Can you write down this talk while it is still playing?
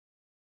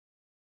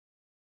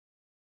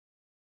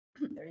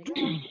There you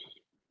go.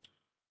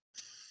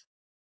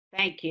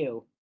 Thank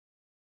you.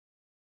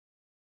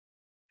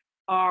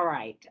 All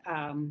right.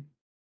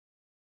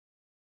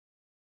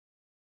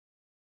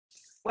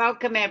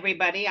 Welcome,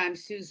 everybody. I'm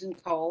Susan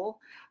Cole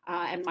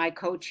and my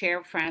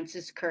co-chair,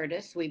 Francis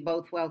Curtis. We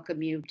both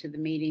welcome you to the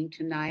meeting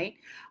tonight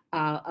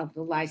of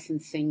the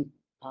Licensing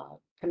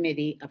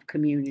Committee of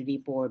Community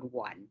Board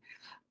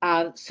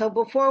 1. So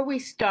before we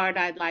start,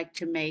 I'd like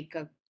to make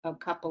a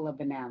couple of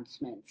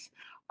announcements.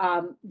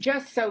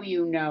 Just so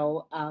you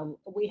know,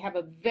 we have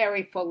a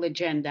very full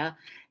agenda,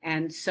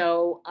 and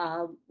so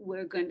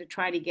we're going to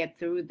try to get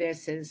through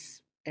this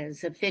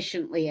as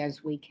efficiently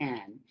as we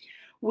can.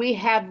 We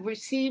have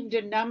received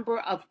a number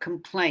of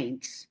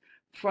complaints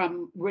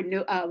from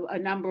a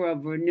number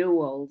of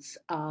renewals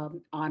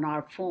on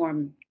our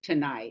form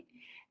tonight.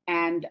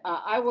 And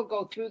I will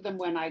go through them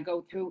when I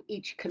go through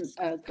each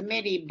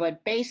committee,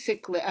 but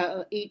basically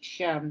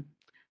each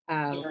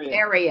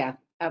area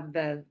of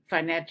the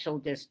financial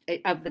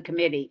district of the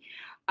committee.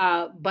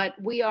 But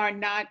we are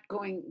not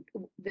going,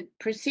 the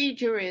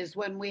procedure is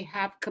when we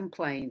have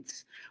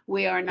complaints,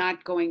 we are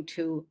not going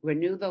to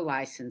renew the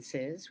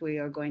licenses. We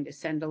are going to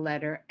send a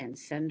letter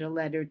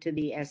to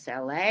the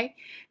SLA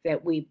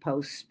that we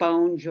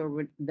postpone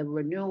the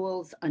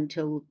renewals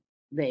until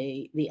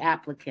the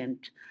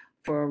applicant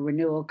for a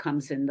renewal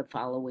comes in the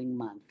following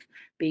month,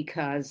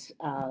 because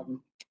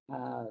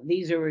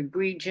these are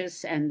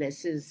egregious and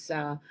this is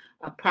a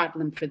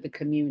problem for the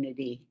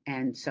community.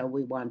 And so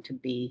we want to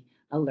be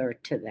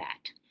alert to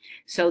that.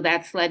 So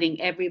that's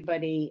letting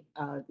everybody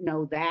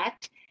know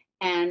that.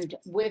 And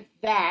with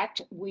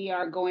that, we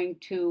are going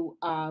to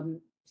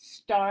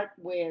start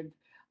with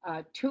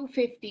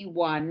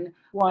 251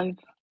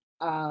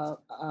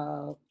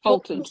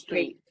 Fulton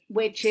Street,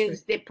 which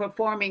is the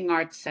Performing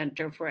Arts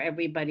Center for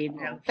everybody to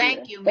know.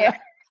 Thank you, Mary.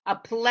 A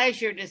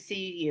pleasure to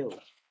see you.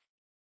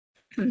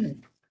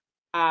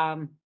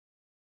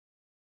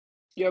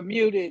 You're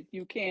muted.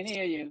 You can't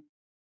hear you.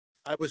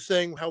 I was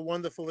saying how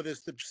wonderful it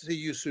is to see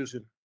you,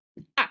 Susan.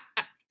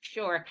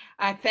 Sure.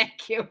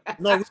 Thank you.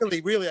 No,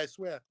 really, I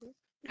swear.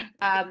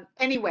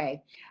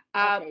 Anyway,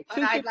 Okay,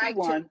 but I'd like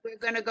to, 251. we're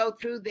going to go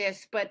through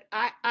this, but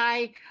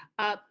I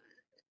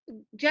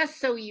just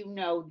so you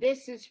know,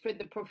 this is for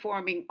the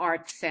Performing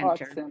Arts Center.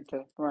 Arts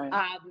Center, right.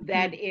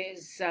 That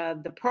is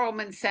the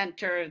Perlman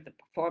Center, the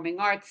Performing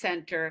Arts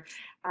Center.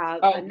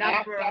 A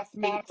number that's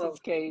Max's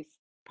case.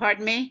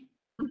 Pardon me?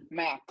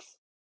 Max.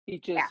 He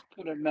just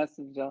put a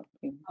message up.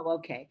 Oh,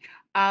 okay.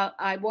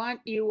 I want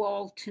you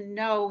all to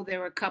know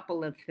there are a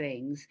couple of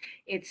things.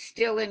 It's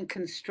still in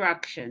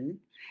construction,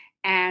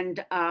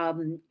 and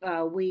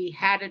we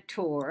had a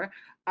tour.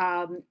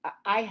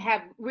 I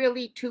have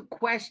really two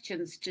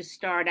questions to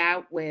start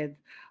out with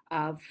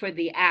for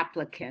the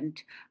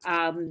applicant.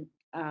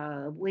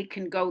 We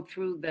can go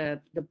through the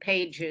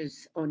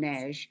pages,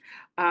 Onej.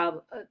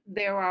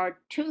 There are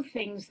two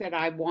things that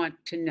I want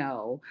to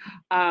know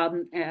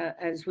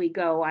as we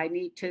go. I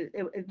need to,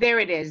 there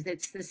it is.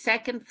 It's the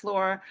second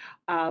floor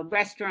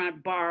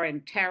restaurant, bar,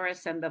 and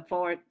terrace, and the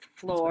fourth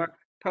floor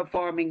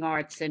performing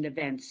arts and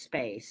event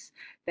space.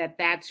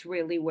 That's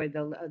really where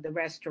the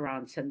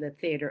restaurants and the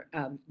theater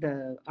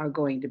are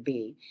going to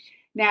be.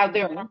 Now,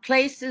 there are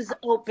places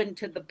open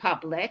to the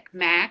public,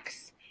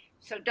 Max.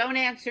 So don't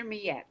answer me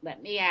yet.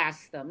 Let me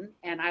ask them.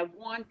 And I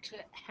want to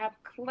have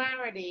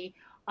clarity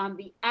on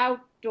the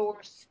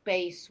outdoor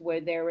space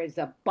where there is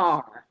a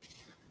bar.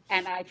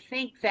 And I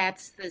think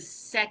that's the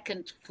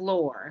second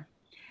floor.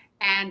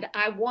 And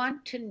I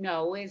want to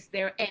know, is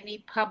there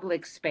any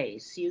public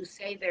space? You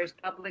say there's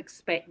public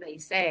space. They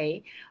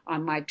say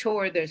on my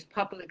tour, there's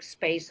public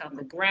space on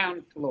the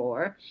ground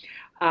floor.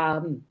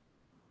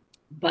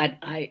 But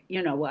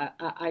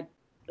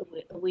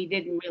we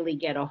didn't really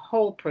get a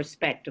whole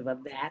perspective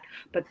of that.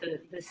 But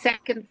the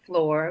second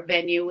floor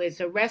venue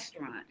is a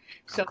restaurant.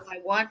 So I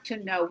want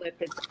to know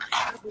if it's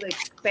public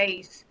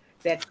space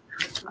that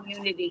the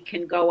community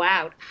can go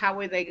out. How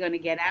are they going to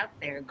get out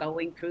there?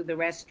 Going through the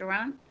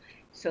restaurant?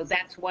 So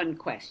that's one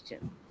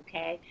question,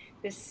 okay?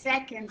 The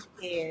second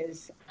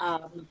is,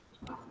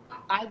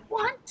 I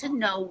want to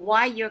know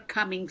why you're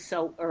coming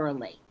so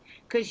early,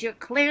 because you're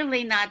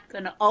clearly not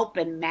going to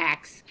open,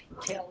 Max,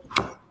 till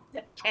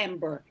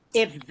September,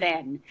 if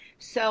then.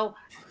 So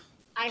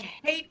I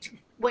hate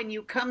when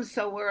you come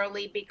so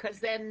early, because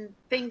then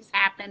things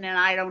happen and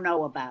I don't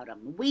know about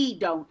them. We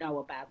don't know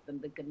about them,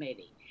 the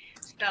committee.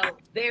 So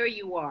there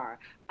you are.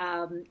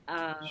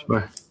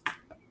 Sure.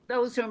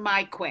 Those are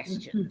my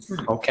questions.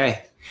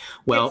 Okay.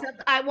 Well,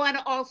 I want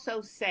to also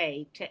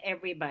say to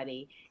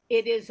everybody,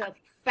 it is a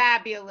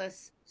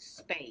fabulous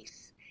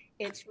space.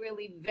 It's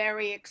really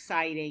very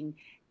exciting.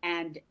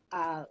 And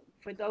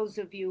for those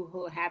of you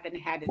who haven't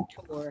had a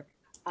tour,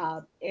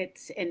 and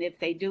if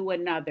they do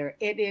another,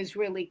 it is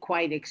really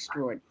quite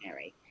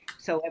extraordinary.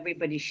 So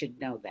everybody should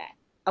know that.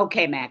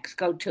 Okay, Max,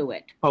 go to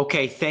it.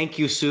 okay. Thank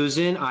you,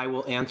 Susan. I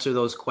will answer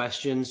those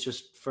questions.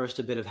 Just first,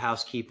 a bit of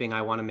housekeeping.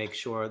 I want to make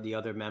sure the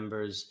other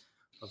members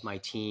of my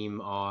team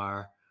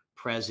are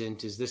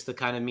present. Is this the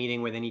kind of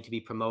meeting where they need to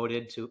be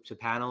promoted to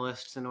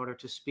panelists in order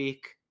to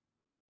speak?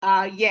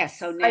 Yes,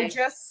 so I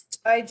next,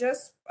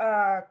 just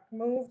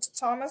moved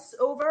Thomas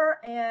over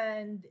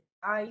and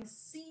I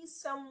see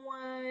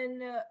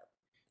someone,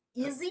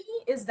 Izzy,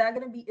 is that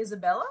gonna be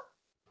Isabella?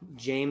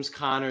 James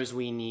Connors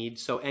we need.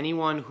 So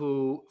anyone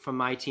who from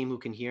my team who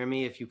can hear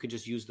me, if you could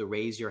just use the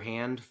raise your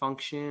hand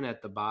function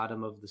at the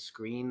bottom of the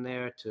screen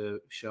there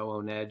to show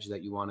Onej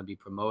that you want to be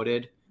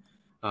promoted.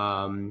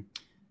 And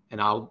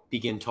I'll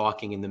begin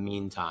talking in the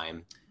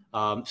meantime.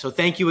 So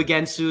thank you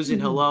again, Susan.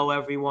 Hello,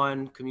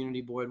 everyone.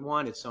 Community Board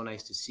 1. It's so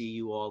nice to see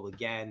you all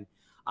again.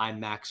 I'm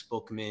Max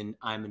Bookman.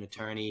 I'm an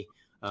attorney.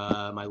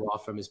 My law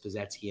firm is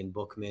Pazetsky and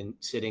Bookman.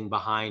 Sitting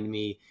behind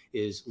me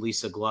is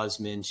Lisa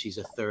Glusman. She's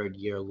a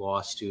third-year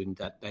law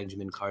student at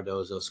Benjamin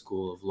Cardozo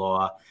School of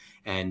Law,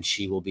 and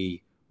she will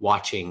be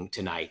watching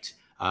tonight.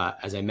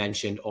 As I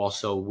mentioned,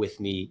 also with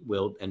me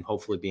will, and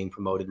hopefully being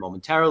promoted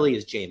momentarily,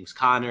 is James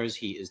Connors.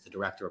 He is the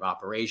Director of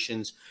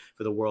Operations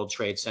for the World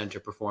Trade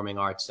Center Performing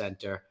Arts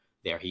Center.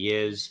 There he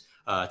is.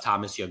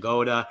 Thomas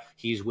Yagoda,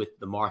 he's with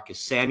the Marcus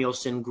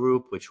Samuelson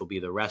Group, which will be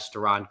the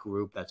restaurant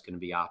group that's going to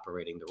be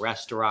operating the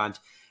restaurant.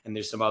 And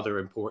there's some other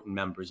important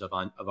members of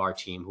our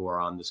team who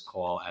are on this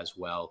call as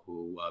well,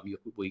 who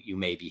you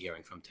may be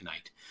hearing from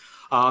tonight.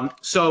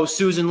 So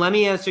Susan, let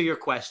me answer your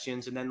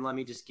questions, and then let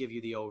me just give you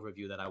the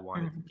overview that I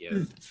wanted to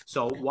give.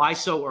 So why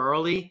so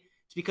early?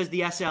 It's because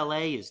the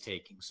SLA is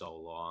taking so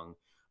long.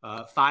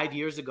 5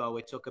 years ago,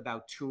 it took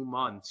about 2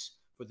 months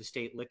for the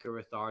State Liquor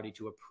Authority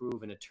to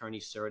approve an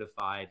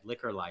attorney-certified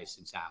liquor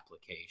license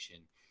application.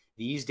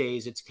 These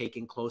days, it's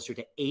taking closer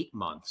to 8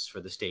 months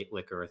for the State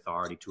Liquor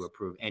Authority to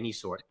approve any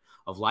sort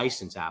of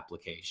license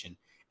application,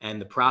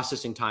 and the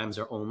processing times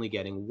are only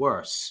getting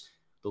worse.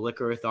 The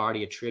Liquor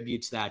Authority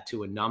attributes that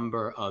to a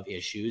number of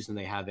issues, and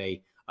they have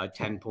a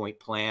 10-point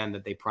plan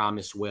that they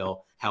promise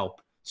will help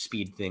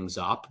speed things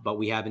up, but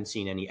we haven't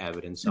seen any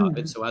evidence of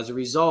it. So as a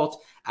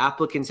result,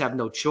 applicants have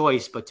no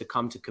choice but to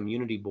come to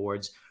community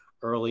boards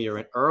earlier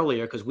and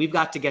earlier, because we've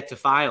got to get to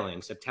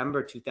filing.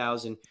 September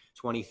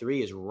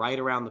 2023 is right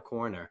around the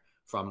corner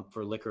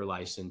for liquor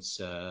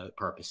license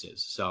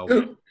purposes.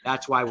 So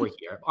that's why we're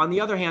here. On the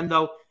other hand,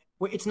 though,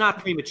 it's not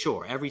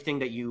premature. Everything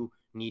that you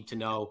need to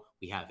know,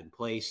 we have in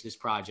place. This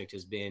project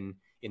has been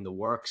in the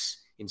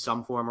works in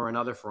some form or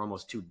another for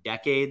almost 2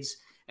 decades.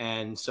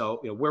 And so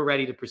we're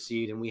ready to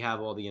proceed, and we have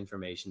all the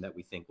information that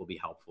we think will be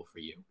helpful for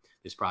you.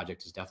 This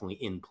project is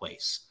definitely in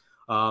place.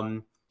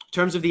 In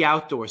terms of the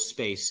outdoor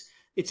space,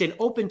 it's an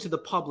open to the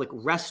public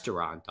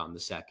restaurant on the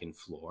 2nd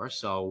floor.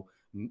 So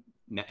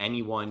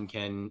anyone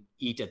can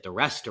eat at the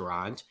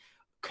restaurant.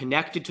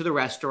 Connected to the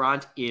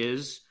restaurant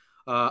is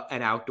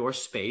an outdoor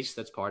space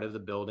that's part of the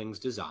building's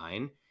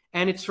design,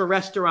 and it's for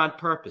restaurant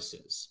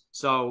purposes.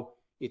 So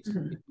it's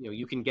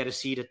you can get a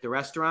seat at the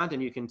restaurant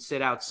and you can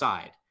sit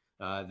outside.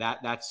 But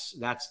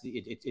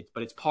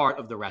it's part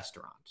of the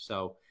restaurant.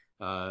 So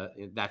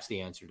that's the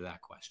answer to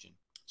that question.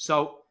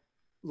 So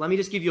let me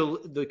just give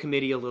you the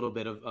committee a little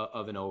bit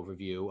of an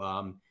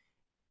overview.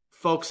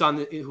 Folks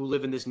who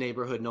live in this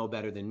neighborhood know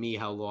better than me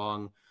how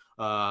long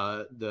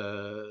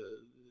the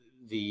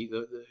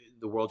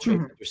World Trade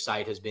Center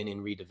site has been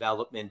in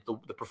redevelopment.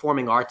 The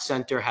Performing Arts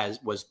Center is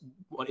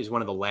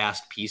one of the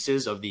last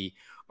pieces of the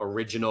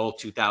original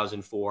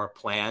 2004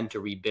 plan to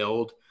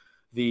rebuild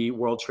the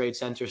World Trade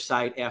Center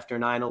site after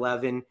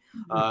 9/11.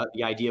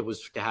 The idea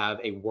was to have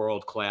a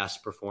world-class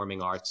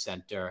performing arts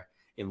center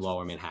in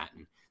Lower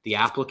Manhattan. The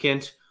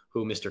applicant,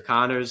 who Mr.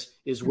 Connors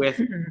is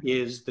with,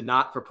 is the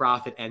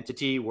not-for-profit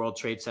entity, World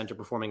Trade Center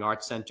Performing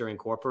Arts Center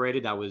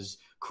Incorporated, that was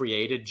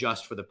created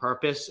just for the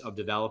purpose of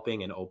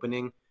developing and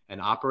opening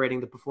and operating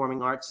the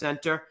Performing Arts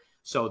Center.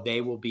 So they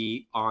will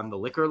be on the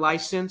liquor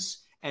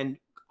license, and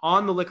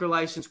on the liquor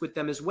license with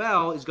them as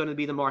well is going to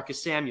be the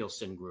Marcus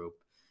Samuelson Group.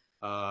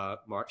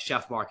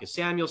 Chef Marcus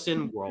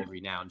Samuelson,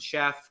 world-renowned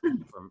chef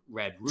from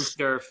Red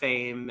Rooster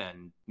fame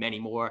and many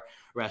more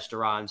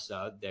restaurants.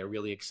 They're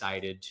really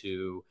excited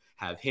to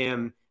have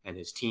him and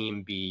his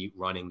team be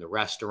running the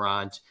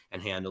restaurant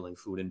and handling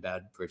food and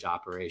beverage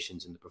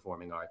operations in the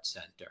Performing Arts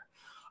Center.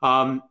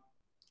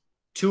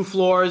 2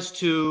 floors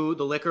to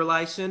the liquor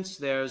license.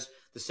 There's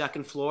the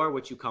 2nd floor,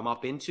 which you come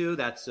up into.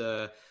 That's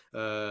going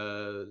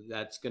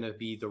to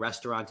be the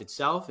restaurant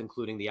itself,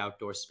 including the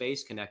outdoor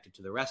space connected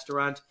to the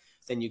restaurant.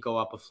 Then you go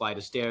up a flight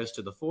of stairs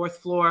to the 4th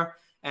floor,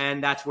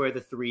 and that's where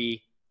the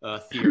 3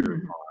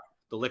 theaters are.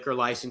 The liquor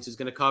license is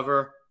going to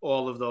cover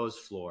all of those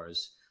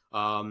floors.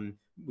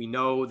 We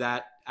know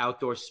that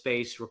outdoor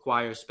space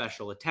requires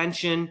special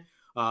attention.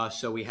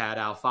 So we had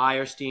Al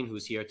Firestein,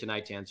 who's here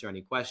tonight to answer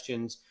any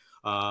questions,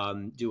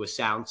 do a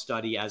sound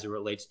study as it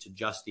relates to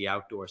just the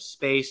outdoor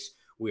space.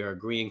 We are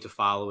agreeing to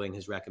following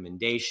his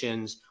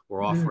recommendations.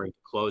 We're offering to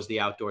close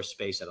the outdoor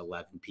space at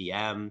 11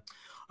 p.m.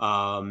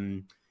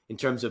 In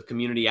terms of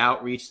community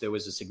outreach, there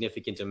was a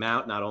significant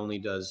amount. Not only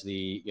does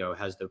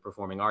has the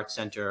Performing Arts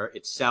Center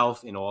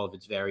itself in all of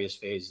its various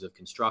phases of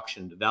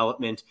construction and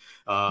development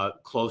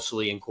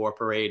closely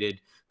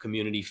incorporated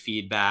community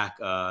feedback.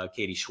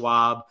 Katie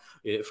Schwab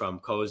from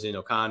Cozen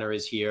O'Connor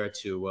is here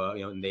to,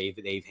 and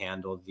they've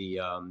handled the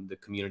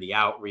community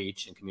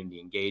outreach and community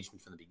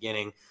engagement from the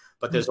beginning.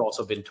 But there's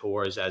also been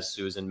tours, as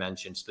Susan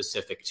mentioned,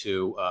 specific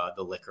to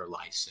the liquor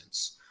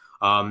license.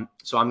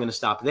 So I'm going to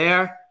stop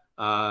there.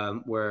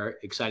 We're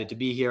excited to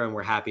be here, and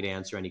we're happy to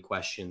answer any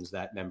questions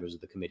that members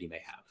of the committee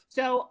may have.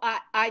 So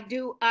I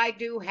do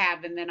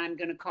have, and then I'm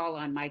going to call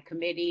on my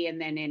committee and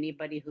then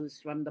anybody who's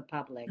from the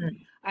public.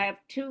 I have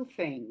two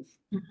things.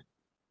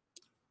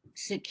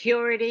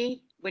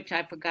 Security, which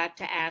I forgot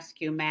to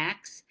ask you,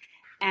 Max,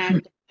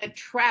 and a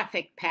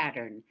traffic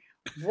pattern.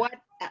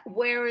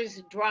 Where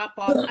is drop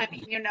off? I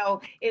mean,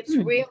 it's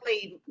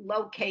really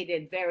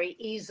located very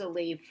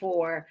easily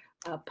for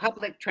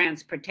public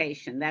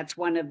transportation. That's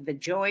one of the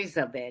joys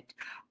of it.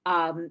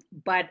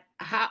 But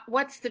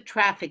what's the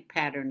traffic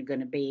pattern going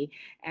to be,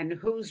 and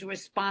who's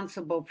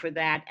responsible for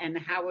that, and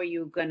how are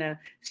you going to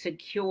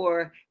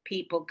secure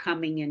people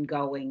coming and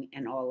going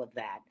and all of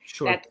that?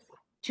 Sure. That's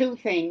two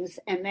things.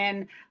 And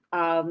then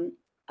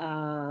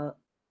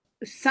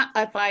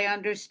if I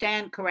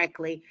understand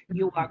correctly,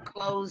 you are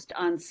closed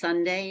on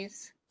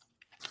Sundays.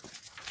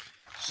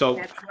 So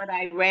That's what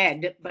I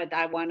read, but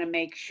I want to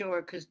make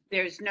sure because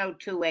there's no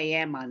 2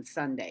 a.m. on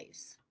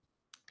Sundays.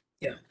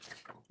 Yeah.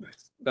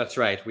 that's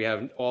right. We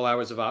have all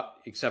hours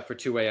except for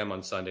 2 a.m.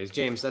 on Sundays.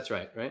 James, that's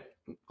right?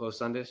 Closed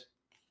Sundays?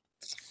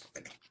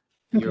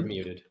 You're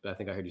muted, but I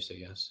think I heard you say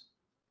yes.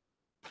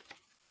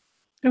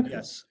 Okay.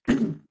 Yes.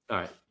 All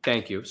right,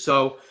 thank you.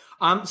 So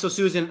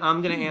Susan,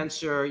 I'm going to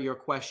answer your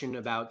question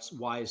about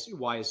why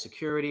is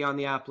security on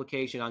the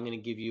application. I'm going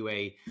to give you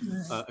a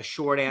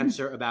short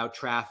answer about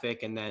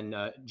traffic, and then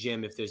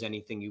Jim, if there's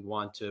anything you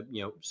want to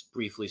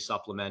briefly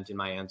supplement in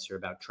my answer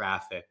about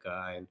traffic,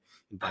 I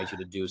invite you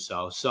to do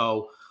so.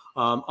 So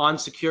on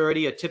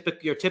security,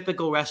 your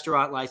typical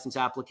restaurant license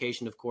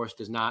application, of course,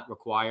 does not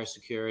require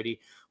security.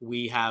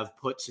 We have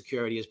put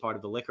security as part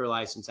of the liquor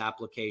license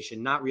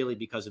application, not really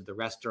because of the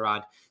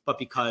restaurant, but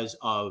because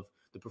of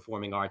the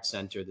Performing Arts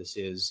Center. This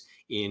is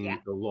in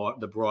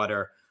the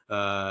broader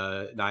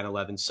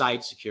 9/11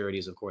 site. Security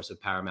is, of course,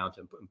 of paramount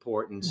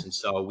importance. And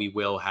so we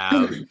will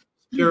have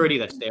security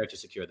that's there to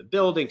secure the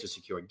building, to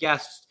secure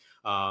guests,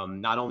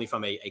 not only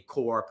from a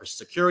core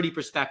security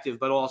perspective,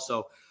 but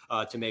also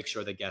to make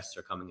sure that guests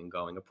are coming and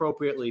going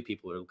appropriately.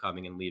 People are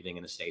coming and leaving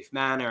in a safe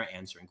manner,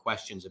 answering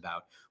questions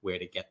about where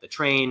to get the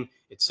train,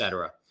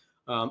 etc.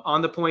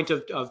 On the point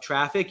of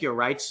traffic, you're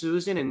right,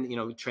 Susan.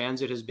 And,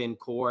 transit has been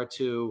core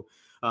to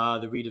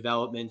the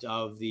redevelopment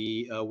of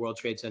the World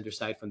Trade Center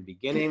site from the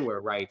beginning.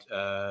 We're right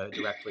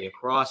directly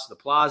across the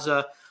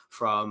plaza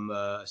from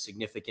a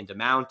significant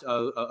amount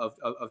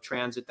of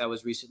transit that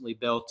was recently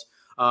built.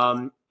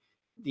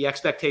 The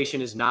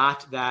expectation is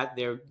not that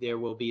there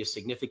will be a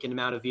significant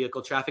amount of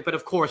vehicle traffic, but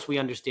of course we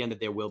understand that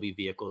there will be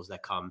vehicles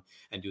that come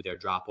and do their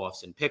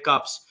drop-offs and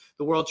pickups.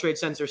 The World Trade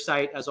Center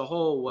site as a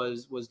whole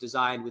was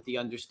designed with the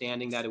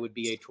understanding that it would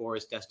be a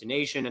tourist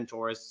destination, and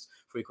tourists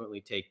frequently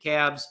take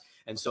cabs.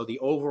 And so the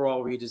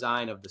overall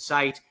redesign of the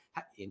site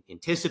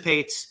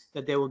anticipates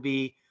that there will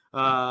be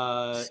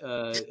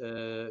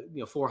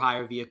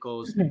for-hire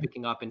vehicles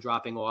picking up and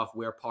dropping off.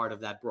 We're part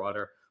of that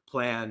broader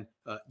plan.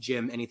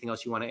 Jim, anything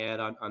else you want to add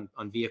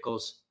on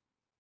vehicles?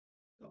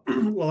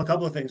 Well, a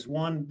couple of things.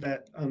 One,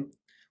 that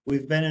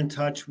we've been in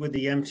touch with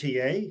the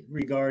MTA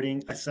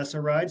regarding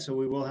Access-a-Ride, so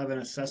we will have an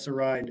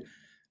Access-a-Ride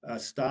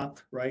stop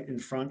right in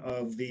front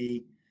of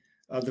the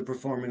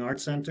Performing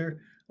Arts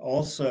Center.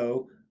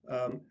 Also,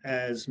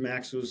 as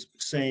Max was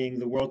saying,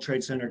 the World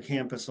Trade Center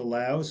campus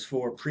allows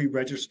for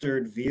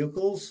pre-registered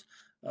vehicles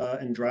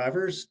and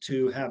drivers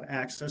to have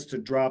access to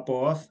drop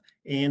off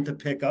and to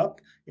pick up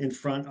in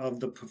front of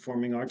the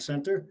Performing Arts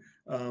Center.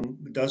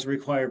 It does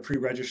require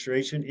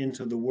pre-registration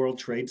into the World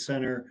Trade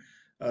Center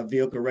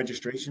vehicle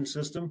registration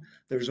system.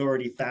 There's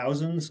already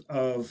thousands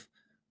of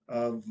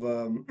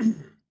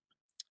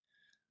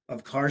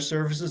car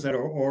services that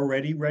are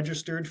already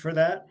registered for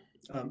that.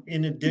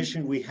 In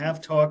addition, we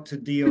have talked to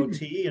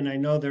DOT, and I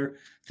know they're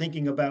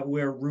thinking about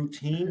where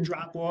routine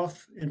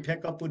drop-off and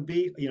pickup would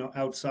be,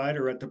 outside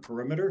or at the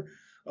perimeter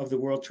of the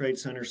World Trade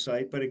Center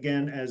site. But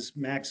again, as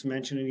Max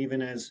mentioned, and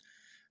even as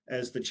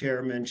the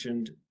chair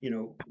mentioned,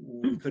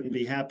 we couldn't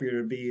be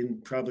happier to be in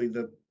probably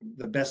the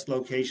best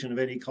location of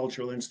any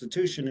cultural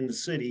institution in the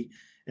city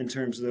in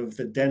terms of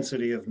the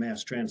density of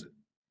mass transit.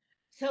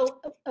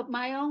 So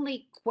my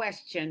only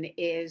question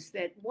is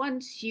that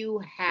once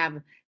you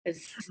have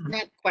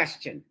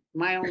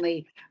my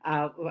only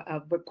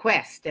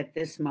request at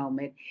this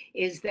moment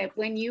is that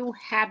when you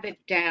have it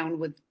down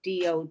with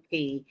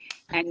DOT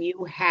and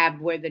you have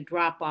where the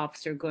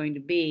drop-offs are going to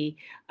be,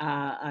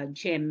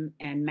 Jim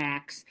and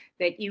Max,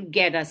 that you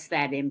get us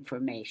that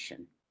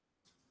information.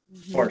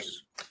 Of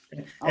course.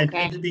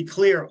 And to be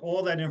clear,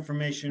 all that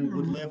information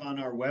would live on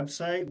our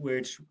website,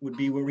 which would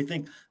be where we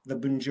think the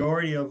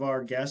majority of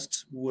our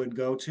guests would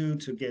go to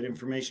get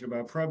information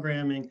about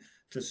programming,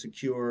 to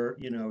secure,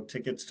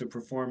 tickets to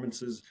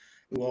performances.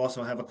 We'll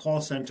also have a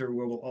call center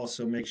where we'll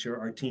also make sure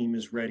our team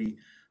is ready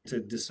to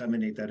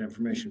disseminate that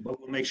information. But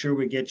we'll make sure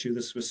we get you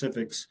the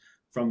specifics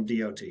from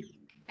DOT.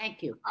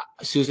 Thank you.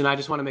 Susan, I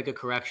just want to make a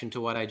correction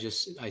to what I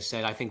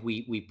said. I think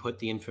we put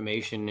the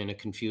information in a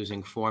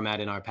confusing format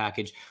in our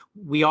package.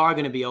 We are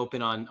going to be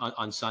open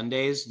on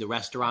Sundays. The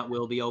restaurant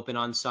will be open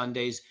on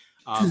Sundays.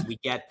 We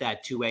get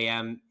that 2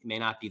 a.m. may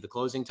not be the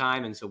closing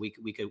time, and so we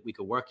could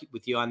work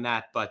with you on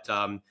that. But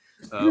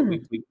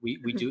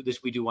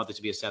we do want this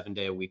to be a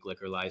 7-day-a-week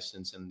liquor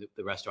license, and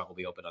the restaurant will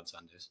be open on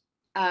Sundays.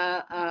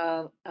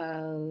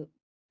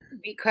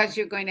 Because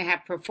you're going to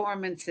have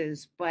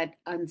performances, but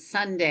on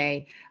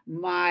Sunday,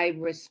 my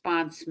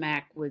response,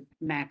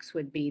 Max,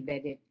 would be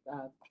that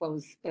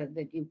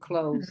that you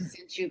close,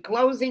 since you're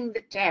closing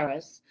the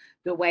terrace,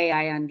 the way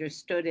I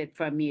understood it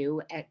from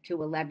you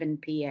to 11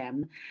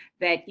 p.m.,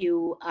 that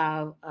you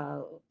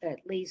at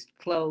least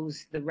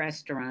close the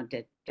restaurant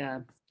at,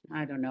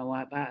 I don't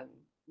know,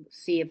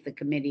 see if the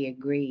committee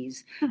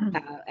agrees,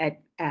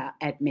 at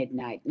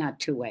midnight, not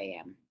 2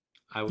 a.m.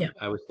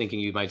 I was thinking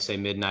you might say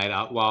midnight.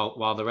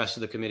 While the rest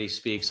of the committee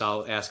speaks,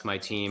 I'll ask my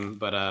team.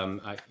 But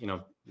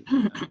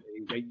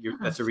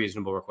that's a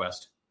reasonable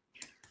request.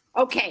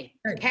 Okay,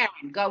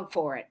 Karen, go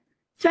for it.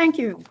 Thank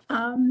you.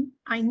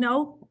 I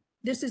know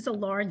this is a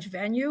large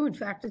venue. In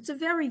fact, it's a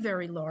very,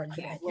 very large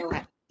venue.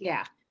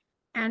 Yeah.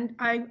 And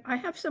I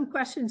have some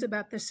questions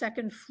about the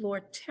second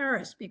floor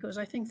terrace, because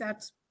I think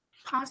that's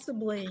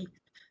possibly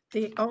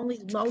the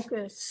only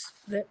locus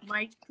that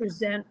might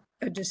present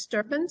a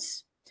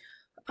disturbance.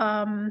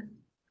 I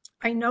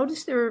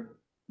noticed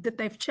that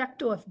they've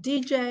checked off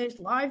DJs,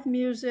 live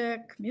music,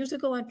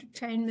 musical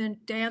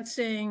entertainment,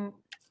 dancing,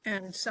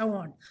 and so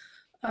on.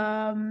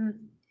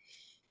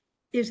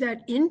 Is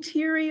that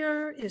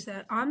interior? Is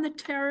that on the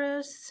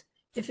terrace?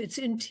 If it's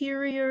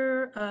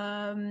interior,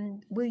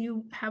 will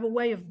you have a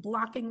way of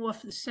blocking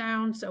off the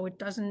sound so it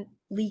doesn't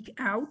leak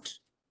out?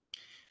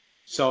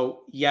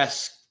 So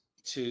yes,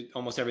 to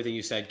almost everything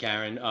you said,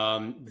 Karen.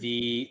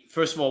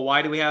 First of all,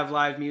 why do we have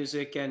live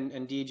music and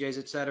DJs,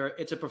 et cetera?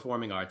 It's a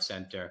performing arts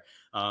center.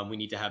 We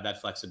need to have that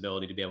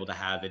flexibility to be able to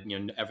have it.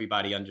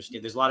 Everybody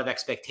understands. There's a lot of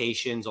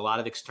expectations, a lot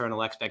of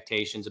external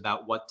expectations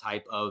about what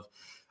type of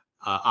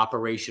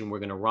operation we're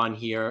going to run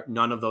here.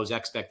 None of those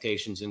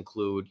expectations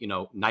include,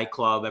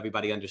 nightclub.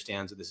 Everybody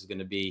understands that this is going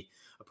to be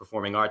a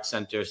performing arts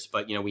center,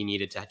 but we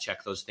needed to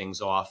check those things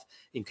off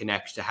in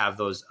connection to have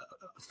those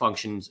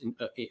functions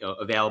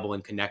available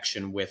in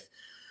connection with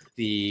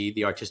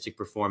the artistic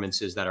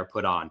performances that are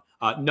put on.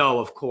 No,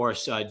 of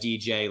course,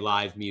 DJ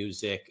live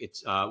music,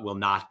 it will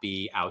not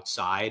be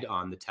outside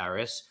on the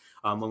terrace.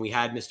 When we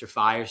had Mr.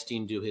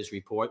 Firestein do his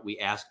report, we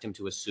asked him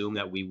to assume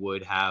that we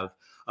would have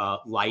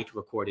light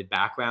recorded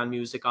background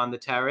music on the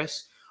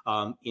terrace.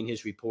 In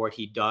his report,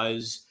 he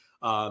does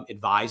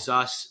advise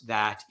us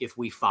that if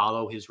we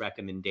follow his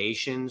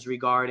recommendations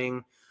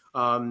regarding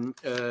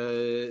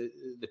the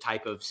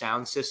type of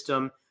sound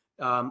system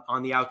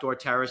on the outdoor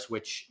terrace,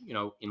 which,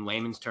 in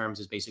layman's terms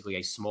is basically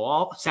a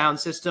small sound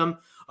system,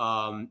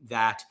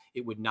 that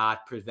it would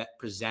not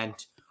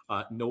present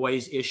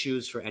noise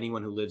issues for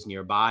anyone who lives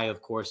nearby.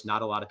 Of course,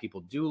 not a lot of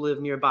people do live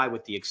nearby,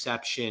 with the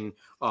exception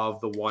of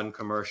the one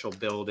commercial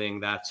building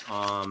that's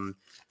on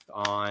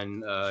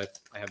I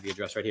have the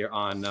address right here,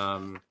 on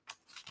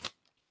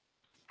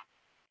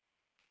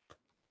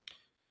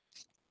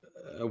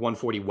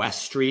 140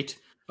 West Street.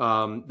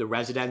 The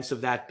residents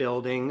of that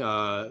building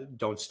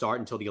don't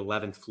start until the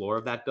 11th floor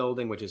of that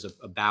building, which is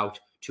about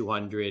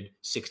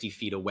 260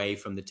 feet away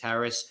from the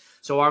terrace.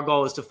 So our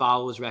goal is to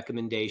follow his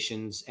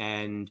recommendations,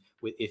 and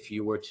if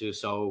you were to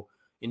so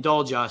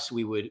indulge us,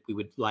 we would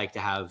like to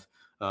have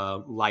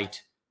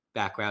light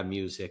background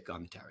music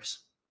on the terrace.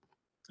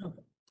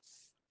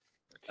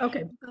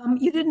 Okay.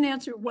 You didn't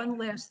answer one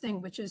last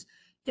thing, which is,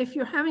 if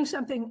you're having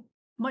something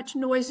much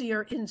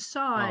noisier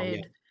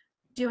inside,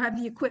 do you have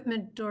the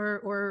equipment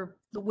or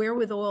the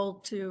wherewithal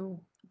to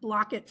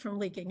block it from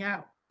leaking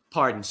out?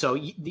 Pardon. So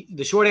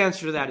the short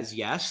answer to that is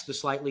yes. The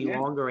slightly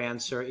longer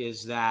answer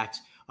is that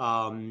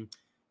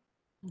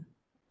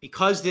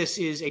because this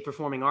is a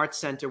performing arts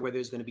center where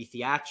there's going to be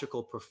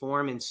theatrical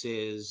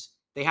performances,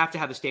 they have to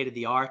have a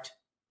state-of-the-art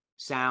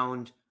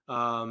sound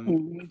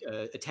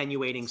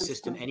attenuating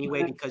system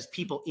anyway, because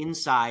people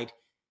inside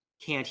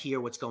can't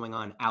hear what's going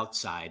on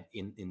outside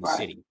in the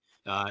city.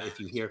 If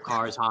you hear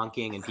cars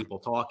honking and people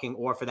talking,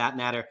 or for that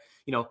matter,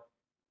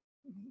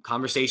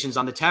 conversations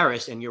on the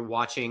terrace, and you're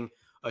watching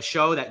a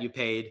show that you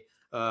paid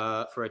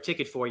for a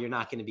ticket for, you're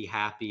not going to be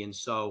happy. And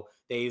so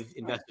they've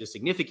invested a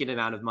significant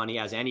amount of money,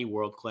 as any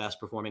world-class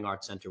performing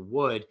arts center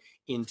would,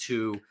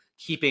 into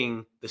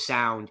keeping the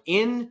sound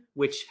in,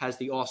 which has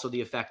also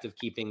the effect of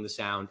keeping the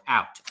sound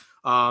out.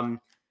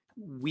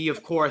 We,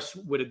 of course,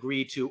 would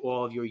agree to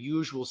all of your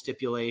usual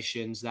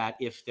stipulations that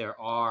if there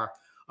are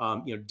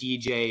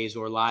DJs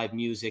or live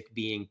music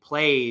being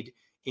played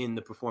in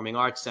the Performing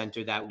Arts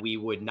Center, that we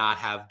would not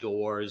have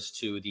doors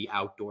to the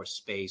outdoor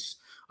space,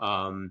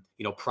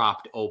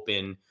 propped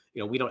open.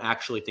 We don't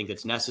actually think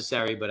it's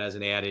necessary, but as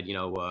an added,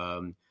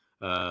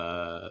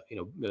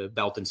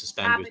 belt and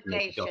suspenders to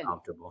make you feel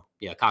comfortable.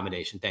 Yeah,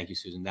 accommodation. Thank you,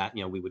 Susan. That,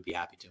 we would be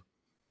happy to.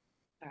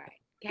 All right.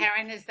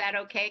 Karen, is that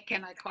okay?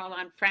 Can I call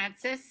on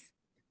Francis?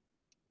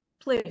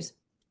 Please.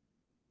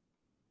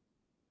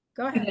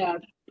 Go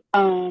ahead.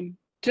 Yeah,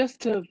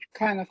 just to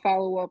kind of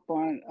follow up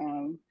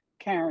on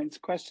Karen's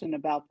question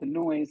about the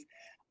noise,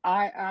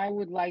 I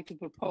would like to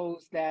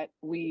propose that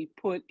we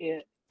put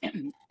it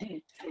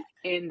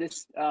in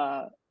this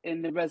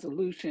in the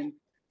resolution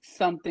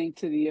something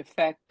to the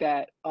effect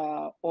that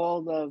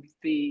all of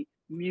the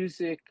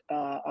music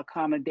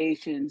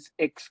accommodations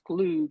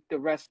exclude the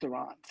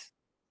restaurants.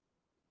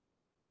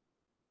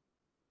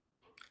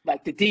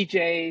 Like the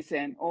DJs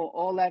and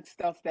all that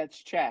stuff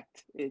that's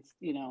checked, it's,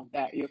 you know,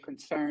 that you're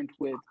concerned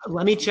with.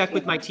 Let me check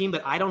with you my know. team,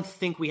 but I don't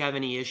think we have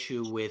any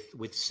issue with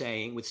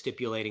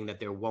stipulating that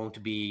there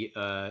won't be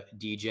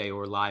DJ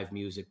or live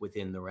music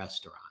within the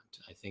restaurant.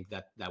 I think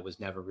that was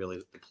never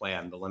really the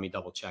plan, but let me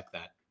double check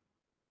that.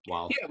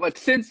 Wow. Yeah, but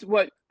since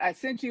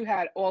you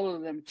had all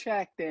of them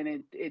checked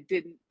and it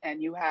didn't,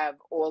 and you have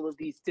all of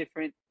these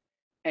different,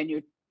 and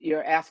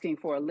you're asking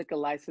for a liquor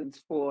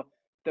license for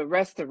the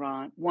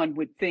restaurant, one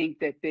would think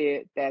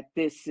that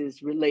this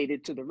is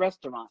related to the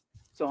restaurant.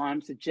 So I'm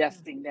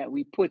suggesting that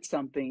we put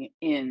something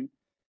in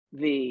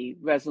the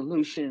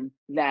resolution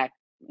that,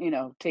 you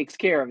know, takes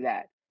care of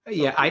that. So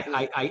Yeah,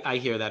 people- I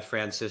hear that,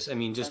 Francis. I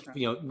mean, just, Okay.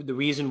 you know, the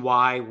reason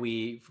why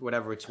for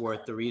whatever it's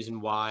worth, the reason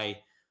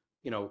why,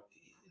 you know,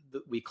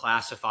 we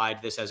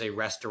classified this as a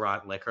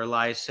restaurant liquor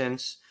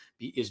license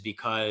is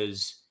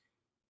because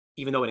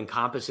even though it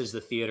encompasses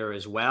the theater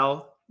as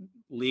well,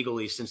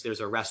 legally, since there's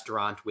a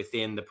restaurant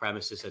within the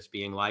premises that's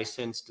being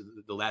licensed,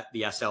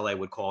 the SLA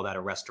would call that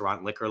a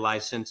restaurant liquor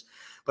license.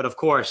 But of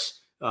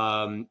course, you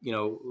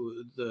know,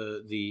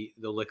 the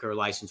liquor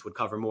license would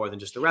cover more than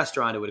just the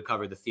restaurant. It would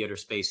cover the theater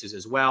spaces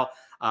as well.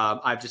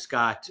 I've just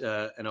got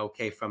an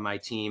okay from my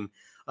team.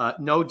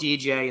 No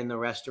DJ in the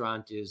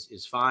restaurant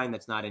is fine.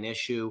 That's not an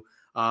issue.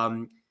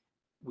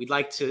 We'd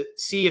like to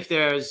see if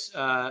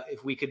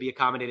if we could be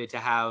accommodated to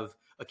have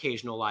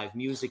occasional live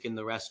music in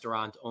the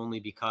restaurant, only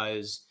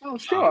because Oh,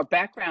 sure,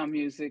 background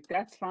music,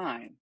 that's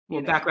fine.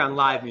 well, background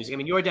live music. I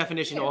mean, your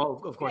definition, Yeah,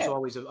 of course, yeah.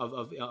 always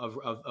of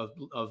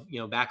you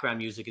know, background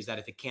music is that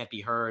if it can't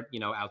be heard,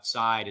 you know,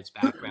 outside, it's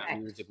background Right.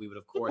 music. We would,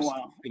 of course,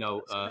 Wow. you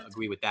know,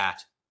 agree with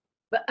that.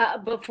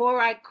 But before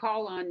I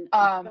call on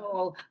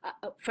Joel,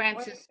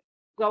 Francis,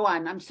 go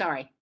on. I'm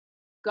sorry.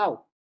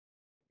 Go.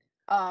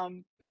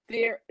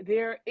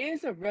 There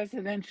is a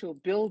residential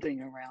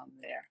building around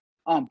there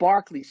on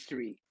Barclay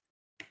Street.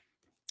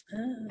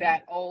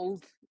 That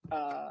old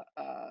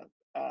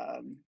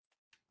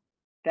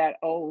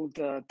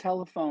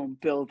telephone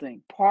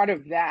building. Part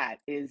of that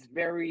is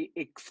very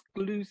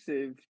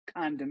exclusive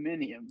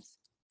condominiums.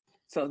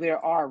 So there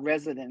are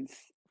residents.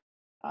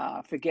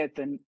 Forget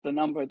the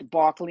number. The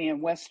Barclay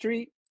and West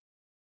Street.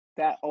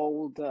 That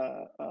old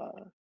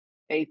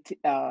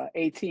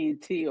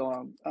AT&T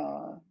or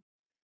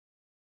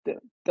the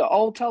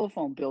old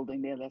telephone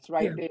building there. That's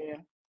right there.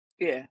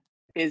 Yeah,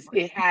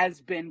 it has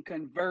been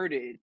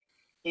converted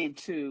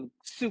into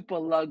super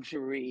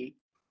luxury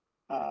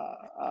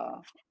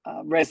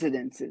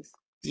residences.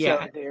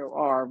 Yeah. So there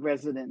are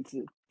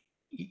residences.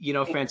 You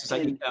know, Francis,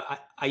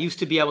 I used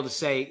to be able to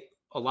say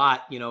a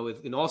lot, you know,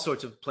 in all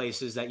sorts of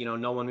places that, you know,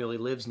 no one really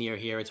lives near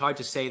here. It's hard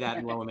to say that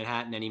in Lower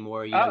Manhattan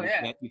anymore. You know, Oh,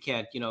 yeah. you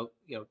can't, you know,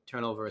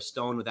 turn over a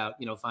stone without,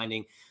 you know,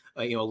 finding,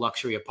 you know, a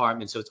luxury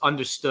apartment. So it's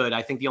understood.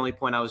 I think the only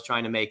point I was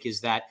trying to make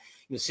is that,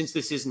 you know, since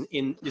this is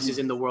in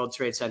the World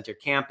Trade Center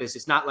campus,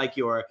 it's not like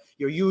your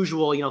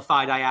usual, you know,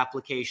 FIDI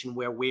application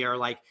where we're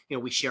like, you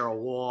know, we share a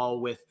wall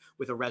with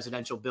a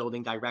residential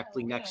building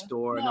directly next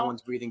door. No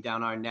one's breathing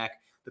down our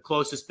neck. The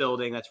closest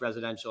building that's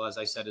residential, as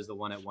I said, is the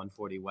one at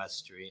 140 West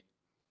Street.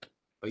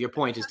 But your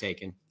point is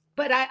taken.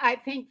 But I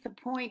think the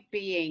point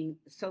being,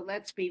 so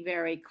let's be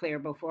very clear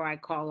before I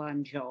call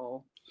on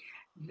Joel,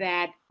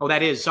 that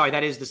that is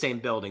the same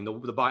building.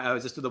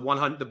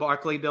 The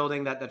Barclay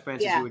building that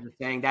Francis, Yeah. you were just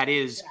saying, that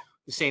is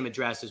the same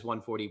address as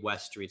 140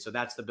 West Street. So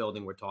that's the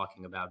building we're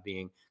talking about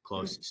being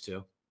closest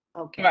to.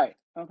 okay. Right.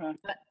 Okay.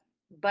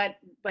 But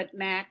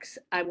Max,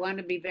 I want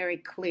to be very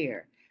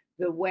clear.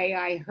 The way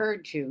I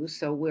heard you,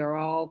 so we're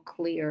all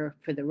clear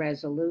for the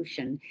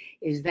resolution,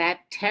 is that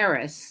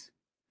terrace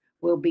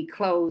will be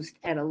closed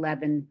at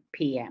 11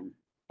 p.m.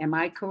 Am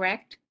I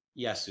correct?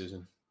 Yes,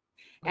 Susan.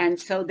 And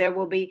so there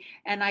will be,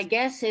 and I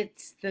guess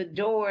it's the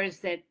doors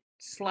that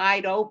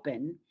slide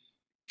open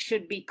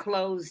should be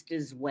closed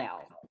as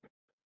well.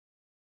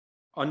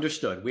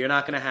 Understood. We are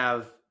not going to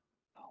have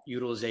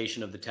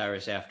utilization of the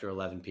terrace after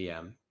 11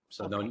 p.m.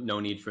 So Okay. no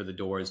need for the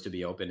doors to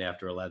be open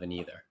after 11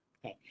 either.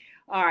 Okay.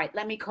 All right.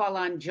 Let me call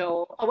on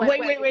Joel. Oh,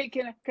 Wait.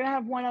 Can I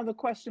have one other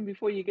question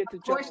before you get to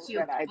Joel?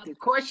 Of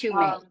course you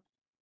may.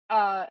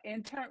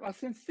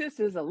 Since this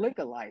is a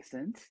liquor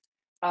license,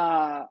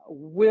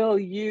 will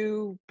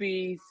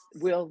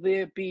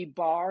there be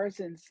bars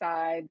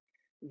inside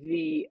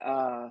the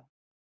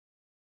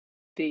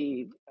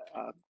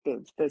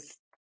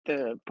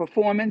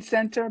performance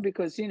center?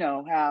 Because you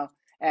know how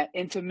at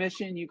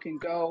intermission you can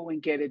go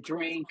and get a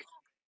drink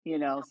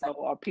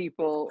So are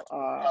people,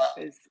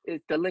 is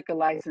the liquor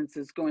license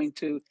is going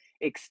to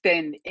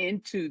extend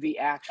into the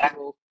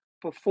actual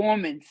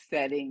performance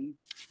setting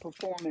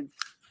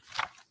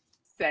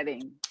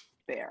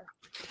there?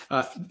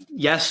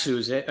 Yes,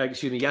 Susan,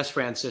 excuse me. Yes,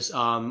 Francis.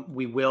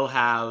 We will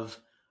have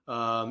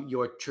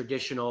your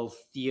traditional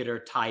theater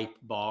type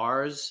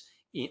bars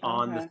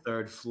on the Okay.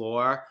 third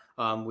floor.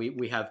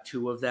 We have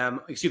two of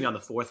them. Excuse me, on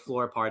the fourth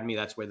floor. Pardon me.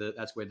 That's where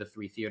the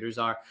three theaters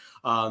are.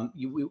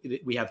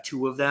 We have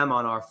two of them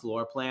on our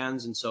floor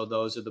plans, and so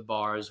those are the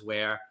bars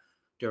where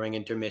during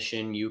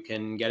intermission you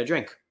can get a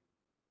drink.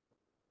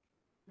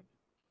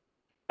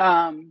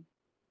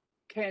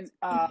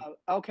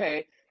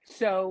 Okay,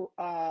 so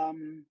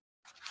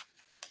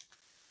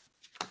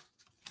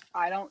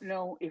I don't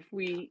know if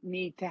we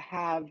need to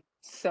have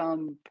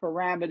some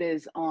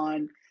parameters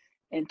on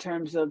in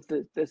terms of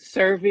the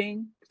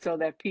serving so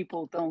that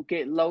people don't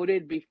get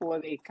loaded before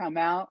they come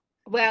out.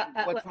 Well,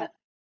 What time?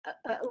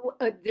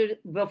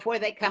 before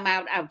they come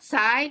out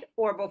outside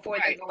or before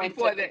they Right, go into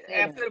before the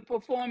after theater? the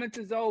performance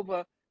is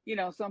over,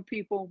 some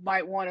people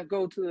might want to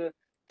go to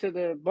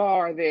the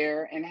bar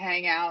there and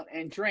hang out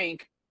and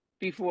drink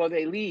before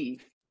they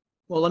leave.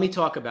 Well, let me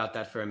talk about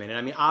that for a minute.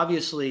 I mean,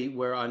 obviously,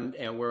 we're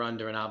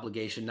under an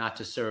obligation not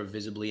to serve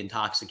visibly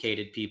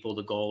intoxicated people.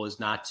 The goal is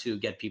not to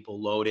get people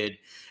loaded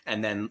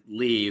and then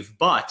leave.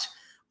 But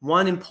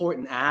one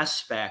important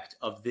aspect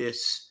of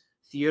this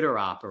theater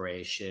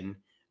operation,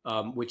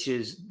 which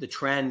is the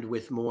trend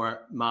with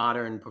more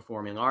modern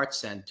performing arts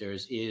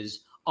centers,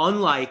 is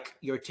unlike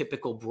your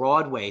typical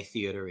Broadway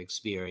theater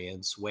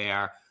experience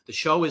where the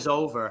show is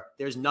over,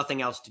 there's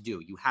nothing else to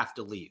do. You have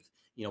to leave.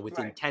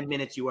 Within Right. 10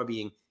 minutes, you are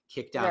being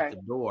kicked out Right.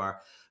 the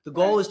door. The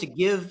goal Right. is to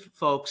give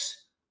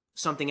folks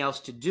something else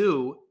to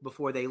do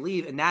before they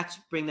leave, and that's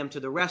bring them to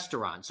the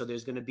restaurant. So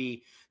there's going to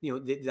be,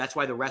 that's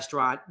why the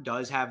restaurant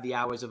does have the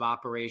hours of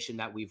operation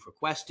that we've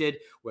requested.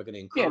 We're going to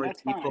encourage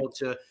that's fine. people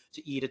to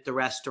eat at the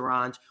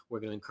restaurant. We're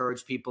going to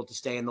encourage people to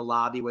stay in the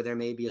lobby where there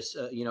may be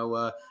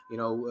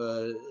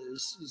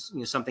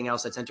something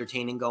else that's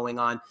entertaining going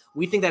on.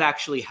 We think that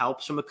actually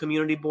helps from a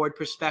community board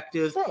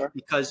perspective, Sure.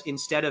 because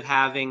instead of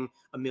having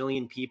a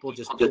million people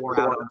just pour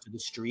out onto the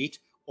street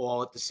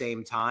all at the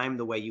same time,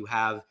 the way you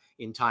have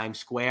in Times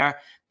Square,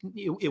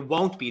 it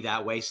won't be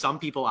that way. Some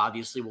people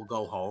obviously will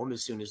go home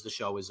as soon as the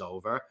show is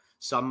over.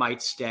 Some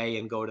might stay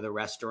and go to the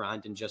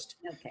restaurant and just,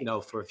 Okay.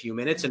 For a few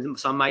minutes, and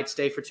some might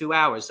stay for 2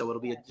 hours. So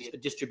it'll be a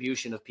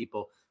distribution of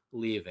people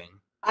leaving.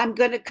 I'm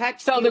going to cut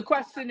So you. the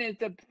question is,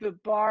 the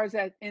bars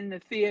in the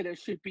theater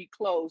should be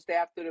closed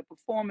after the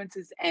performance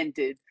is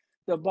ended.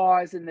 The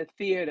bars in the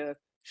theater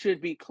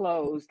should be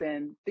closed,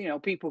 and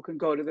people can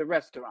go to the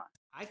restaurant.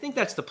 I think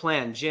that's the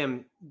plan,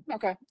 Jim.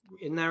 Okay.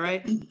 Isn't that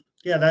right?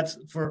 Yeah, that's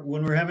for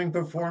when we're having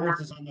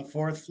performances on the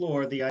fourth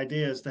floor. The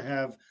idea is to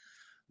have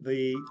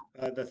the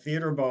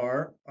theater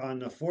bar on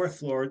the fourth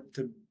floor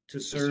to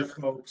serve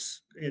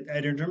folks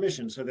at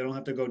intermission, so they don't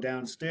have to go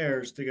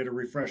downstairs to get a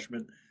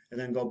refreshment and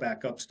then go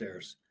back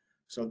upstairs.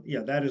 So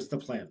yeah, that is the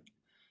plan.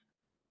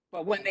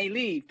 But when they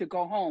leave to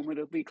go home,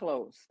 it'll be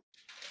closed.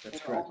 That's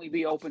It'll correct. only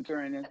be open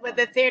during the When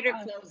the theater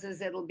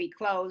closes, it'll be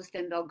closed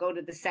and they'll go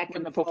to the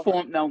second floor.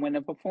 when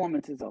the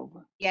performance is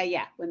over.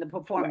 Yeah, when the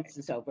performance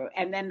is over.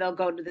 And then they'll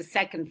go to the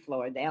second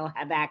floor. They'll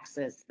have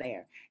access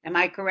there. Am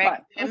I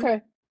correct? Right. Jim?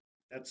 Okay.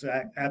 That's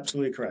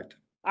absolutely correct.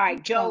 All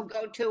right, Joe,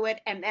 go to it,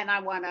 and then I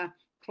want to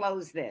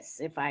close this,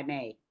 if I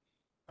may.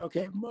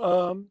 Okay,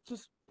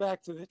 just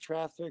back to the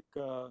traffic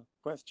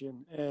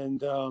question,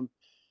 and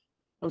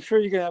I'm sure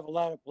you're gonna have a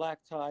lot of black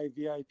tie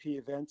VIP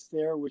events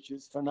there, which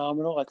is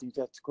phenomenal. I think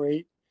that's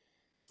great.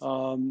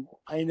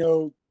 I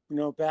know,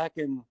 back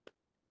in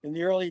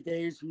the early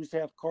days, we used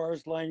to have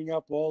cars lining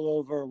up all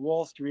over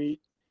Wall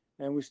Street,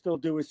 and we still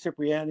do with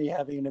Cipriani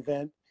having an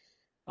event.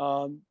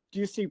 Do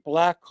you see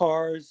black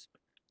cars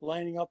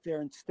lining up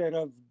there instead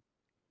of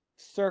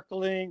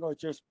circling or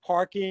just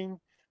parking,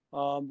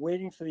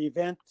 waiting for the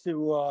event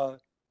to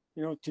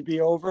be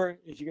over?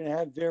 If you're going to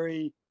have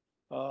very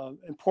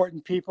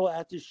important people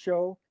at the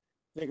show,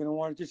 they're going to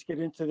want to just get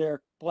into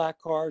their black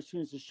car as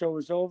soon as the show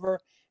is over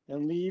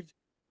and leave.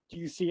 Do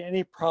you see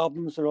any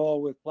problems at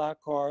all with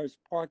black cars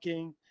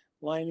parking,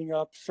 lining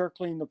up,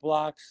 circling the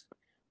blocks,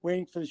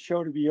 waiting for the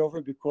show to be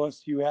over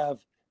because you have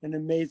an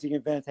amazing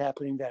event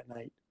happening that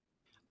night?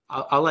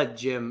 I'll let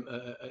Jim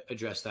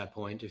address that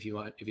point if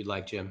you'd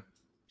like, Jim.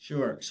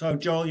 Sure. So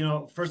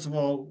Joel, first of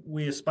all,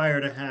 we aspire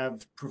to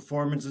have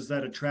performances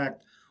that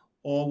attract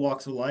all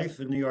walks of life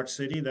in New York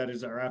City. That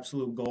is our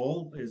absolute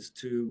goal, is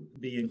to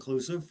be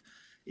inclusive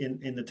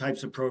in the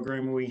types of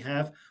programming we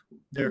have.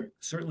 There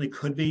certainly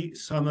could be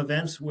some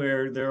events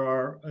where there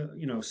are,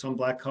 some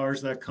black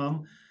cars that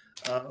come.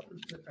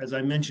 As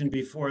I mentioned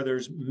before,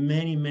 there's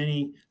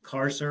many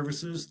car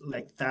services,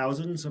 like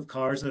thousands of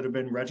cars that have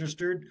been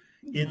registered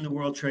in the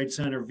World Trade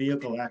Center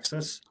vehicle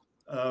access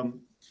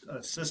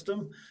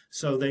system.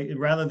 So they,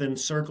 rather than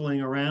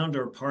circling around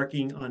or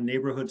parking on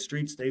neighborhood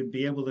streets, they'd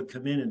be able to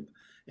come in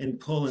and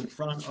pull in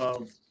front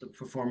of the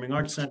Performing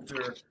Arts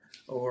Center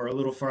or a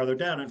little farther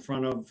down in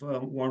front of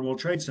Warren World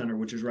Trade Center,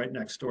 which is right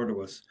next door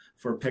to us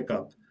for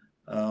pickup.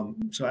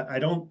 So I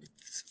don't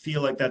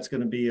feel like that's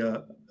going to be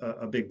a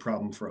big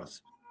problem for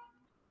us.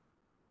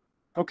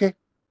 Okay.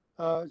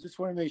 Just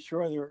want to make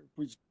sure that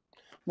we're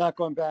not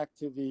going back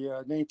to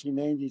the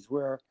 1990s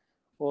where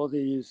all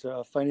these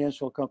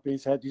financial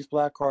companies had these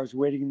black cars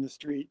waiting in the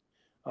street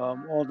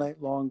all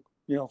night long,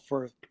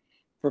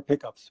 for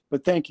pickups.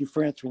 But thank you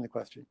for answering the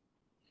question.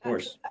 Of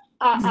course.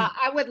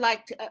 I would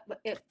like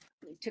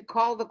to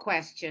call the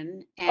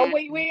question. Oh, And,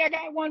 wait, I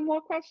got one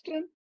more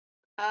question.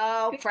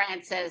 oh,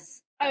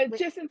 Francis.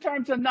 Just in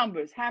terms of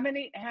numbers, how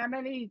many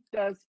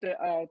does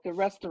the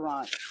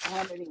restaurant,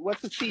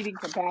 what's the seating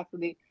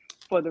capacity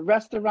for the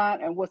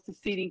restaurant and what's the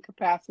seating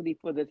capacity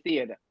for the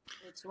theater?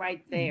 It's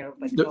right there.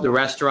 But The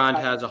restaurant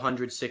has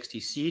 160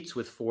 seats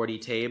with 40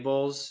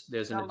 tables.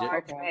 There's a an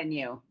large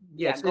venue.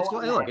 Yeah, go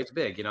on look, that. it's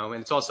big, and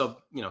it's also,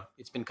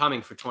 it's been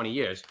coming for 20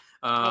 years.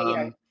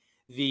 Yeah.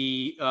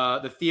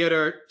 The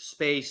theater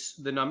space,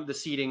 the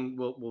seating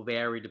will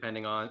vary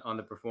depending on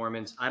the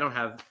performance. I don't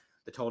have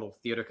the total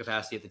theater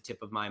capacity at the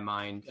tip of my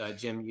mind.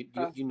 Jim,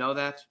 you know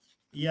that?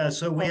 Yeah,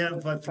 so we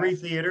have 3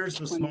 theaters.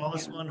 The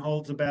smallest one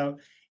holds about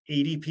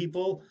 80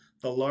 people.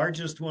 The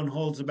largest one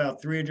holds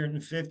about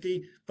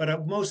 350. But a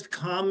most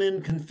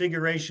common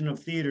configuration of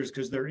theaters,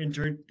 because they're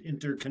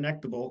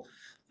interconnectable,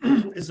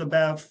 is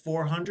about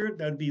 400.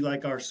 That'd be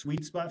like our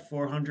sweet spot,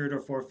 400 or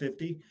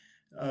 450.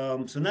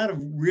 So not a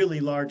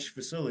really large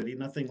facility,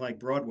 nothing like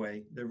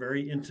Broadway. They're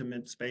very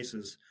intimate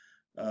spaces.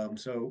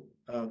 So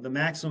the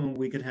maximum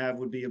we could have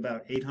would be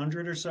about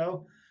 800 or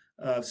so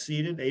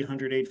seated,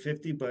 800,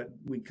 850, but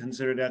we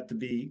consider that to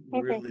be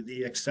really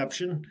the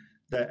exception.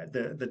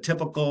 The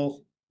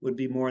typical would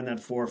be more in that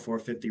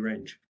 450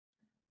 range.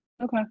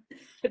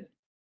 Okay.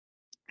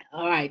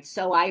 All right,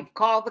 so I've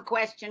called the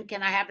question.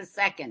 Can I have a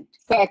second?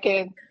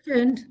 Second.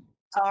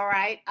 All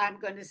right, I'm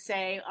going to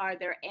say, are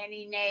there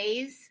any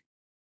nays?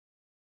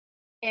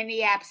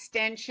 Any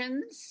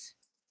abstentions?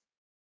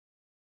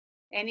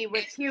 Any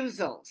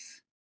recusals?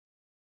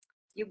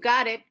 You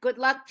got it. Good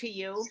luck to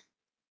you.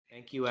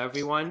 Thank you,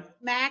 everyone.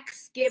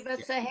 Max, give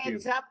us a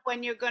heads up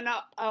when you're going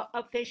to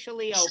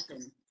officially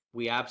open.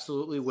 We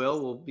absolutely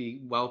will. We'll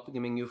be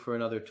welcoming you for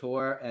another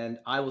tour, and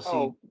I will see.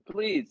 Oh,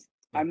 please.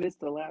 I missed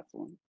the last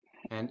one.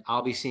 And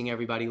I'll be seeing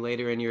everybody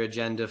later in your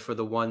agenda for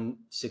the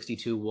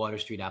 162 Water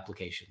Street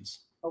applications.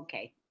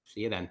 Okay.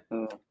 See you then.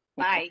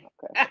 Bye.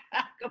 Okay.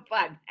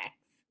 Goodbye, Max.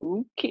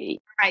 Okay.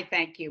 All right,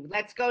 thank you.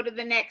 Let's go to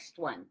the next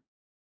one.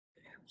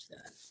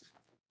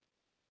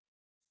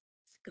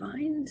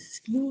 Kind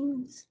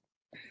schemes.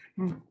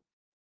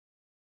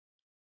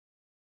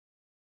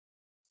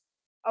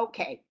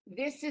 Okay,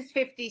 this is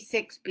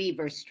 56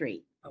 Beaver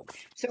Street. Okay.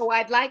 So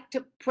I'd like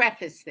to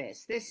preface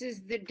this. This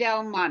is the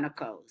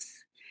Delmonico's.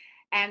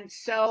 And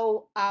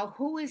so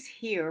who is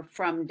here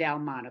from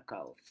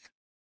Delmonico's?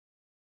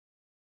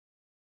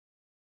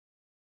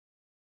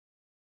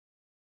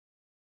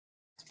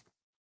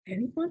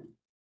 Anyone?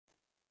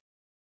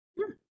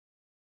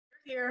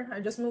 Here, I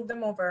just moved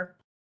them over.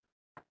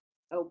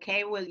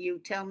 Okay, will you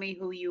tell me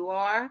who you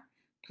are?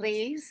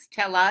 Please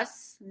tell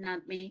us,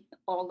 not me,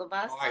 all of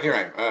us. Oh, here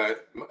I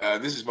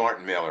am. This is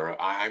Martin Mailer.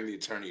 I'm the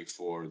attorney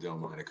for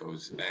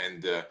Delmonico's,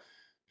 and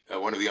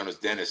one of the owners,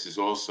 Dennis, is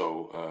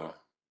also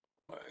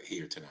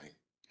here tonight.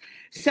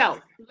 So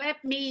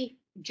let me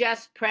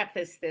just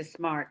preface this,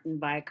 Martin,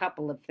 by a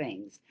couple of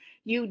things.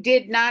 You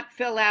did not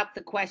fill out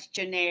the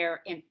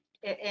questionnaire in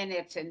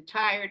its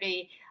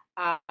entirety,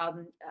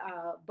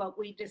 but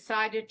we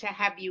decided to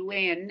have you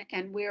in,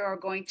 and we are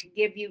going to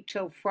give you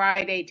till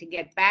Friday to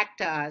get back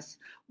to us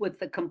with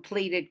the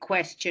completed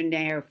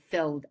questionnaire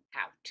filled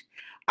out.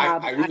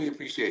 I really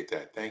appreciate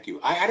that. Thank you.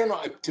 I don't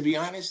know. To be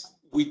honest,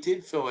 we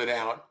did fill it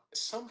out.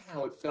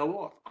 Somehow it fell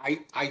off.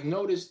 I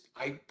noticed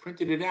I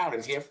printed it out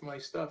and half of my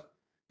stuff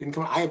didn't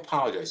come. I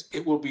apologize.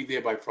 It will be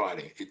there by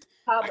Friday.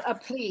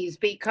 Please,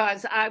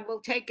 because I will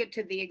take it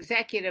to the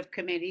executive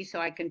committee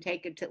so we can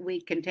take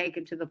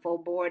it to the full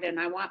board, and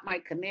I want my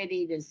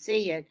committee to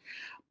see it.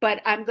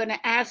 But I'm going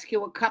to ask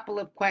you a couple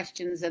of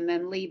questions and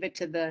then leave it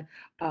to the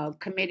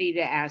committee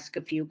to ask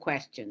a few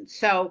questions.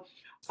 So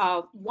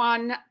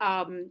one,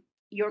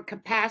 your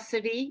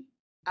capacity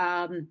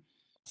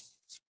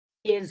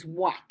is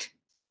what?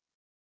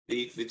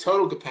 The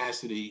total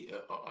capacity,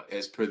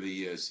 as per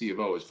the C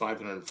of O, is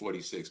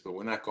 546, but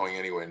we're not going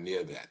anywhere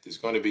near that. There's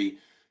going to be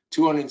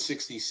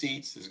 260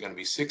 seats. There's going to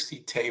be 60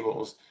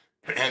 tables,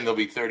 and there'll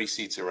be 30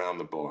 seats around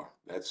the bar.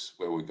 That's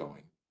where we're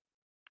going.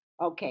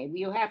 Okay,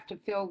 you have to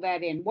fill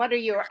that in. What are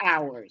your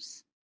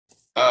hours?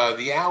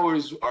 The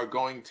hours are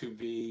going to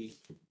be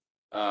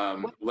What are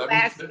you 11.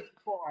 asking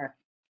for?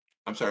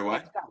 I'm sorry,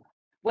 what?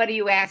 What are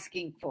you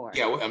asking for?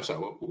 Yeah, I'm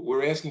sorry.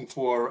 We're asking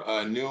for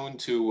noon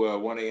to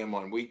 1 a.m.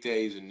 on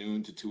weekdays and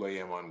noon to 2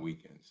 a.m. on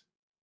weekends.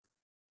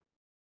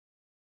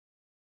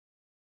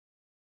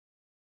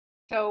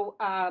 So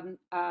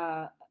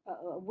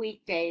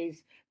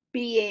weekdays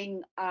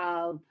being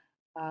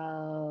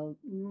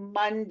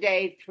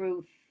Monday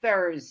through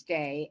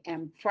Thursday,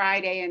 and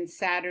Friday and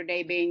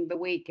Saturday being the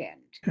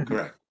weekend.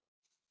 Correct.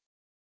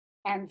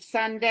 And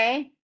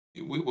Sunday?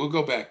 We'll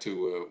go back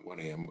to 1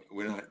 a.m.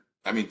 We're not,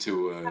 I mean,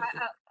 to,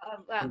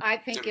 I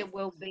think it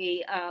will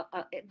be,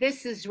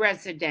 this is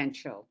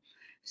residential.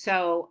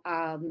 So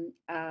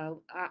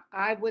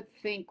I would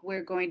think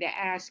we're going to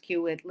ask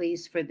you, at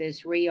least for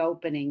this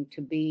reopening,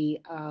 to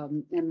be,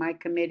 and my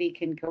committee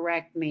can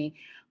correct me,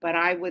 but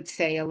I would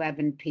say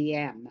 11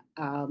 p.m.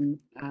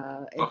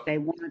 If they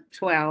want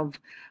 12,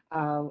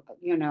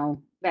 you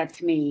know,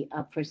 that's me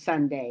for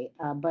Sunday.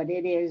 But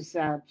it is,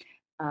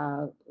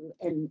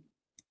 and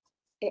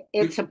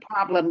it's a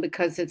problem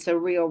because it's a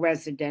real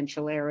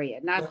residential area.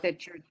 Not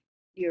that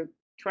your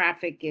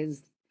traffic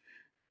is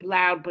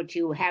loud, but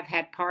you have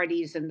had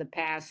parties in the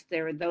past.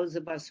 There are those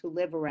of us who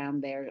live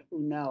around there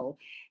who know.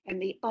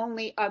 And the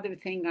only other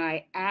thing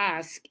I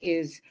ask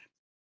is,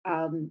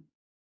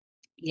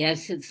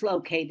 yes, it's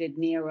located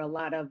near a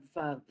lot of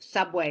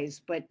subways,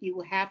 but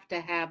you have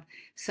to have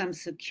some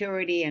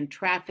security and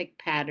traffic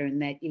pattern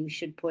that you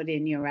should put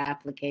in your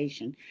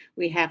application.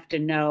 We have to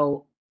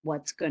know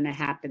what's going to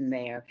happen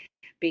there,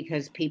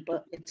 because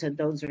people,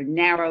 those are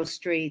narrow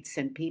streets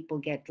and people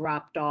get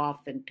dropped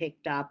off and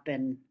picked up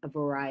and a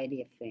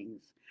variety of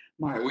things.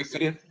 Mark, we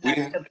didn't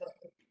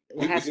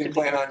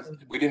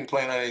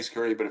plan on any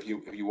security, but if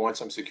you want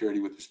some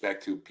security with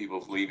respect to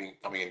people leaving,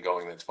 coming and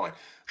going, that's fine.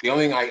 The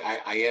only thing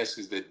I ask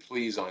is that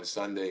please on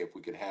Sunday, if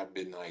we could have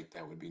midnight,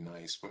 that would be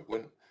nice.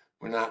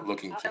 We're not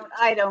looking to.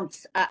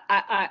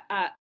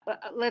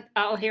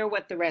 I'll hear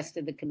what the rest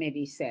of the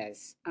committee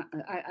says.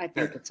 I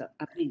think Sure.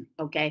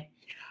 okay.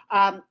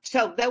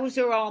 So those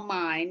are all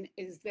mine.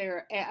 Is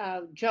there,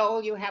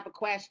 Joel, you have a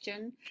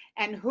question?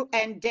 And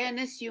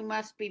Dennis, you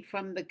must be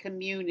from the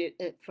community,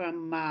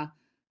 from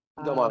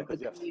Delmonico's,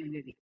 the yes.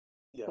 community.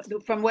 Yes.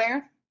 From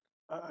where?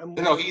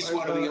 No, he's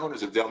one of the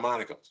owners of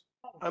Delmonico's.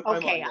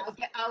 Okay,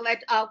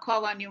 I'll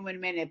call on you in a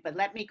minute, but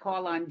let me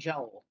call on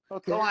Joel.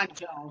 Okay. Go on,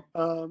 Joel.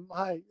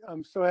 Hi,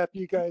 I'm so happy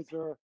you guys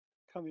are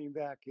coming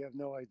back. You have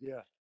no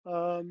idea.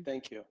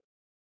 Thank you.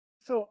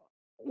 So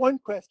one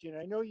question,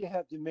 I know you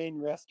have the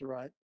main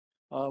restaurant,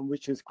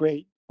 which is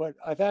great, but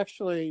I've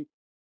actually,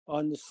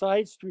 on the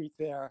side street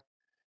there,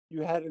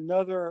 you had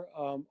another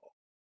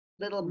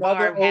Little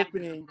bar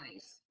opening,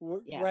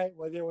 yeah. right,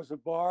 where there was a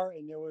bar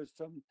and there was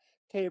some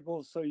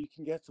tables so you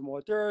can get some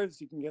hors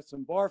d'oeuvres, you can get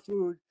some bar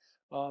food.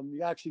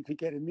 You actually could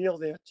get a meal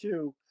there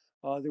too.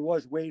 There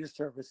was waiter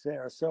service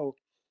there. So,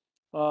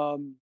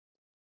 I'm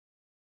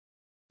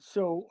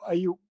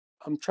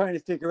trying to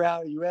figure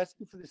out, are you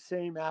asking for the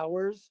same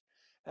hours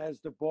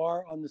as the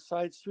bar on the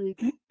side street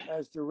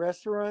as the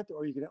restaurant,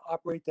 or are you going to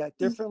operate that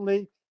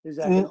differently? Is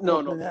that going to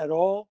open at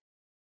all?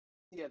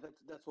 Yeah,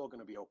 that's all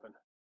going to be open.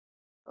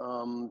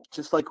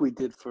 Just like we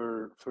did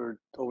for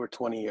over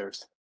 20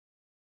 years.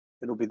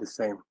 It'll be the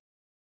same.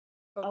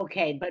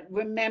 Okay, but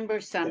remember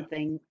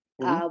something,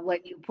 Yeah.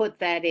 when you put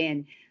that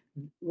in,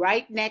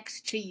 right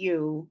next to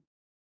you,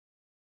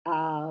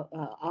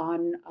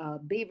 on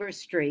Beaver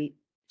Street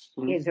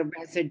is a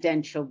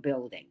residential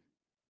building.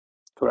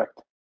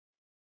 Correct.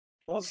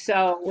 Well,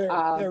 So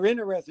they're in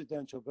a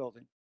residential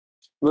building.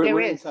 We're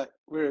inside.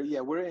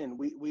 We're in.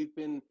 We've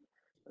been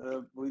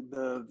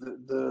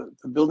the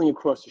building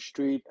across the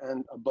street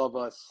and above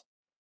us.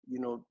 You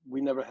know,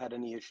 we never had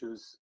any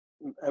issues,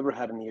 ever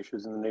had any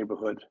issues in the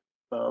neighborhood.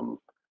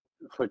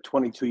 For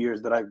 22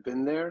 years that I've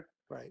been there,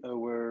 right?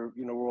 We're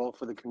all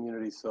for the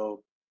community,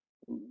 so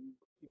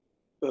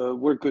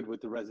we're good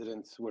with the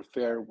residents. We're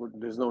fair.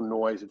 There's no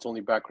noise. It's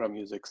only background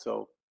music.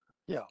 So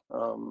yeah,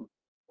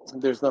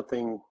 there's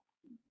nothing.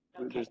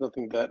 Okay. There's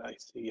nothing that I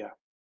see. Yeah.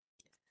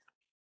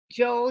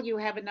 Joel, you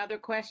have another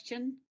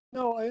question?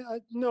 No,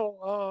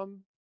 no.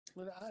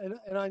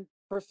 And I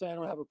personally, I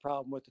don't have a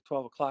problem with the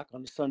 12 o'clock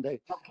on a Sunday.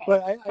 Okay.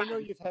 But I know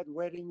you've had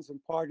weddings and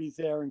parties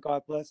there, and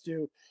God bless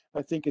you.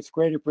 I think it's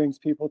great. It brings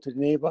people to the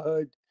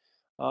neighborhood.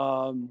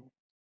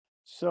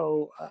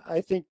 So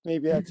I think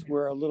maybe that's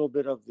where a little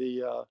bit of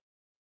the,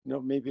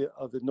 maybe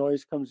of the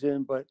noise comes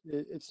in. But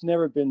it's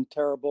never been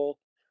terrible.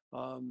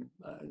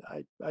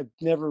 I've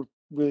never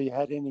really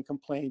had any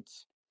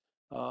complaints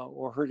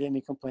or heard any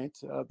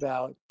complaints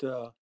about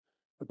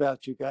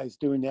you guys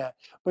doing that.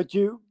 But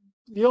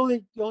the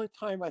only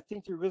time I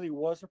think there really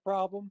was a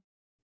problem,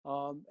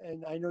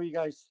 and I know you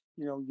guys,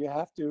 you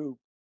have to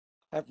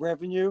have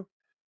revenue,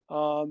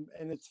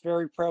 and it's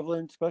very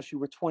prevalent, especially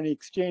with 20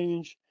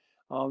 Exchange,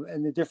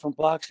 and the different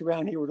blocks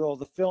around here with all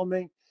the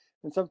filming.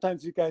 And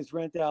sometimes you guys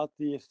rent out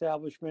the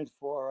establishment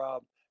for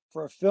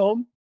a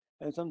film,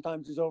 and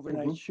sometimes there's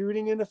overnight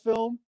shooting in a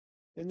film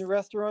in the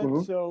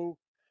restaurant. So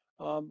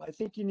I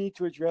think you need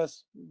to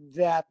address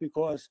that,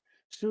 because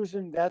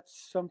Susan,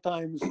 that's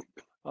sometimes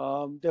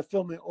they're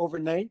filming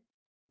overnight.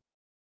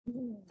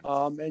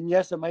 And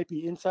yes, it might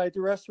be inside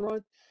the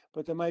restaurant,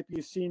 but there might be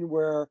a scene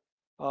where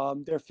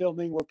they're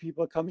filming where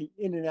people are coming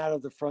in and out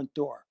of the front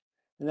door.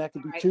 And that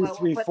could be 2,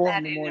 3, 4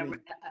 in the morning.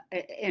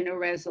 In a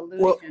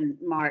resolution,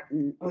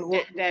 Martin.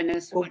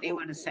 Dennis, what do you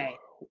want to say?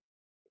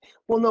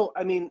 Well, no,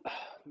 I mean,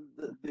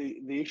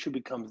 the issue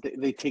becomes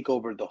they take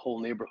over the whole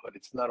neighborhood.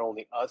 It's not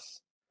only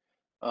us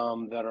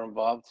that are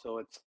involved. So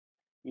it's,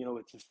 you know,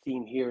 it's a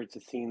scene here, it's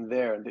a scene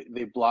there.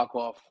 They block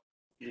off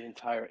the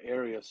entire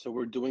area. So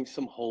we're doing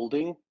some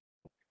holding,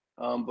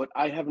 but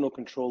I have no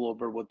control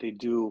over what they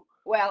do,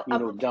 Well, you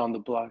know, down the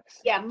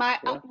blocks. yeah,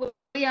 Yeah.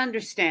 we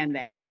understand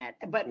that.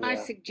 But my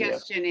Yeah,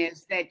 suggestion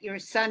is that your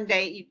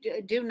Sunday,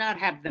 you do not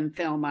have them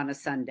film on a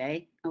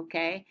Sunday,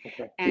 okay?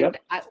 Okay. And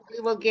Yep. we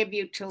will give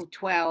you till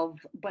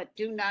 12, but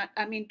do not,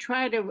 I mean,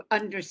 try to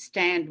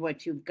understand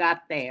what you've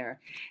got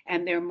there.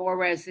 And there are more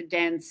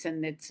residents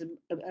and it's, you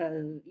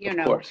Of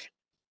know, course.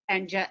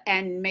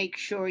 and make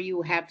sure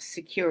you have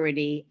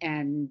security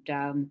and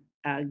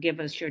give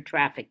us your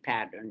traffic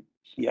pattern.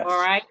 Yes. All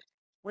right?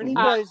 When are you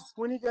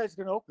Mhm. guys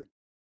gonna open?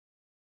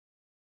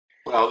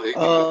 Well,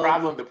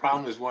 Um, the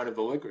problem is one of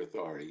the liquor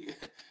authority.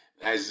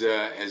 As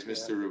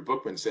Mr.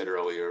 Bookman said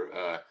earlier,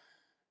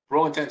 for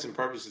all intents and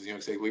purposes, the New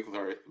York State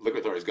Liquor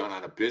Authority has gone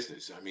out of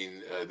business. I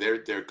mean,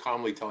 they're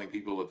calmly telling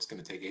people it's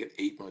going to take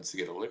 8 months to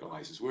get a liquor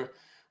license. We're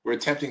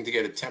attempting to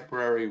get a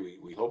temporary.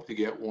 We hope to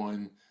get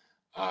one,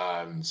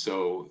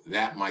 so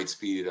that might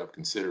speed it up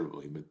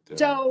considerably. But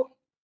So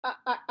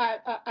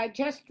I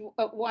just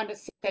want to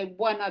say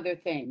one other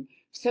thing.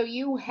 So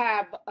you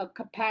have a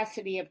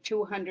capacity of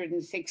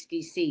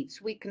 260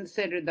 seats. We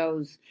consider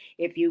those,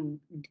 if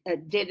you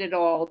did it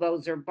all,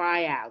 those are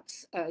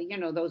buyouts. You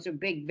know, those are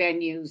big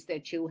venues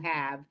that you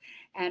have.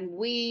 And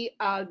we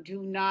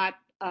do not,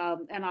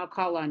 and I'll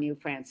call on you,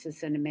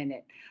 Francis, in a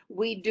minute.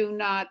 We do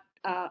not,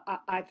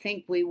 I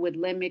think we would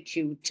limit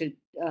you to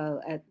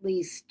at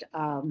least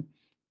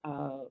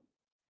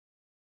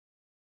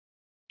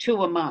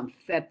 2 a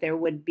month, that there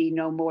would be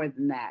no more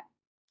than that.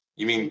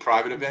 you mean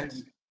private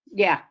events?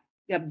 Yeah,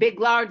 yeah, big,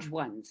 large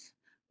ones.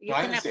 You No,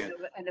 I can have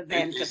understand. an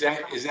event.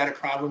 Is that a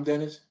problem,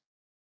 Dennis?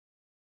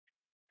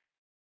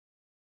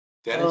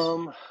 Dennis?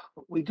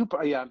 we do.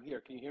 Yeah, I'm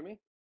here. Can you hear me?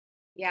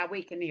 Yeah,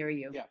 we can hear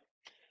you. Yeah.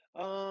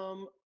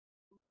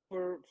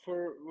 For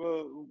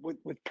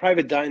with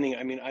private dining,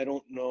 I mean, I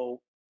don't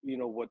know, you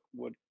know,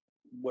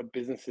 what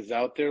business is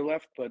out there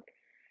left, but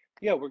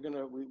yeah,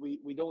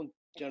 we don't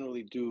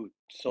generally do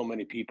so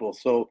many people,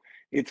 so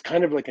it's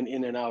kind of like an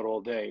in and out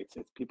all day. It's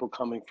people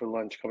coming for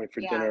lunch, coming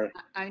for Yeah, dinner,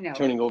 I know.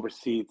 turning over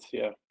seats.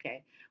 Yeah,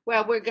 Okay.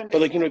 Well, we're going but to,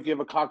 like, you know, if you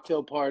have a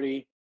cocktail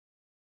party,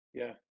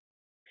 yeah.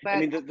 I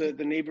mean, but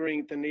the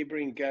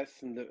neighboring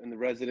guests and the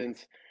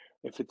residents,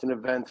 if it's an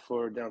event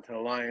for Downtown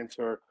Alliance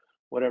or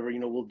whatever, you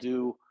know, we'll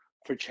do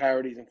for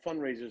charities and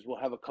fundraisers.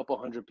 We'll have a couple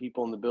hundred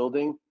people in the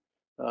building.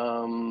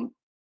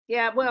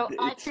 yeah, well,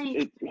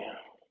 Yeah.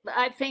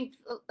 I think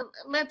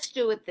let's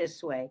do it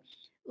this way.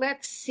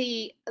 Let's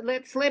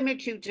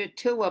limit you to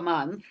 2 a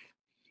month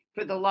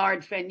for the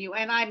large venue.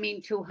 And I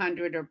mean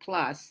 200 or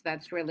plus,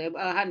 that's really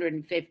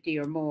 150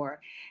 or more.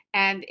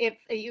 And if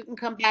you can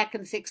come back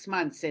in 6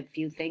 months, if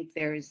you think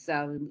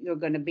you're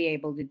going to be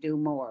able to do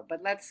more,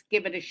 but let's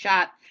give it a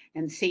shot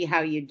and see how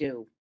you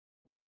do.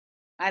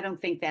 I don't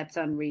think that's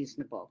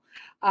unreasonable.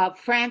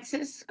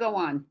 Francis, go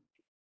on.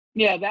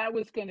 Yeah, that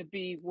was going to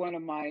be one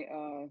of my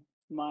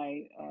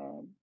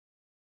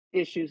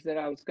issues that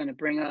I was going to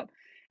bring up,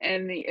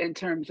 and in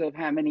terms of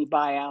how many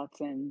buyouts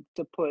and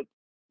to put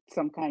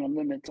some kind of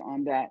limits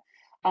on that.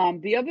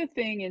 The other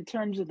thing in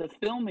terms of the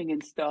filming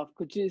and stuff,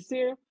 is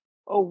there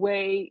a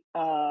way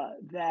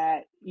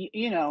that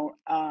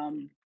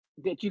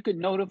that you could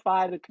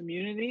notify the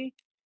community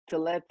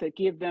to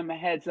give them a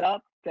heads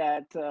up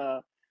that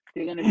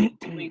they're going to be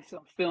doing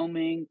some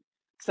filming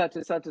such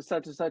and such and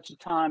such and such a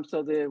time,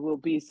 so there will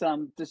be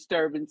some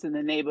disturbance in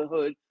the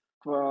neighborhood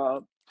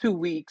for 2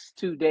 weeks,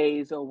 2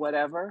 days, or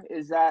whatever?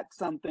 Is that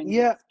something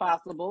Yeah. that's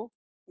possible?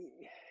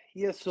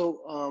 Yeah,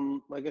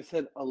 so like I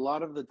said, a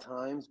lot of the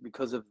times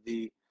because of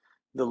the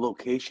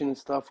location and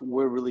stuff,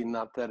 we're really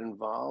not that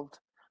involved.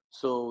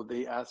 So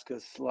they ask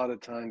us a lot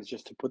of times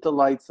just to put the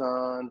lights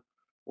on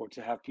or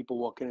to have people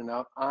walk in and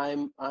out.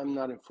 I'm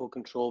not in full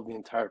control of the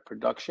entire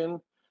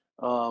production.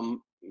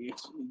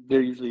 It's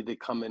they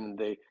come in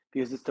and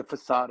because it's the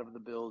facade of the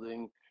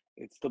building,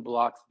 it's the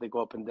blocks that they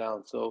go up and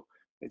down. So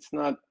it's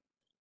not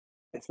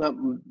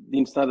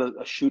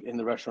a shoot in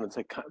the restaurant. It's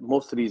like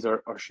most of these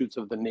are shoots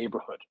of the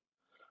neighborhood.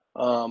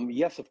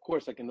 Yes, of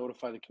course, I can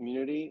notify the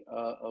community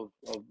of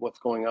what's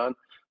going on,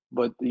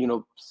 but you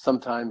know,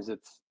 sometimes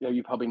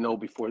you probably know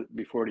before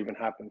it even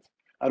happens.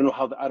 I don't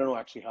know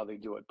actually how they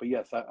do it, but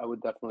yes, I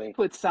would definitely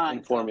Put signs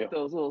inform up, you.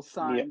 those little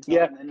signs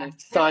Yeah, on, and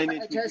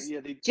signage. Just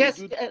They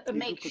do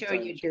make put sure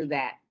you signage. do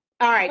that.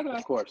 All right. Okay.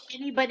 Of course.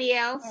 Anybody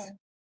else? All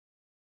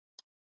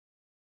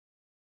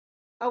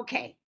right.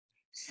 Okay.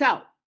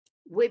 So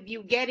with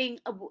you getting,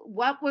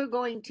 what we're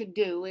going to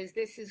do is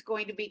this is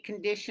going to be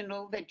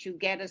conditional that you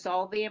get us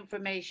all the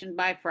information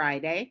by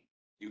Friday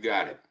You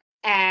got it.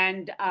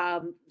 and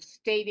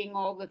stating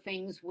all the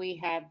things we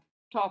have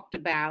talked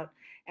about.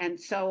 And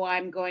so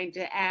I'm going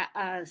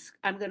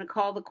to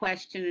call the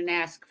question and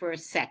ask for a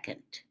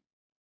second.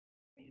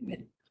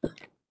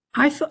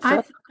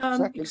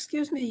 Second.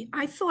 Excuse me,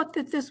 I thought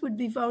that this would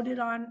be voted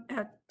on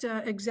at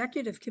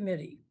executive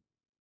committee.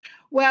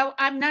 Well,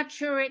 I'm not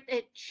sure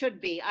it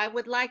should be. I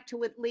would like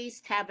to at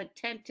least have a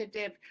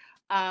tentative,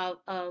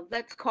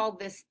 let's call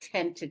this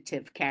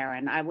tentative,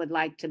 Karen. I would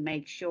like to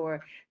make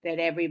sure that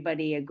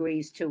everybody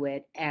agrees to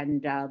it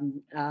and,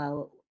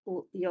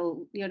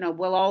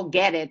 we'll all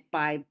get it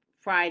by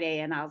Friday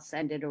and I'll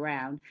send it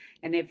around.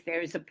 And if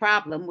there's a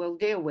problem, we'll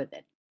deal with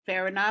it.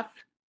 Fair enough?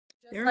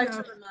 Just Fair like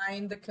enough. to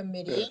remind the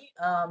committee,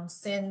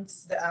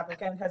 since the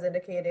applicant has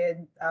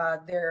indicated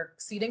their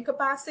seating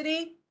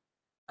capacity,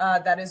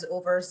 that is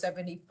over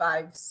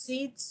 75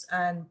 seats,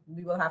 and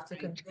we will have to,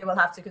 they will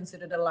have to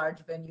consider the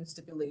large venue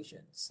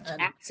stipulations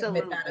and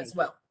submit that as Absolutely.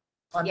 well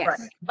on Yes.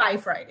 Friday, by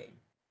Friday.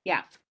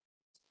 Yeah,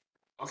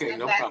 Okay, send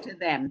no that problem. to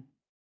them.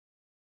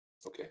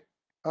 Okay.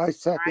 I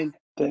second.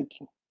 Thank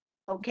you.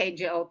 Okay,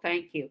 Joe,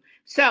 thank you.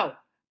 So,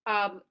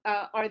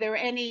 are there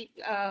any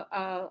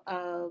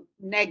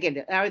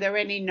negative, are there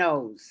any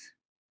no's?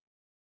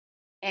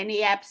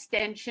 Any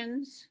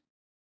abstentions?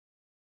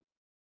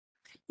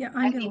 Yeah,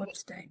 I'm going to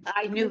abstain.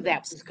 I knew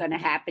that was going to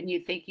happen.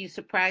 You think you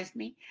surprised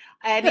me?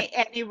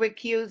 Any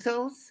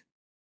recusals?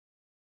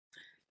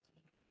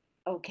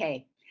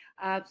 Okay,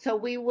 so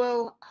we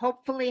will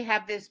hopefully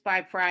have this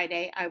by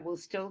Friday. I will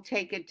still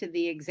take it to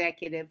the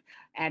executive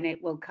and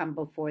it will come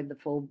before the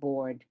full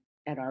board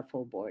at our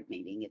full board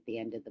meeting at the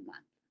end of the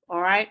month. All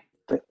right?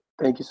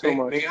 Thank you so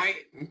much.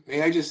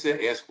 May I just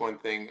ask one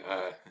thing?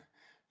 A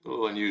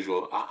little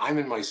unusual. I'm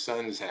in my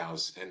son's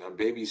house and I'm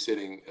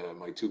babysitting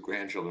my two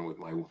grandchildren with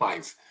my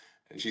wife,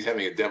 and she's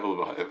having a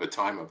devil of a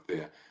time up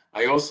there.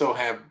 I also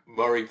have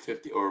Murray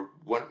 50, or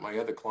my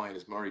other client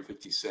is Murray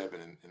 57,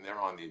 and they're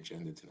on the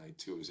agenda tonight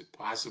too. Is it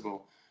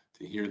possible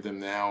to hear them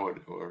now,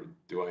 or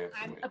do I have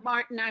to wait?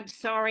 Martin, I'm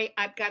sorry.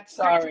 I've got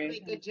such a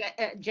Sorry. big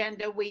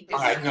agenda. We All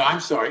right, no, I'm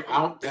sorry.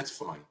 That's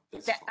fine.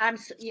 That's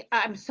fine.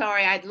 I'm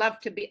sorry. I'd love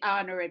to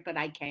honor it, but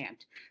I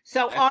can't.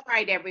 So, all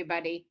right,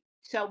 everybody.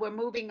 So we're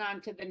moving on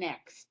to the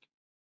next.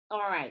 All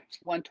right.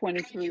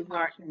 123.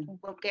 Martin,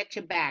 we'll get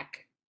you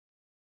back.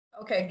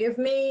 Okay, give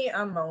me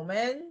a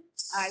moment.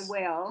 I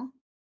will.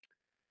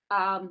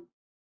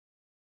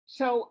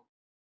 So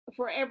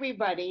for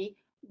everybody,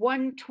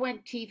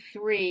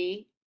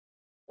 123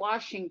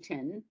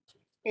 Washington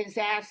is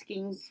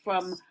asking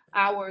from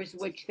hours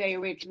which they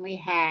originally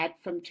had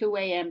from 2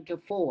 a.m. to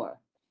 4.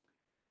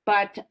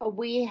 But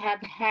we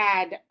have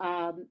had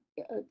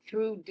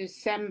through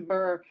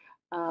December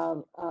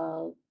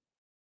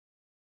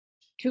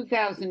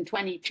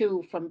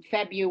 2022, from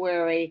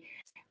February,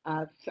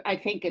 I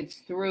think it's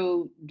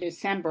through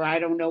December. I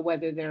don't know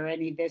whether there are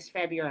any this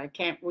February. I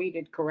can't read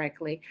it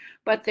correctly,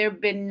 but there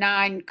have been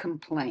 9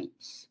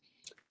 complaints.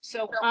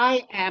 So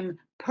I am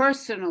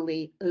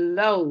personally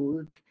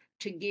loath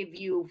to give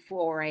you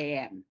 4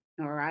 a.m.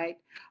 All right.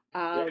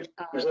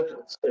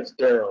 It's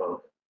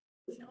Daryl.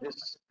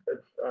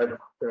 I've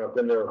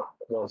been there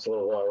once in a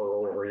while, a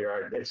little over a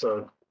year. It's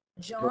a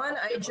John,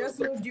 I just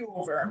moved you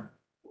over.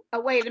 Oh,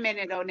 wait a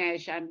minute,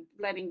 Onej. I'm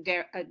letting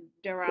Daron. I've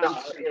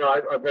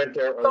been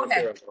there. I went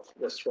there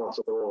this once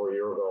a little over a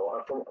year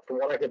ago. From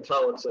what I can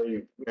tell, it's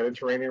a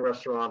Mediterranean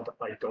restaurant.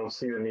 I don't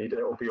see the need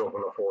to be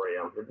open at 4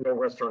 a.m. No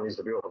restaurant needs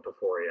to be open to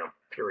 4 a.m.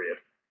 Period.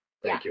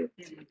 Thank you.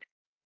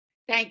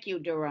 Thank you,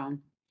 Daron.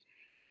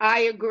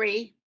 I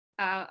agree.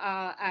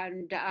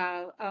 And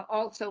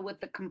also with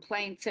the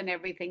complaints and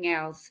everything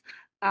else,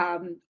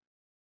 we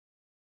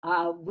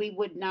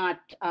would not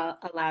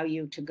allow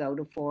you to go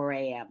to 4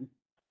 a.m.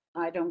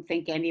 I don't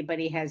think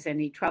anybody has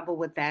any trouble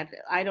with that.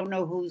 I don't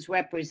know who's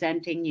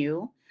representing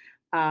you,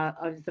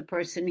 of the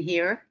person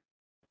here.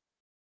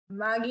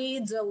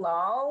 Maggie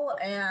Dalal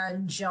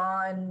and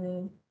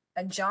John.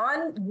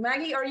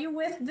 Maggie, are you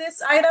with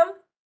this item?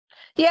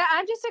 Yeah,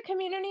 I'm just a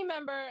community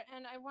member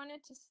and I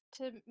wanted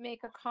to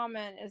make a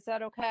comment. Is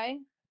that okay?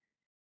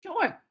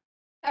 Sure.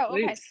 Oh,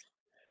 okay. Please.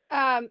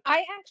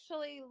 I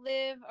actually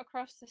live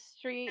across the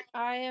street.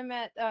 I am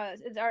at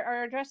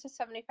our address is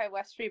 75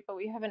 West Street, but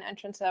we have an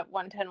entrance at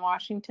 110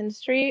 Washington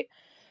Street.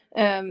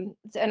 And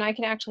I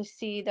can actually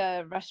see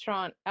the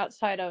restaurant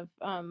outside of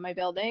my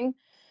building.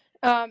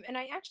 And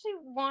I actually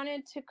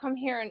wanted to come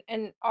here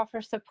and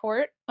offer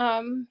support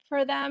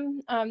for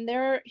them.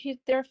 They're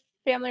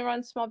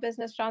family-run small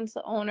business. John's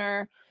the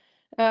owner.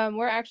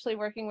 We're actually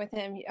working with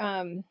him.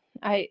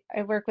 I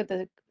work with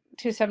the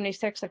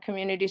 276, a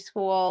community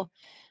school,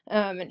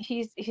 and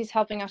he's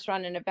helping us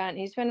run an event.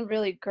 He's been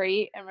really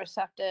great and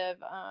receptive,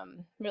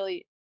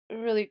 really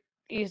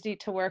easy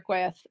to work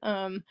with.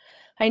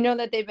 I know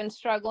that they've been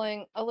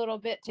struggling a little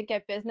bit to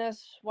get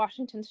business.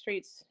 Washington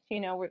Street's,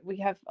 we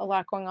have a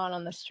lot going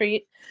on the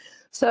street.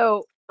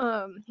 So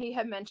he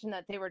had mentioned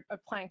that they were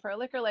applying for a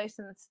liquor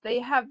license. They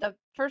have the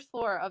first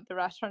floor of the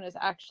restaurant is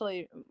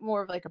actually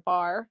more of like a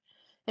bar.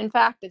 In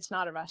fact, it's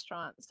not a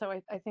restaurant. So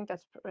I think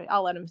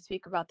I'll let him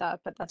speak about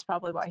that, but that's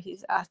probably why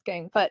he's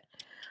asking. But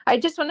I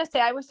just want to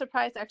say I was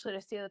surprised actually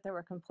to see that there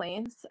were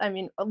complaints. I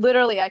mean,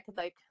 literally I could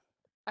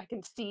I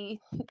can see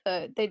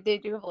they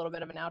do have a little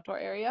bit of an outdoor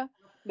area.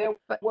 There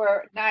But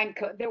were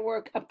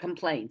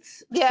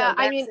complaints. yeah, So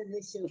I that's mean, an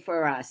issue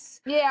for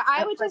us. yeah,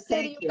 I would But just say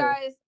to thank you you.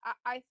 guys,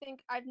 I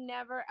think I've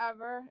never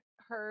ever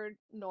heard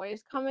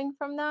noise coming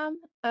from them.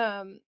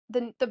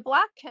 The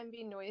black can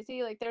be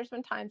noisy. Like there's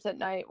been times at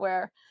night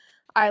where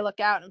I look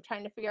out and I'm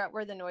trying to figure out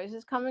where the noise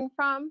is coming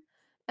from.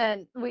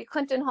 And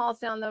Clinton Hall's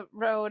down the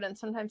road, and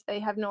sometimes they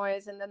have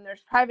noise. And then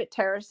there's private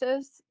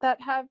terraces that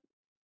have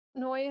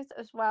noise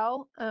as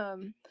well.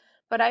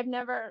 But I've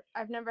never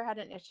had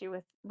an issue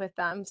with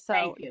them. So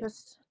Thank you.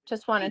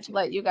 just wanted Thank to you.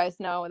 let you guys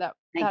know that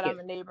Thank I'm you.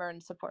 a neighbor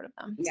in support of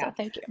them. Yeah. So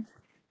thank you. Susan,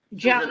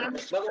 John,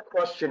 another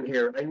question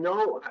here. I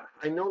know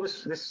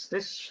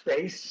this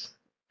space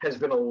has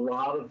been a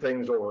lot of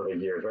things over the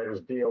years, right? It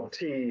was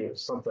DLT, it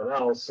was something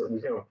else,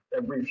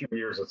 every few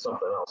years it's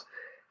something else.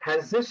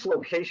 Has this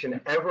location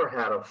ever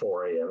had a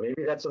 4 a.m.?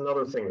 Maybe that's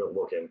another thing to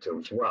look into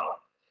as well.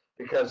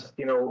 Because,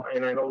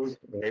 and I know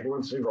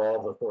neighborhoods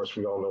evolve, of course,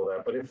 we all know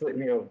that, but if,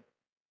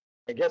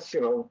 I guess,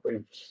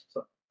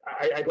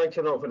 I'd like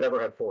to know if it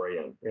ever had 4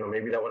 a.m.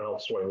 Maybe that would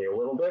help sway me a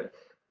little bit,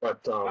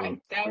 but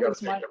Right, that we gotta was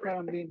take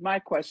everything. my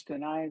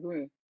question. I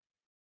agree.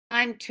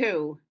 I'm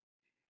 2.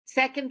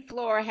 Second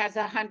floor has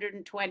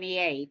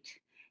 128,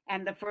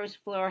 and the first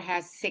floor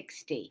has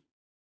 60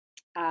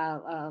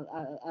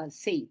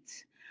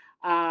 seats,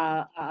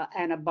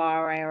 and a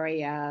bar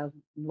area,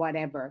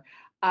 whatever.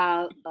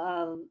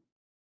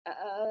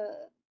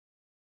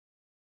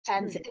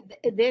 And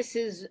this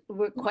is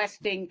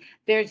requesting,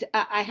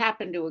 I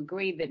happen to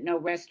agree that no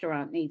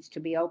restaurant needs to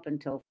be open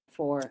till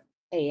 4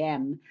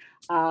 a.m.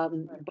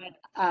 But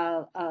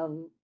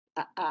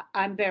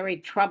I'm very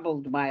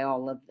troubled by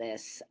all of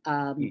this.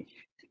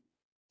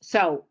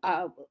 So,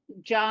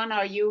 John,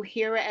 are you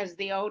here as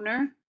the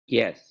owner?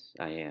 Yes,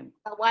 I am.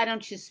 Why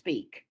don't you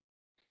speak?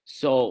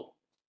 So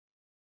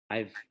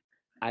I've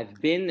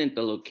been in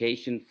the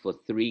location for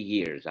 3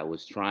 years. I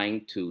was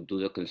trying to do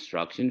the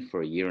construction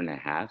for a year and a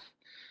half.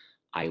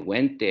 I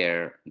went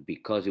there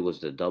because it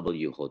was the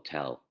W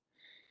Hotel.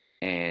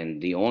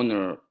 And the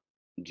owner,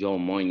 Joe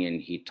Moynihan,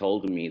 he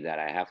told me that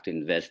I have to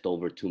invest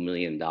over $2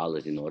 million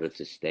in order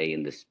to stay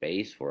in the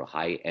space for a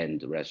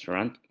high-end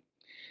restaurant.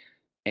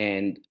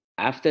 And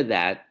after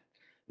that,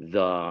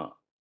 the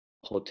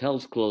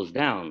hotels closed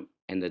down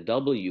and the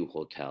W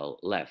Hotel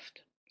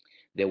left.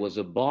 There was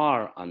a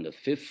bar on the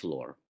 5th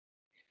floor,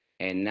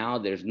 and now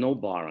there's no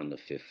bar on the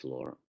 5th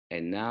floor.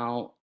 And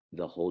now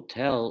the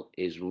hotel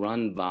is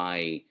run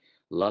by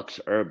Lux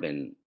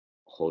Urban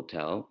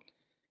Hotel.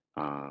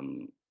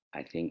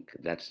 I think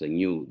that's the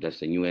new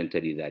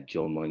entity that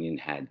Joe Moynihan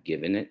had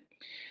given it.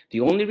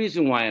 The only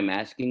reason why I'm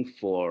asking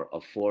for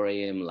a 4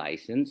 a.m.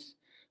 license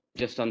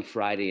just on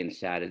Friday and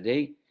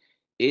Saturday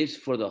is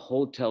for the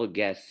hotel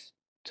guests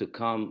to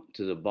come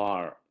to the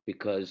bar,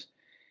 because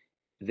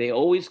they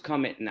always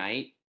come at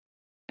night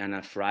on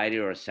a Friday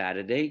or a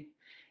Saturday,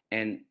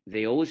 and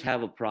they always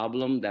have a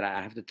problem that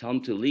I have to tell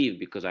them to leave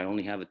because I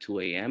only have a 2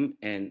 a.m.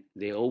 and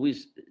they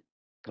always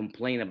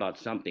complain about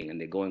something, and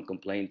they go and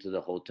complain to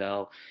the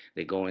hotel.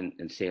 They go in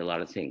and say a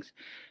lot of things.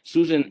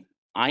 Susan,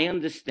 I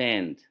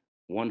understand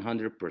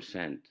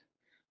 100%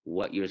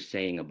 what you're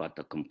saying about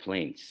the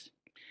complaints.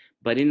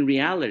 But in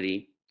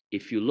reality,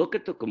 if you look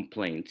at the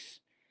complaints,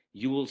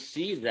 you will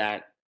see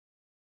that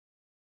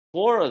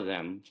 4 of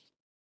them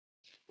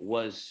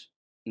was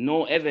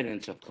no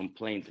evidence of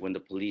complaint when the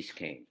police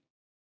came.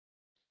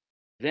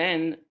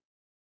 Then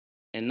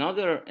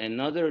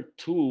another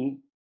 2,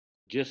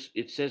 just,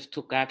 it says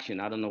took action.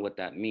 I don't know what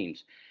that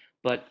means.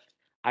 But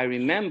I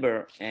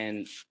remember,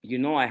 and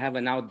I have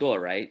an outdoor,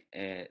 right?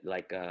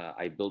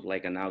 I built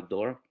like an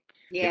outdoor.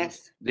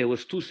 Yes. There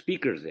was 2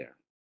 speakers there.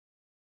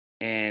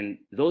 And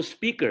those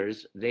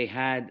speakers, they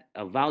had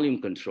a volume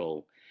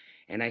control.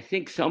 And I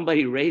think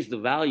somebody raised the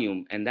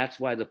volume, and that's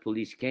why the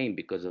police came,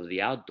 because of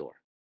the outdoor.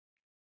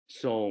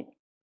 So,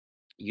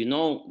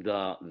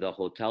 the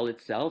hotel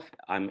itself,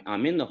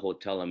 I'm in the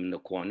hotel, I'm in the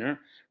corner.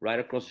 Right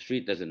across the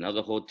street, there's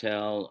another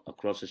hotel.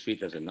 Across the street,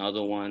 there's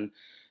another one.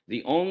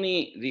 The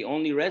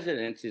only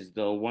residence is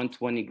the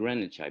 120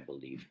 Greenwich, I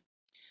believe.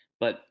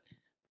 But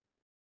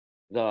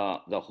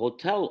the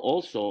hotel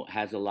also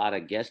has a lot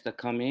of guests that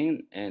come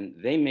in, and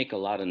they make a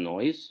lot of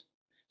noise.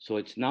 So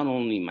it's not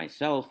only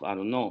myself, I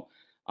don't know.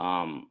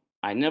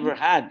 I never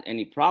had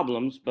any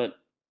problems, but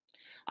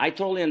I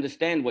totally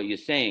understand what you're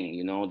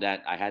saying,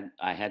 that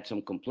I had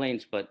some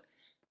complaints, but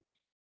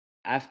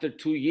after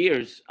 2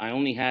 years, I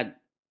only had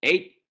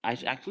 8. I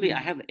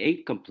have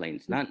 8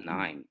 complaints, not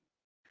 9.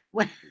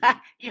 Well,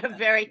 you're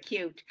very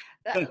cute.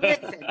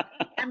 Listen,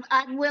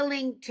 I'm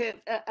willing to,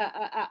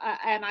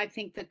 and I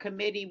think the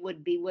committee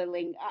would be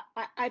willing.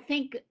 I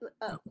think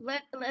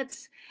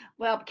let's.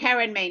 Well,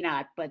 Karen may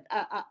not, but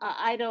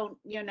I don't.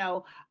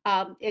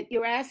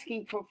 You're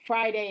asking for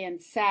Friday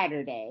and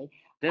Saturday.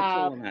 That's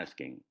all I'm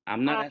asking.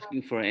 I'm not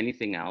asking for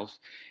anything else.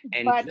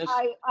 And But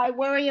I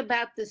worry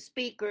about the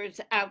speakers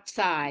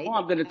outside.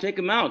 I'm going to take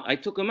them out. I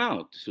took them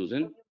out,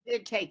 Susan.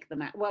 take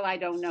them out. Well, I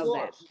don't know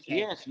that. Okay.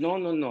 Yes,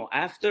 no.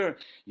 After,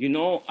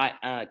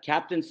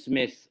 Captain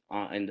Smith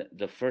in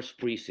the first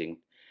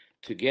precinct,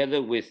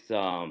 together with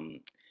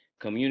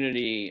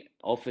community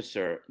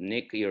officer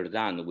Nick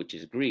Iordan, which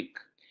is Greek,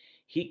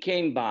 he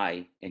came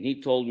by and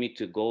he told me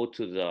to go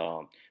to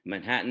the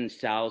Manhattan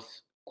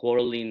South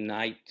Quarterly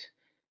Night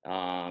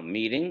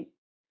meeting.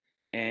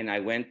 And I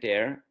went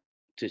there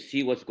to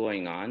see what's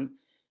going on.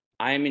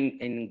 I'm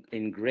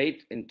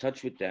in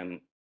touch with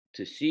them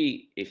to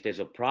see if there's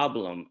a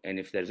problem, and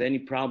if there's any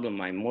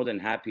problem, I'm more than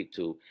happy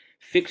to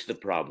fix the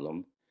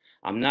problem.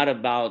 I'm not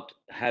about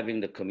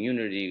having the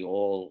community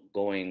all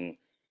going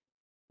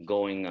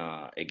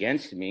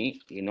against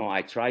me.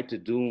 I tried to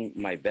do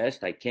my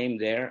best. I came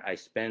there.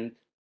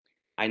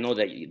 I know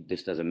that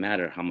this doesn't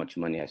matter how much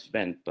money I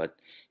spent, but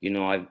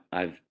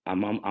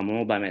I'm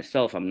all by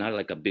myself. I'm not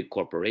like a big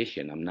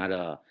corporation. I'm not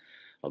a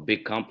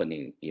big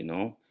company.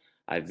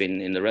 I've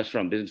been in the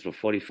restaurant business for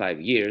 45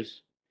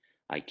 years.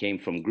 I came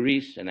from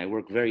Greece and I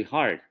worked very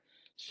hard.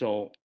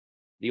 So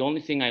the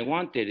only thing I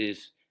wanted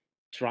is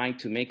trying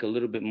to make a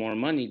little bit more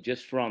money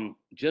just from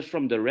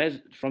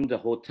the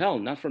hotel,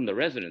 not from the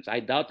residents. I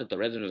doubt that the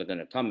residents are going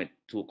to come at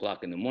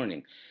 2:00 in the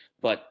morning,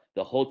 but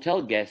the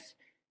hotel guests.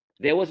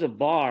 There was a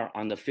bar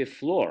on the 5th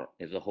floor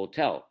is a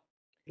hotel.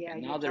 Yeah.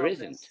 And now there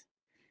isn't.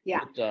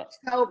 Yeah.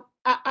 So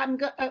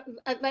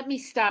let me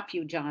stop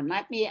you, John.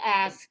 Let me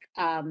ask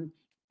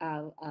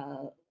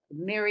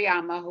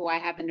Miriama, who I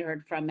haven't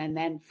heard from, and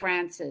then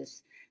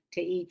Francis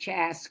to each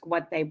ask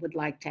what they would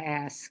like to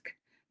ask.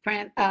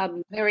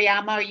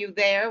 Miriama, are you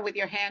there with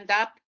your hand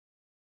up?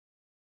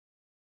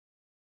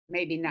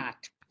 Maybe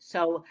not.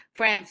 So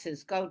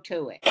Francis, go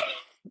to it.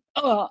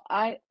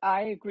 I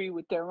agree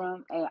with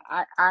Darren, and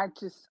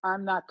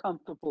I'm not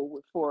comfortable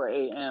with 4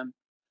 a.m.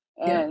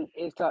 And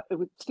it's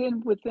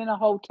within a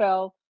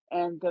hotel,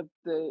 and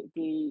the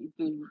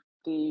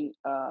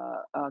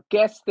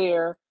guests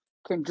there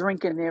can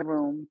drink in their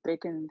room. They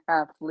can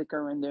have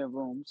liquor in their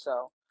room.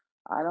 So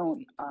I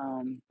don't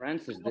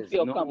Francis, I don't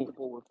feel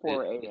comfortable with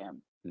 4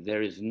 a.m.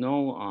 There's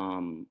no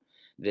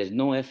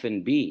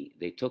F&B.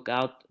 They took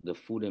out the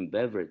food and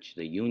beverage,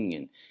 the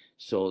union,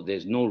 so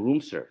there's no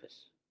room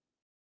service.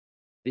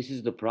 This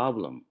is the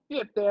problem.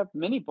 Yeah, if they have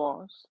mini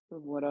bars or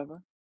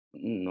whatever.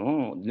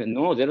 No,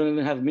 they don't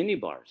even have mini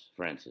bars,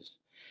 Francis.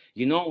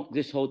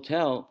 This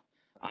hotel,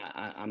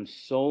 I'm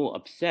so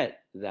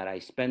upset that I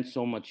spent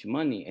so much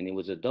money, and it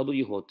was a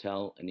W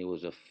hotel, and it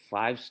was a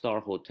 5-star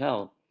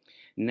hotel.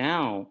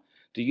 Now,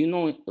 do you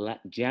know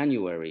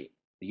January,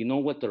 you know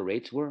what the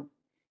rates were?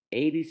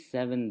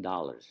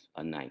 $87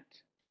 a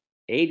night.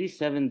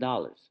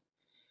 $87.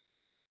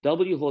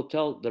 W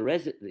hotel,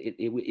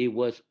 it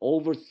was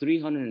over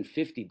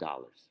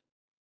 $350.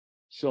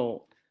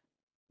 So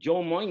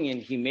Joe Moynihan,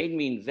 he made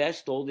me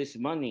invest all this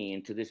money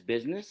into this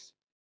business.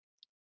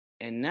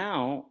 And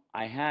now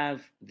I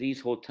have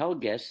these hotel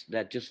guests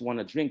that just want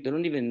to drink. They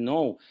don't even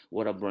know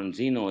what a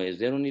bronzino is.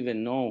 They don't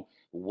even know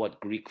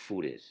what Greek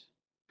food is.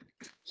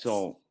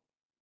 So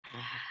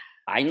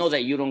I know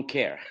that you don't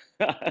care.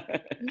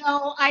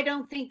 No, I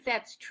don't think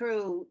that's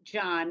true,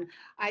 John.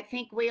 I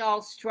think we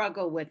all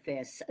struggle with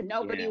this.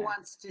 Nobody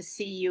wants to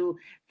see you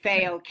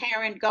fail.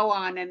 Karen, go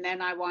on, and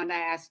then I want to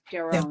ask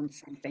Jerome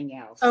something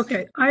else.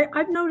 Okay,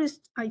 I've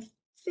noticed, I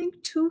think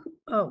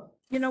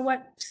you know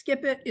what?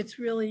 Skip it. It's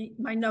really,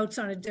 my notes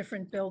on a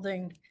different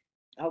building.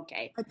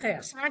 Okay. I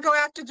pass. Can I go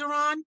after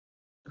Duran?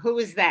 Who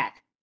is that?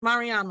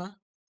 Mariama.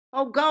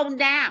 Oh, go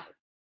now.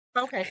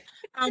 Okay.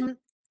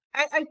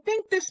 I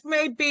think this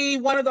may be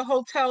one of the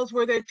hotels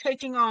where they're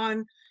taking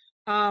on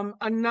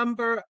a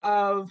number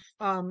of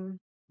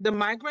the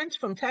migrants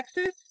from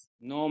Texas.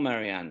 No,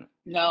 Mariana.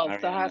 No,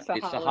 Mariana.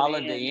 It's the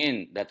Holiday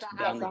Inn that's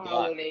down the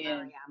block.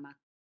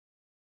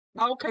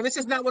 Okay, this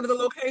is not one of the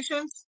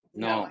locations?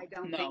 No, I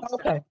don't think so.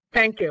 Okay,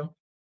 thank you.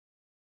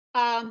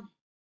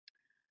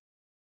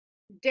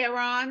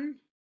 Darren?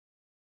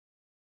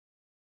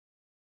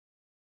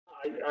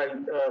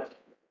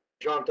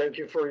 John, thank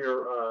you for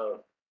your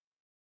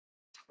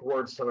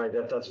words tonight.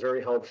 That's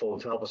very helpful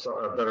to help us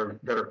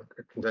better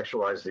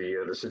contextualize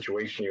the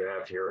situation you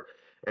have here,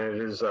 and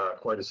it is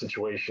quite a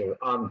situation.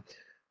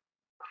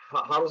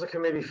 How does the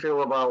committee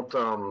feel about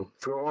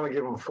if we want to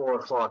give them 4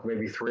 o'clock,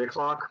 maybe 3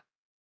 o'clock?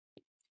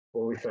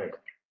 What do we think?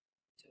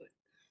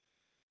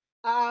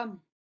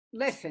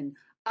 Listen,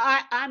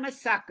 I'm a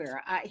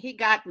sucker. He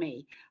got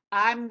me.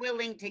 I'm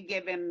willing to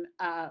give him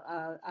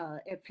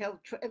if he'll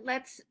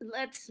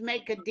let's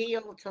make a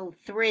deal till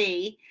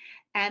 3,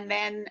 and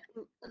then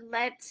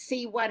let's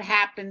see what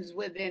happens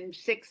within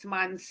 6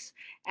 months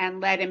and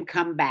let him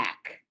come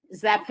back.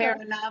 Is that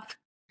fair enough?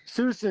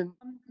 Susan,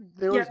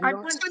 there was What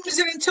time is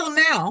it until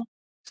now?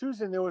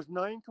 Susan, there was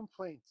 9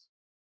 complaints.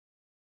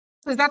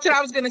 Because that's what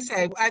I was going to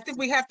say. I think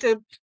we have to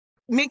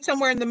meet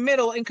somewhere in the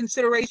middle in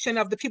consideration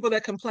of the people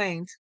that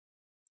complained.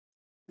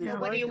 Yeah,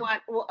 what do you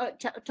want? Well,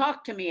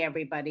 talk to me,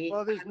 everybody.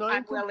 Well, there's 9.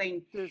 I'm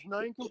willing. There's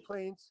 9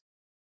 complaints,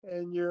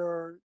 and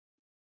you're.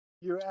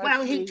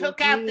 Well, he took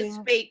out the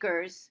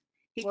speakers.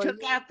 He Well,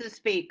 took out the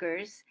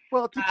speakers.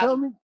 Well, to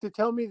Um,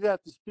 tell me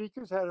that the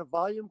speakers had a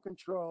volume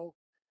control,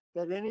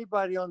 that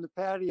anybody on the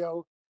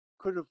patio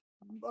could have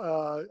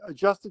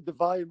adjusted the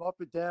volume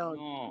up or down.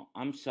 No,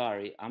 I'm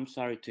sorry. I'm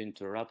sorry to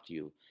interrupt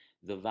you.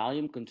 The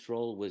volume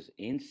control was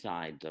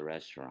inside the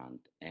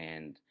restaurant,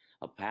 and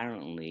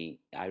apparently,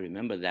 I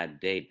remember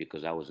that day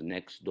because I was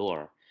next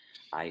door.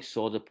 I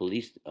saw a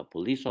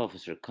police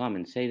officer come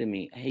and say to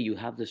me, "Hey, you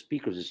have the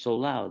speakers, it's so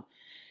loud."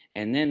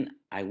 And then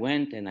I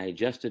went and I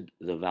adjusted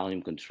the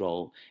volume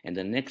control, and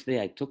the next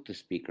day I took the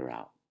speaker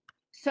out.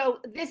 So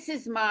this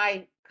is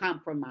my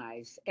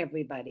compromise,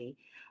 everybody.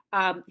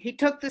 He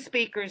took the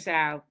speakers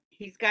out.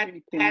 He's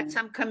had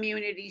some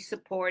community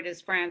support, as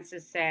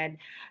Francis said.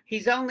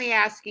 He's only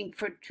asking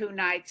for 2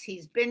 nights.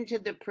 He's been to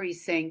the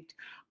precinct.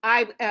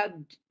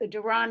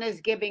 Duran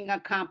is giving a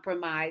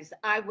compromise.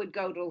 I would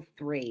go to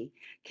 3.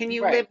 Can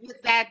you live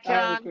with that, I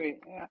John? agree.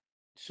 Yeah.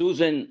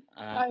 Susan,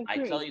 I I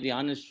tell agree. you the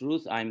honest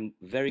truth, I'm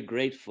very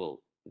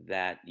grateful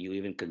that you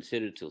even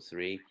considered till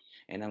 3.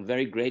 And I'm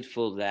very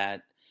grateful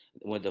that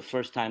when the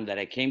first time that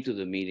I came to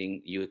the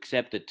meeting, you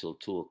accepted till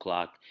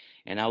 2:00.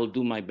 And I will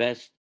do my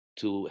best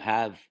to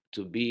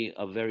be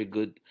a very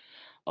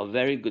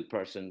good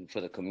person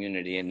for the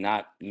community and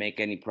not make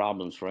any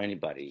problems for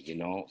anybody,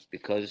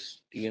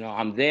 because,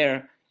 I'm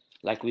there,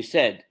 like we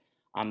said,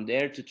 I'm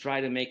there to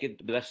try to make it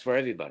the best for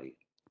everybody.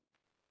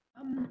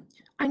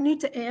 I need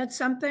to add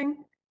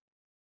something.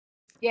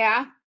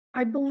 Yeah.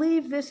 I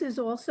believe this is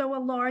also a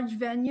large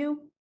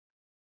venue.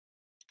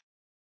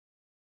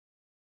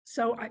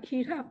 So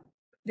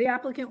the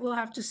applicant will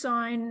have to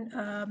sign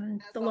the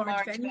a large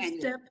large venue venue.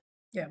 step.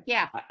 Yeah.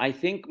 Yeah. I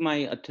think my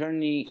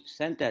attorney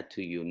sent that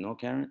to you, no,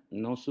 Karen?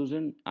 No,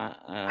 Susan?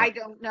 I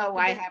don't know.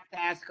 I have to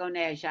ask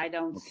Onej. I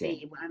don't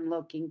see. I'm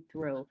looking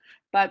through,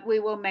 but we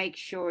will make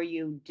sure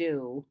you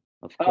do.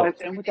 Of Oh,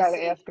 course. and we got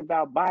to ask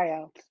about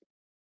buyouts.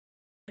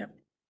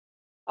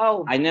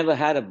 Oh, I never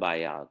had a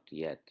buyout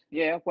yet.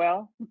 Yeah,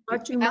 well,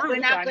 but you we're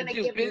might. not trying going to to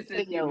do give it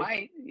business, to you you.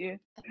 might. Yeah.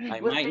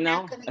 I We're might not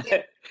now. gonna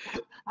give-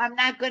 I'm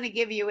not going to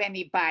give you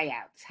any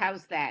buyouts.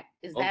 How's that?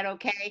 Is that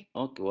okay?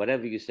 Okay,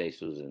 whatever you say,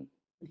 Susan.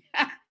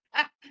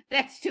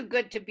 That's too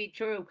good to be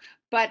true.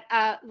 But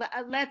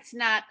let's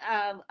not,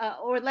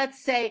 or let's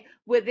say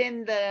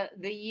within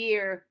the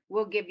year,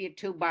 we'll give you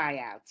 2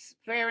 buyouts.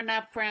 Fair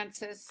enough,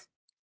 Francis?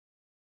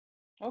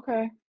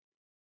 Okay.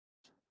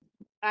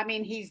 I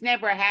mean, he's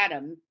never had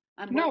them.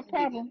 No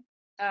problem.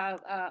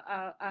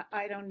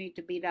 I don't need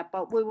to beat up,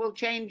 but we will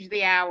change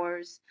the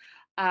hours.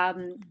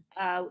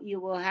 You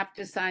will have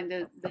to sign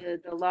the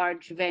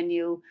large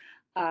venue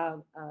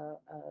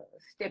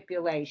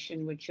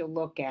stipulation, which you'll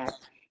look at.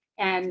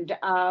 And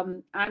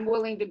I'm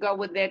willing to go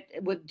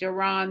with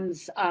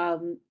Duran's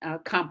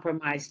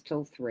compromise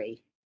till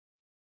 3.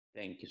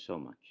 Thank you so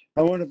much.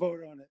 I want to vote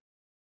on it.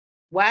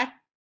 What?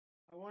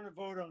 I want to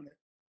vote on it.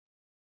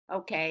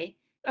 Okay.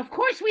 Of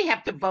course we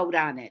have to vote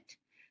on it.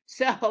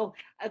 So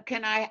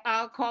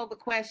I'll call the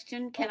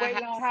question. Can Wait,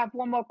 I I have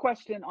one more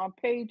question. On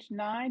page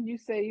 9, you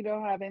say you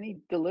don't have any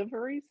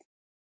deliveries?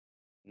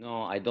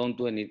 No, I don't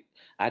do any.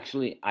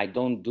 Actually, I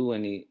don't do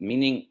any.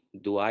 Meaning,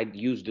 do I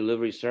use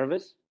delivery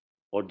service,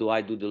 or do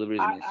I do deliveries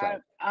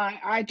myself?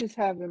 I just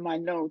have in my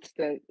notes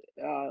that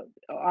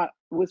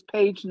was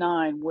page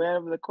 9,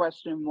 wherever the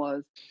question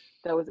was,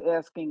 that was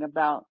asking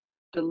about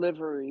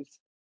deliveries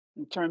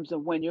in terms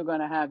of when you're going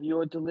to have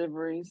your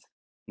deliveries.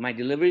 My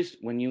deliveries,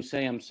 when you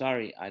say I'm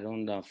sorry, I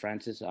don't,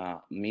 Francis,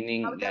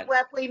 meaning that.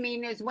 What we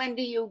mean is, when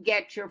do you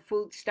get your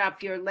food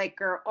stuff, your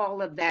liquor,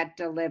 all of that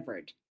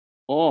delivered?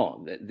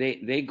 Oh,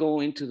 they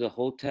go into the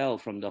hotel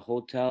from the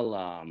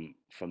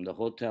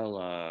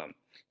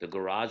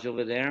garage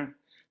over there,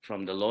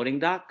 from the loading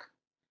dock.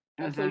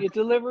 So your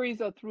deliveries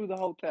are through the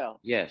hotel?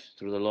 Yes,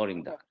 through the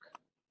loading dock.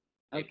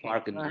 They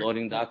park in the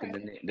loading dock, and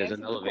then there's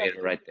an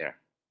elevator right there.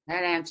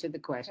 That answered the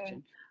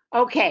question.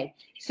 Okay,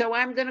 so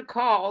I'm going to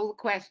call the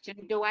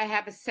question. Do I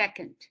have a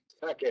second?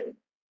 Second.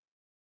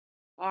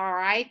 All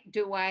right.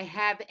 Do I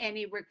have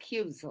any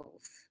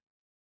recusals?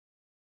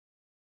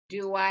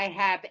 Do I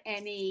have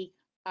any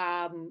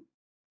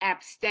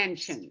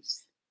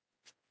abstentions?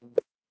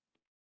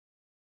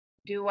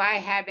 Do I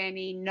have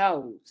any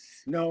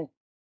no's? No.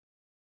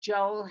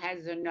 Joel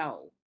has a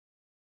no.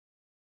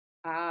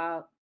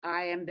 I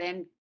am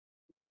then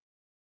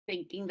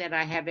thinking that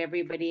I have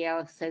everybody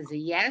else as a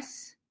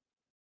yes.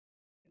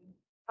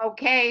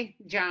 Okay,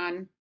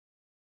 John.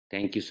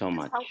 Thank you so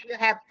much. Hope you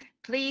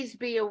please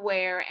be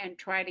aware and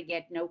try to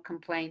get no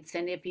complaints.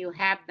 And if you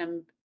have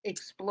them,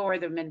 explore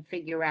them and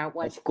figure out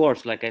what. Of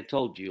course, like I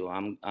told you,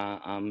 I'm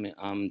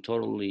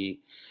totally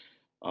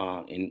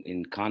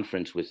in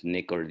conference with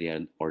Nick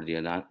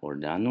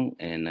Ordano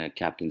and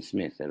Captain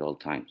Smith at all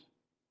times.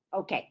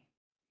 Okay.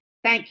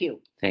 Thank you.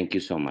 Thank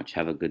you so much.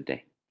 Have a good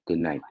day. Good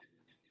night.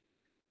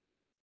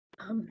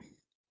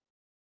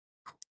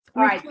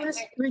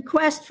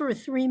 Request for a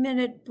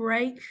 3-minute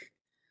break,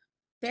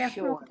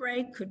 bathroom Sure.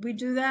 break. Could we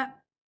do that?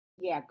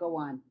 Yeah, go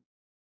on.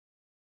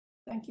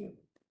 Thank you.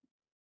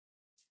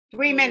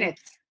 3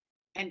 minutes.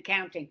 and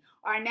counting.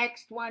 Our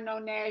next one,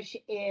 Onej,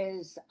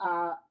 is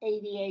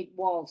 88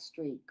 Wall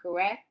Street,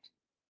 correct?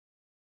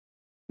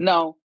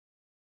 No,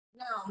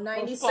 No, postponed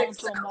 96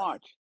 till South.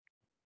 March.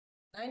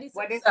 96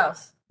 What is it?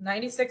 South.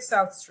 96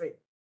 South Street.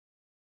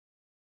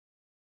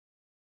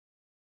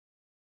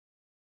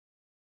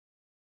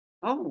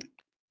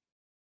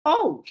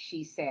 Oh,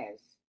 she says.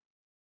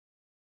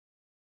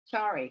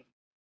 Sorry.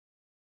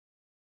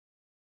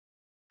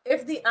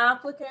 If the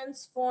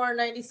applicants for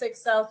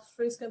 96 South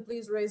Street can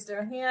please raise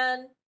their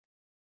hand.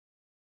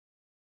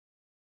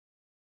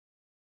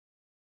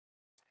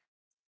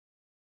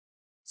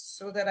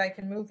 So that I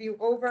can move you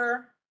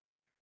over.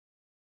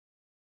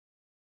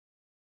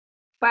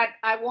 But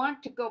I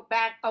want to go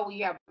back. Oh,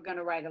 yeah, we're going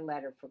to write a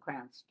letter for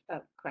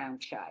Crown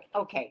Shy.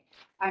 Okay,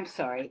 I'm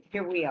sorry.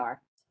 Here we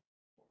are.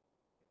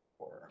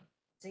 For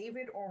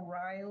David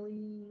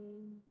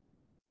O'Reilly.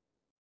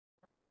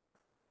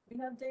 We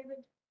have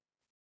David?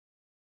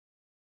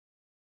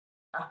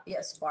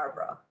 Yes,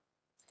 Barbara.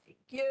 Thank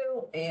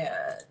you.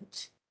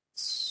 And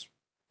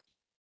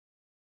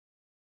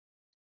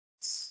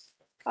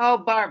Oh,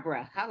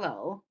 Barbara,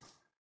 hello.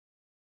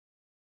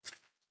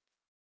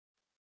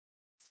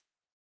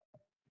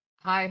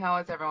 Hi, how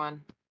is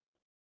everyone?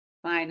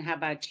 Fine. How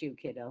about you,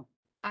 kiddo?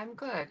 I'm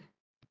good.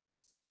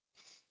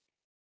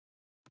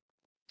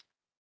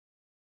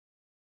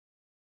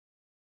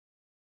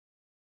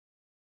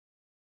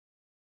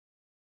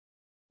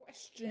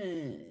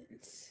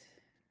 Questions.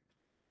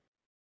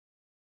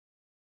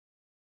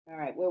 All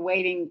right, we're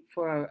waiting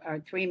for our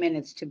 3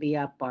 minutes to be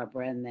up,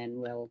 Barbara, and then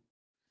we'll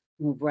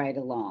move right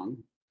along.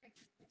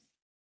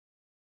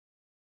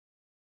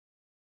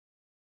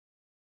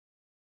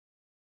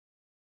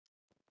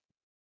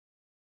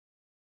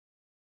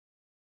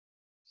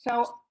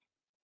 So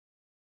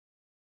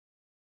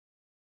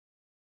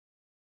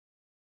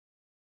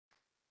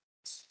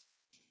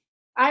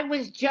I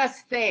was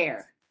just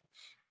there.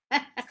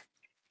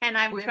 And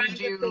I'm Where trying did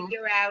to you-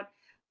 figure out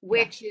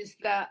which is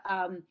the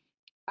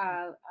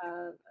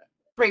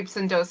Grapes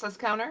and dosas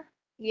counter?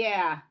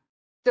 yeah.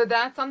 So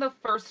that's on the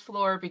first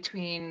floor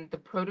between the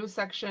produce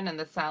section and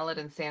the salad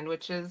and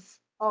sandwiches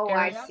Oh,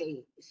 area. I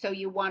see. So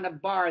you want a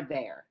bar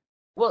there.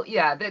 Well,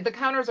 yeah, the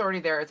counter's already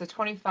there. It's a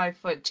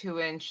 25-foot,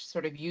 2-inch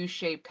sort of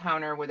U-shaped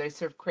counter where they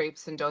serve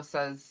crepes and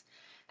dosas.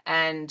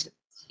 And,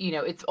 you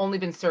know, it's only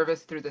been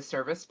serviced through the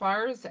service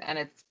bars, and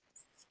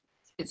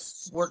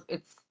it's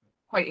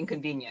quite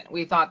inconvenient.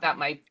 We thought that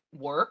might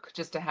work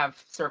just to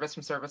have service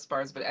from service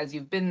bars, but as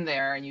you've been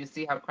there and you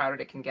see how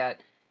crowded it can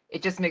get,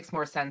 it just makes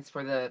more sense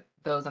for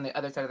those on the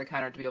other side of the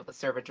counter to be able to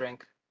serve a drink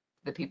to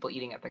the people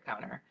eating at the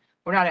counter.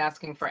 We're not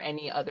asking for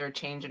any other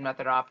change in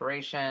method of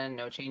operation,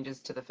 no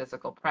changes to the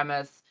physical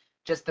premise,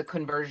 just the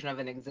conversion of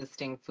an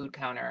existing food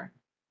counter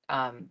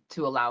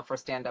to allow for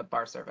stand-up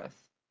bar service.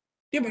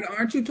 Yeah, but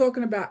aren't you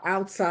talking about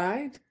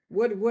outside?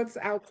 What's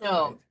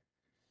outside?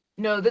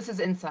 No, this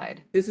is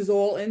inside. This is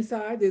all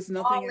inside? There's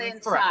nothing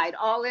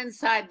All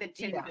inside the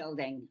tin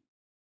building.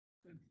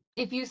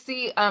 If you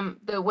see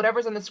the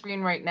whatever's on the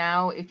screen right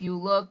now, if you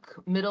look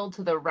middle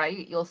to the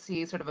right, you'll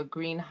see sort of a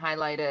green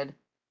highlighted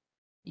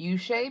U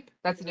shape.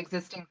 That's an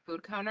existing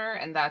food counter,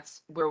 and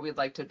that's where we'd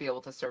like to be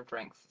able to serve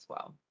drinks as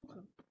well.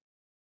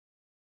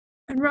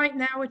 And right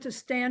now it's a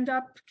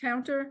stand-up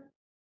counter?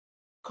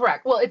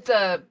 Correct. Well,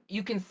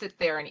 you can sit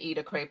there and eat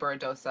a crepe or a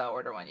dosa,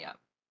 order one, yeah.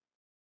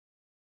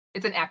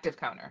 It's an active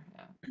counter,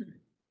 yeah.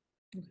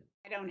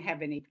 I don't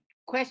have any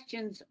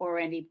questions or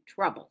any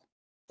trouble.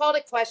 Call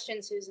it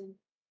question, Susan.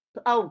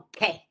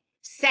 Okay.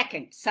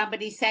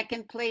 Somebody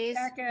second, please.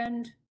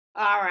 Second.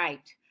 All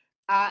right.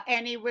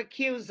 Any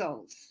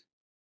recusals?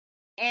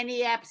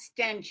 Any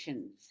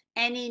abstentions?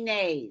 Any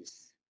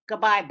nays?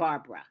 Goodbye,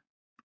 Barbara.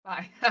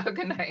 Bye. Have a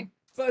good night.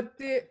 But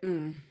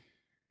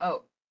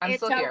Oh, I'm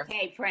It's still here.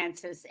 okay,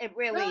 Francis. It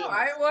really is.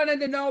 I wanted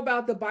to know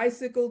about the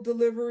bicycle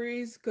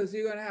deliveries because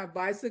you're gonna have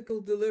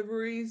bicycle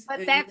deliveries.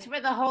 But that's for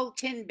the whole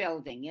tin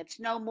building. It's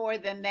no more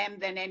than them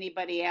than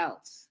anybody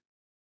else.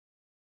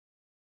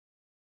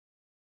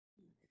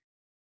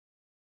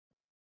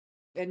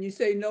 And you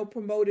say no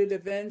promoted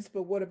events,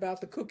 but what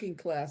about the cooking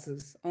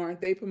classes?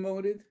 Aren't they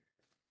promoted?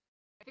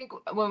 I think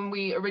when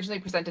we originally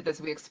presented this,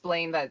 we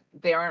explained that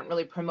they aren't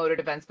really promoted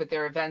events, but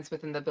they're events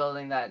within the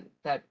building that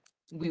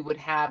we would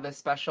have as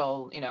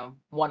special,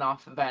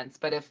 one-off events.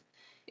 But if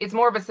it's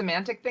more of a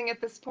semantic thing at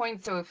this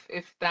point, so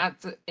if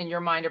that's in your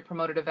mind a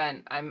promoted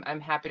event,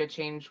 I'm happy to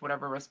change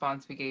whatever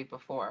response we gave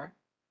before.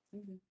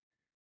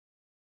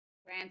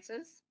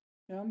 Francis?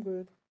 Yeah, I'm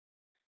good.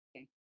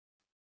 I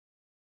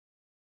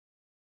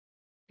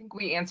think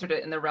we answered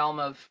it in the realm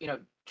of,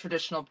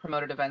 traditional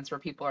promoted events where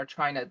people are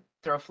trying to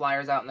throw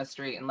flyers out in the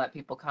street and let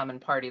people come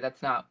and party.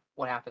 That's not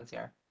what happens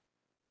here.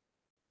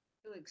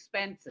 Too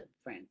expensive,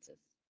 Francis.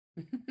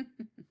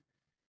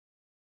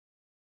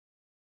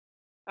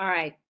 All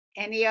right.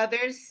 Any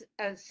others?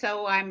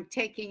 So I'm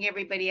taking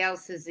everybody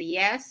else as a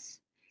yes.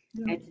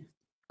 And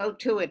go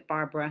to it,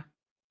 Barbara.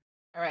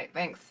 All right,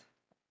 thanks.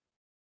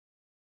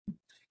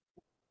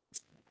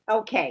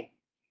 Okay.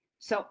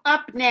 So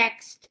up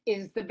next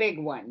is the big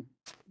one.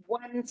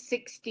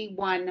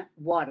 161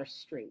 Water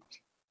Street.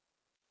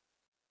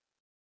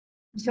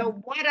 So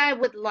what I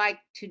would like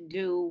to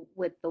do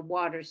with the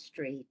Water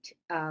Street,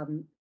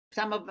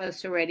 some of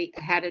us already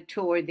had a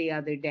tour the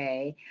other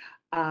day.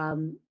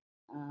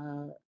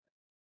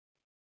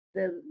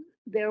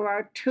 There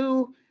are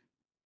two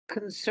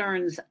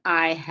concerns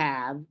I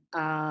have.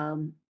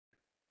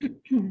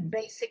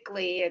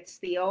 Basically, it's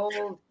the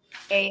old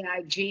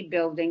AIG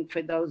building,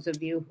 for those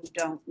of you who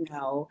don't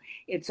know.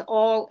 It's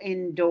all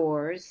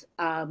indoors,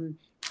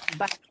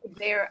 but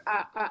there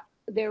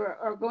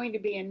are going to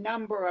be a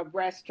number of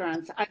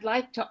restaurants. I'd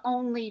like to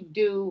only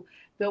do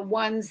the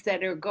ones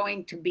that are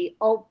going to be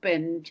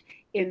opened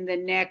in the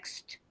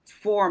next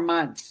 4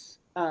 months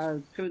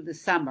through the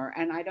summer.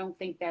 And I don't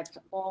think that's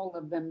all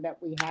of them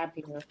that we have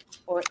here,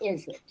 or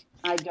is it?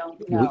 I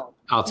don't know.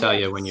 I'll tell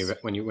you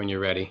Yes. when you're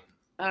ready.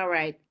 All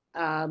right.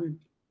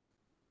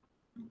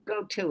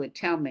 Go to it.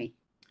 Tell me.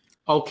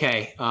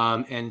 Okay.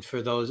 And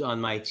for those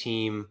on my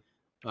team,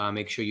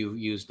 make sure you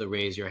use the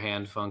raise your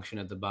hand function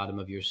at the bottom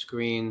of your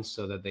screen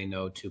so that they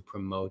know to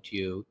promote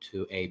you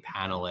to a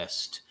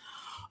panelist.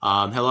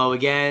 Hello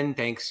again.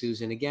 Thanks,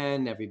 Susan,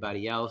 again.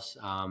 Everybody else.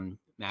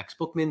 Max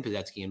Bookman,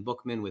 Pazetsky and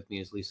Bookman. With me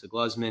is Lisa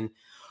Glusman,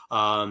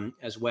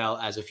 as well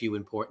as a few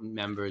important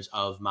members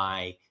of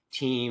my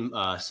team.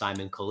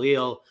 Simon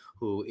Khalil,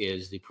 who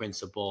is the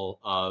principal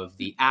of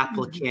the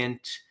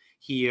applicant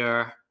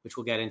here, which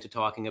we'll get into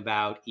talking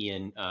about.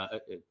 Ian,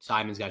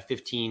 Simon's got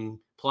 15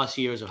 plus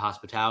years of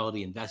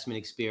hospitality investment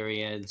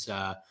experience,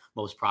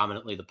 most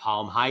prominently the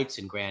Palm Heights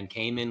in Grand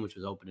Cayman, which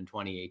was opened in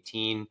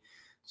 2018.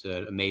 It's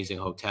an amazing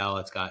hotel.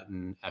 It's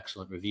gotten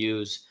excellent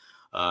reviews.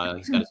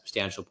 He's got a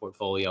substantial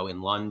portfolio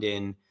in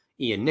London.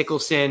 Ian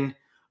Nicholson,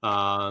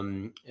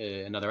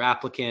 another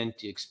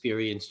applicant,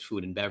 experienced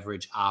food and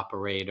beverage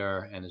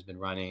operator, and has been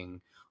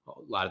running a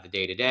lot of the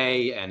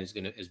day-to-day and has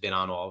been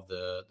on all of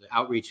the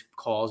outreach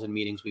calls and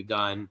meetings we've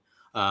done.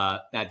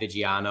 Matt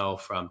Vigiano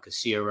from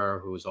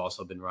Casira, who has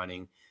also been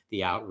running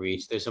the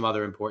outreach. There's some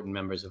other important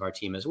members of our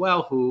team as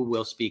well who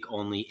will speak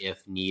only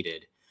if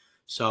needed.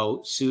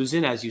 So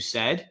Susan, as you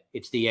said,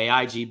 it's the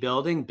AIG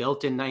building,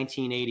 built in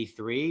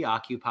 1983,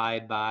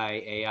 occupied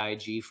by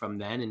AIG from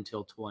then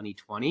until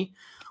 2020,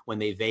 when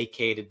they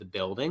vacated the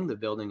building. The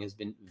building has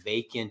been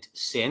vacant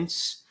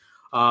since.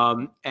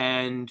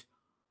 And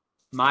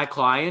my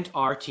client,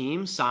 our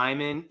team,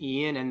 Simon,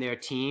 Ian, and their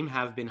team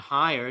have been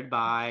hired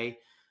by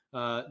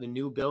the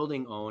new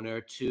building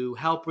owner to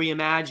help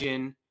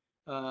reimagine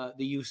the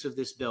use of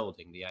this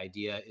building. The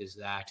idea is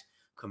that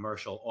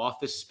commercial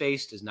office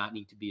space does not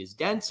need to be as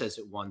dense as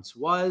it once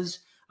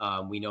was.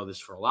 We know this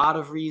for a lot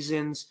of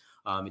reasons.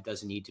 It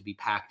doesn't need to be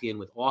packed in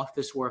with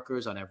office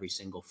workers on every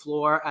single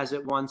floor as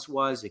it once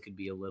was. It could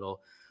be a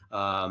little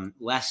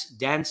less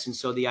dense. And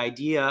so the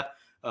idea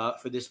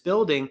for this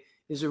building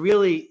is a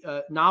really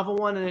novel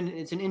one, and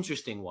it's an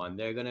interesting one.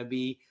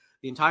 The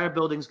entire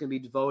building is going to be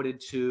devoted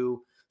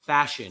to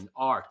fashion,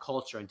 art,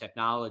 culture, and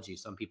technology.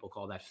 Some people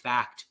call that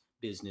FACT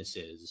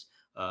businesses.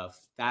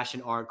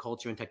 Fashion, art,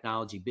 culture, and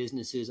technology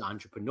businesses,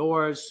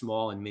 entrepreneurs,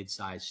 small and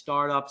mid-sized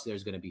startups.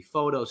 There's going to be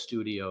photo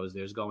studios.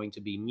 There's going to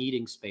be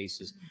meeting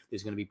spaces.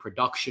 There's going to be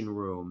production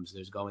rooms.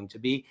 There's going to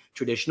be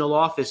traditional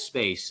office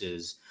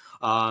spaces.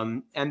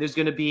 And there's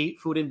going to be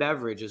food and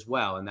beverage as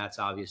well. And that's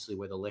obviously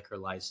where the liquor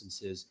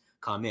licenses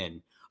come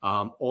in.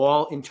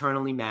 All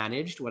internally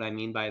managed. What I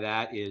mean by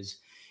that is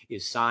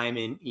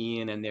Simon,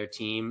 Ian, and their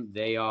team.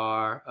 They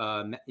are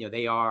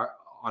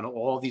on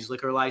all of these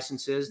liquor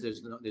licenses.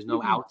 There's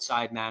no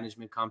outside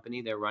management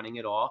company. They're running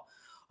it all.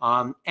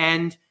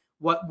 And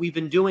what we've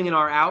been doing in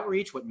our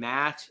outreach, what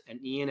Matt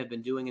and Ian have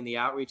been doing in the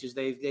outreach, is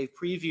they've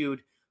previewed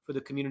for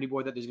the community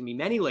board that there's going to be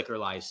many liquor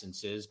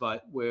licenses,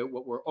 but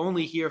what we're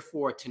only here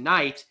for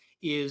tonight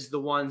is the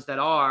ones that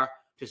are,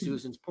 to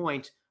Susan's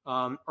point,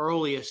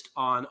 earliest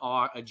on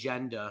our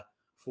agenda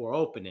for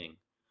opening.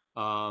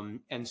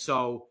 And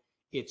so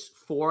it's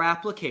 4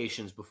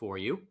 applications before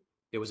you.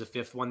 There was a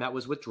 5th one that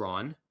was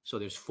withdrawn. So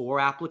there's 4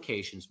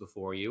 applications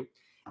before you.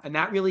 And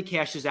that really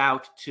cashes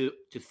out to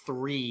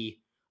 3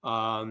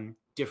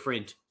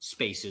 different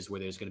spaces where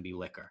there's going to be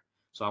liquor.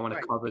 So I want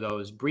to cover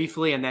those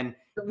briefly, and then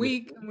Can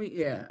we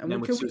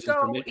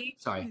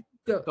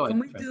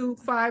do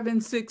 5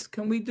 and 6?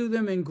 Can we do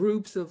them in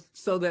groups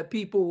so that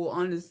people will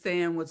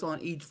understand what's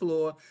on each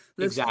floor?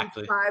 Let's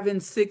Exactly. do 5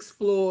 and 6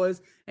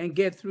 floors and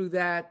get through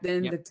that,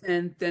 then the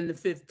 10th, then the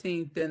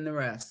 15th, then the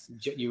rest.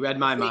 You read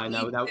my mind.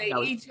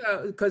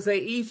 Because they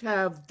each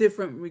have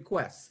different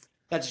requests.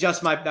 That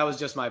was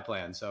just my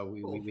plan. So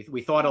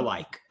we thought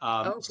alike.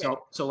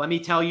 So let me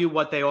tell you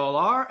what they all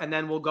are, and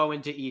then we'll go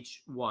into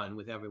each one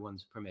with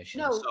everyone's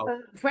permission. No,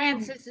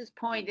 Francis's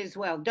point as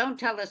well. Don't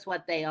tell us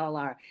what they all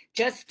are.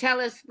 Just tell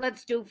us,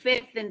 let's do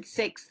 5th and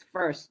 6th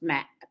first,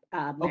 Matt.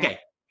 Okay.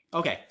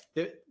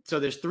 So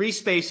there's 3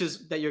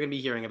 spaces that you're going to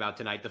be hearing about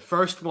tonight. The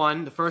first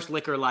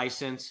liquor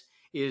license,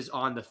 is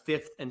on the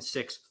 5th and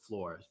 6th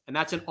floors, and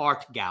that's an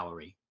art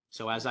gallery.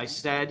 So as I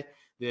said,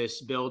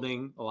 this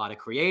building, a lot of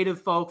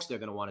creative folks, they're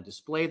going to want to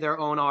display their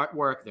own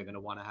artwork. They're going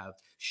to want to have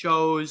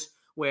shows.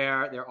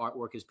 where their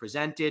artwork is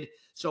presented.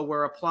 So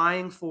we're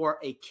applying for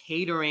a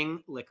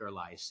catering liquor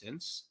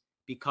license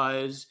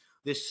because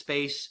this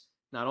space,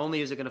 not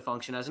only is it going to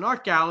function as an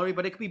art gallery,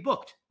 but it could be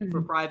booked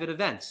for private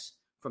events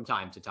from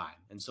time to time.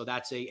 And so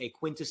that's a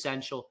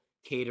quintessential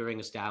catering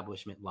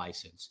establishment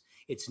license.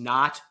 It's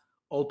not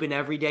open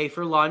every day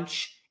for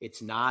lunch.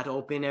 It's not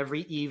open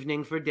every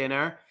evening for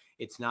dinner.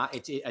 It's not,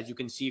 as you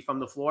can see from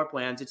the floor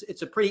plans,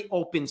 it's a pretty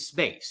open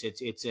space.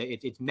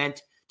 It's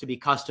meant to be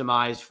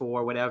customized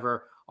for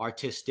whatever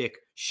artistic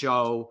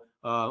show,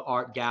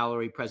 art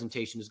gallery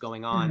presentation is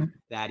going on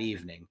that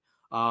evening.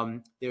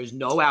 There's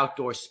no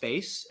outdoor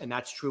space, and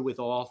that's true with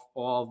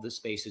all the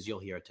spaces you'll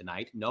hear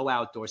tonight. No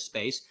outdoor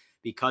space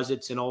because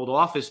it's an old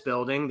office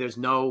building. There's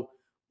no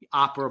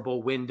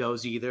operable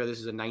windows either. This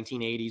is a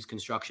 1980s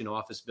construction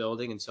office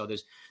building, and so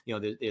there's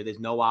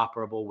no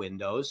operable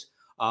windows.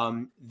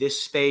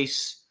 This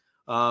space,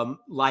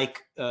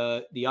 like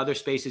the other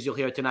spaces you'll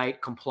hear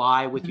tonight,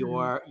 comply with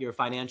your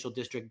financial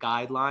district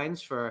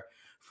guidelines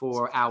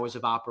for hours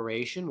of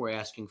operation. We're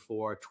asking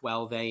for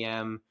 12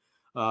 a.m.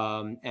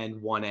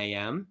 And 1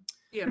 a.m.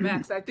 Yeah,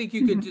 Max, I think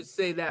you could just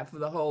say that for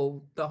the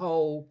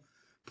whole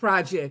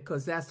project,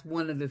 because that's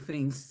one of the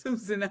things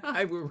Susan and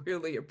I were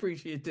really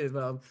appreciative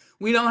of.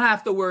 We don't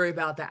have to worry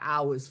about the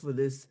hours for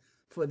this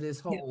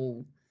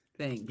whole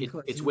thing.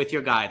 It's with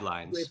your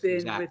guidelines.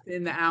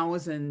 Within the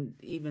hours and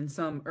even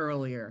some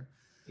earlier.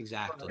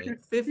 Exactly.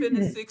 5th and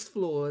the 6th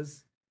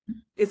floors.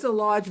 It's a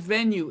large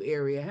venue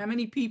area. How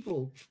many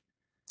people?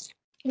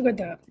 Look at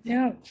that.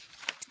 Yeah.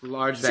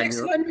 Large venue.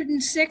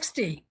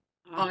 660.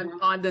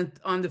 On the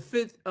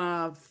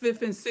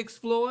 5th and 6th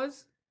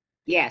floors?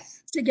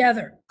 Yes.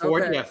 Together.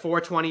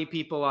 420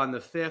 people on the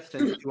 5th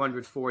and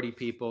 240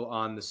 people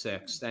on the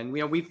 6th. And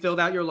we filled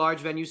out your large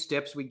venue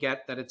STIPs. We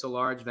get that it's a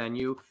large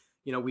venue.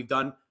 We've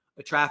done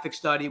a traffic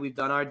study. We've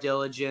done our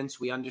diligence.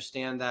 We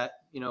understand that,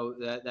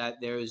 that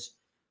there's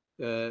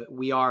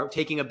we are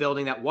taking a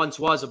building that once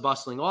was a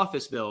bustling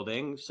office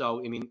building.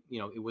 So,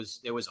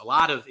 there was a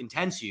lot of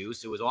intense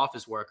use. It was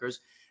office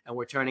workers, and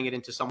we're turning it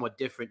into somewhat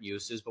different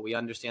uses, but we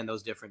understand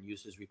those different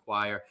uses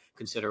require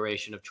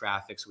consideration of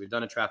traffic. So we've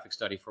done a traffic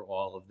study for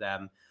all of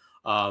them.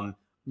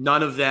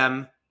 None of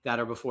them that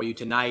are before you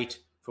tonight,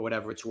 for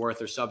whatever it's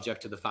worth, are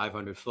subject to the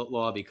 500-foot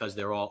law because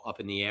they're all up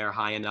in the air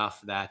high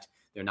enough that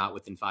they're not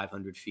within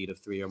 500 feet of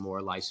 3 or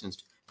more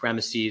licensed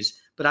premises.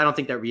 But I don't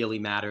think that really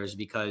matters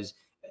because,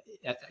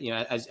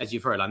 as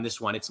you've heard on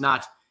this one, it's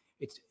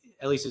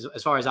at least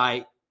as far as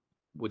I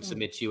would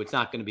submit to you, it's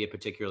not going to be a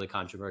particularly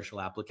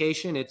controversial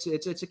application. It's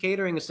a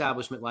catering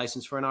establishment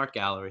license for an art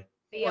gallery.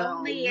 The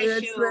only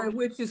issue,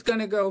 we're just going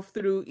to go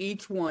through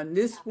each one.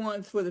 This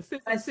one's for the 5th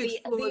and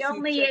 6th floors. The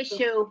only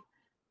issue,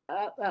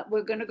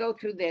 we're going to go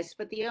through this,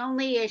 but the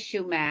only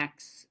issue,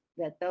 Max,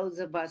 that those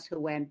of us who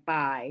went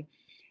by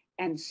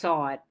and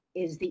saw it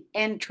is the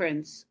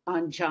entrance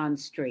on John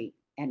Street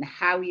and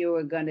how you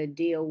are going to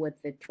deal with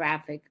the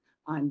traffic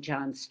on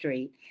John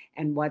Street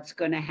and what's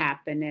going to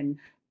happen and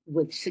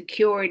with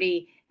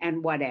security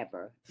and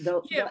whatever.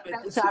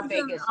 That's our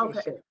biggest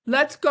issue.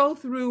 Let's go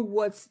through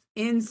what's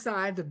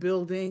inside the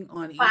building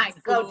on each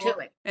go floor, to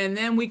it. and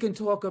then we can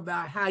talk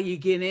about how you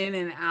get in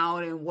and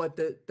out and what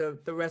the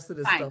rest of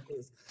the stuff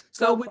is.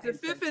 So with the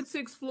 5th and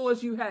 6th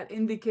floors, you had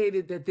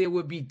indicated that there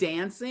would be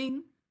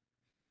dancing.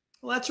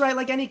 Well, that's right.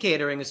 Like any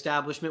catering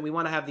establishment, we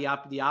want to have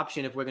the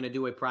option if we're going to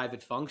do a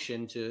private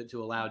function to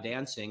allow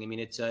dancing. I mean,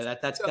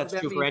 that's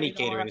true for any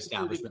catering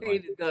establishment.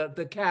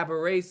 The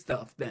cabaret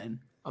stuff then.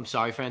 I'm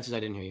sorry, Francis, I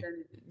didn't hear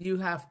you. You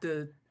have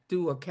to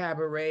do a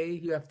cabaret.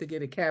 You have to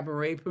get a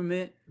cabaret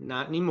permit.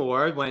 Not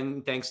anymore.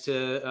 Thanks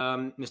to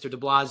Mr. de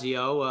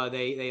Blasio,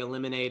 they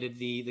eliminated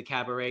the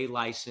cabaret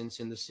license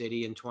in the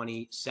city in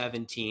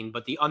 2017.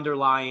 But the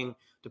underlying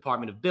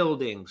Department of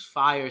Buildings,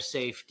 fire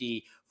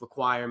safety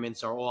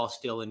requirements are all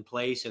still in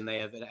place, and they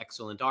have an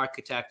excellent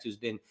architect who's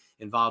been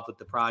involved with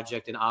the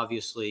project. And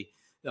obviously,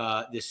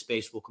 this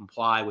space will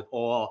comply with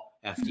all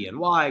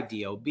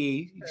FDNY,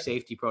 DOB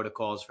safety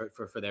protocols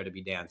for there to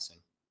be dancing.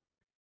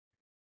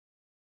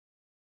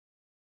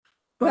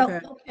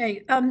 Well,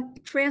 okay.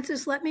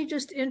 Francis, let me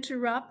just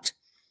interrupt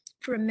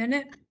for a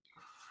minute.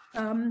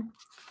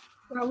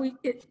 Well,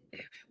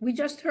 we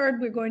just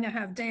heard we're going to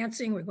have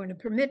dancing, we're going to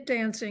permit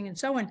dancing and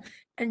so on.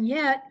 And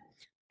yet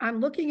I'm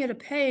looking at a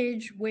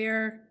page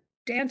where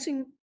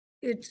dancing,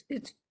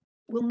 it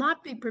will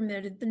not be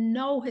permitted. The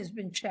no has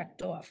been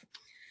checked off.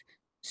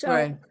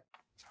 So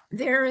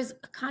there is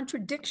a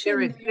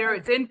contradiction. There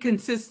is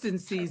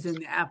inconsistencies in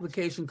the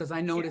application because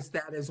I noticed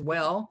that as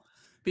well.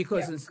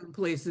 Because in some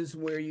places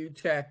where you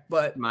check,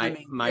 but my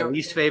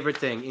least favorite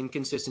thing,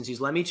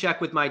 inconsistencies. Let me check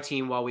with my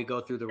team while we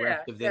go through the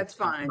rest of this. That's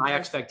fine. My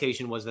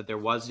expectation was that there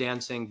was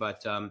dancing,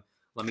 but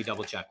let me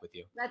double check with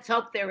you. Let's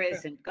hope there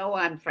isn't. Go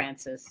on,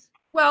 Francis.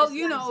 Well,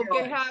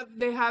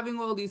 they're having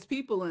all these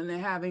people and they're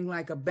having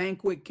like a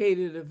banquet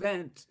catered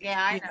event.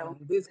 Yeah, I know.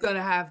 It's going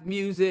to have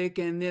music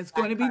and there's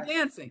going to be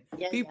dancing.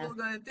 People are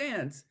going to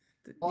dance.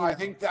 Well, I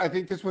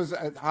think this was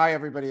hi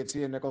everybody. It's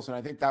Ian Nicholson.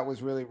 I think that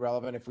was really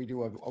relevant if we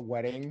do a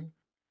wedding.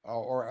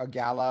 or a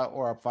gala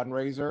or a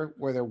fundraiser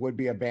where there would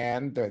be a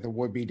band, there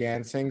would be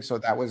dancing. So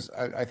that was,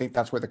 I think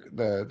that's where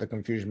the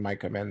confusion might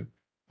come in,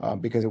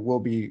 because it will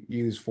be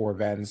used for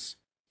events,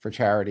 for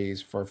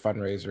charities, for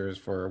fundraisers,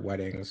 for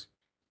weddings.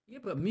 Yeah,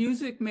 but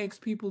music makes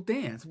people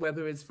dance,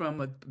 whether it's from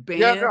a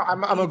Yeah, band, no,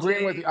 I'm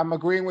agreeing with DJ. you. I'm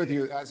agreeing with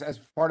you. As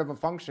part of a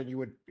function, you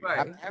would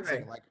have Right, dancing,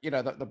 right. like, you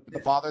know,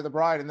 the father, the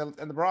bride, and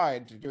the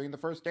bride doing the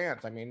first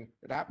dance. I mean,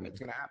 it happened. It's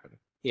going to happen.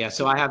 Yeah,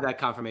 so I have that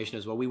confirmation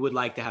as well. We would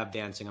like to have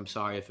dancing. I'm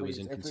sorry if it was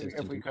Please,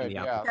 inconsistent if we in could, the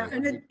yeah. Yeah,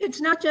 application. and it's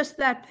not just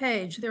that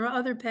page. There are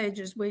other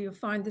pages where you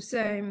find the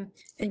same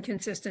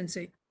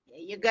inconsistency.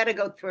 You got to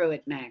go through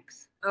it,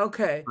 Max.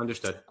 Okay.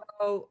 Understood.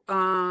 So, Go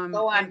on,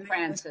 and then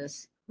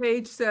Francis.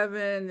 page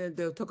 7,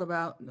 they'll talk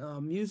about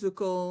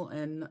musical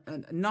and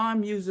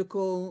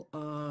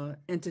non-musical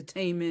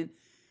entertainment,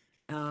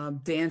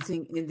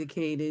 dancing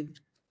indicated.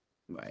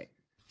 Right.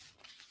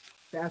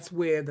 That's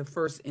where the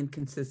first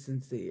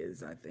inconsistency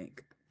is, I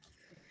think.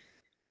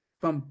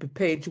 From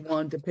page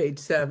 1 to page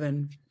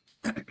 7.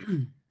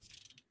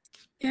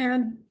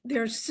 And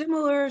there's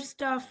similar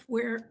stuff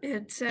where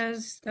it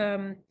says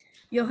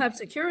you'll have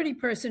security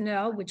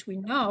personnel, which we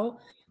know,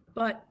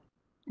 but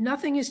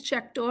nothing is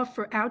checked off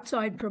for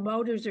outside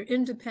promoters or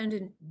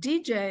independent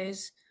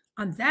DJs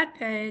on that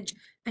page,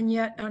 and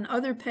yet on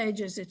other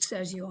pages it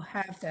says you'll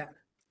have them.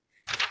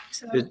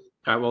 So, All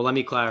right, well, let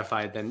me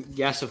clarify it then.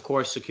 Yes, of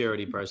course,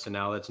 security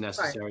personnel, that's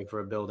necessary for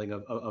a building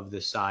of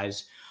this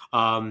size.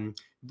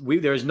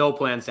 There's no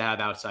plans to have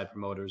outside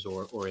promoters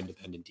or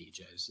independent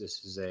DJs.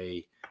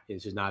 This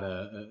is not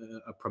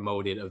a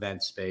promoted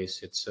event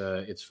space.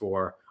 It's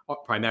for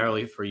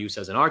primarily for use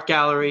as an art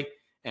gallery,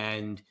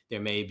 and there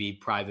may be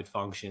private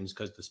functions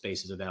because the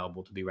space is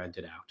available to be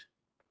rented out.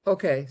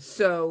 Okay,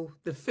 so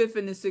the 5th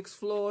and the 6th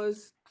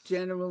floors,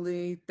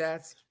 generally,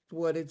 that's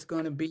what it's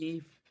going to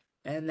be.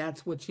 And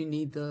that's what you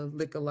need the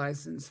liquor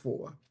license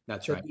for.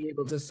 That's to right. be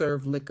able to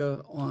serve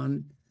liquor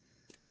on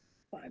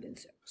 5 and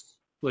 6.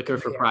 Liquor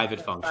for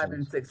private functions. 5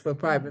 and 6 for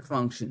private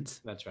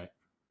functions. That's right.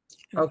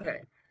 Okay.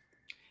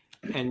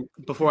 And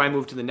before I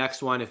move to the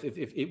next one, if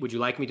would you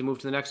like me to move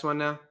to the next one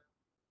now?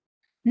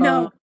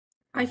 No,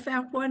 I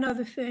found one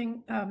other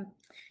thing.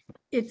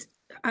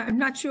 I'm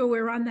not sure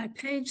we're on that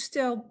page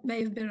still,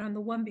 may have been on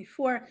the one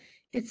before.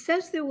 It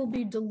says there will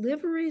be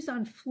deliveries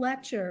on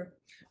Fletcher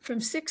from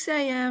 6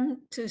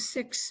 a.m. to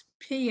 6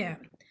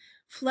 p.m.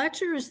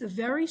 Fletcher is the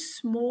very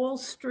small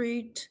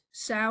street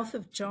south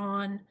of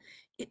John,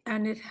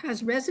 and it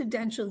has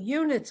residential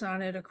units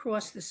on it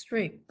across the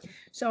street.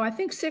 So I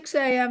think 6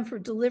 a.m. for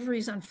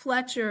deliveries on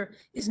Fletcher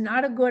is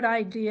not a good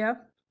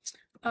idea.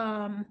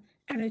 And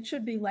it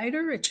should be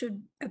later. It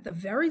should, at the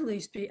very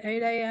least, be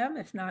 8 a.m.,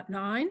 if not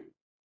 9.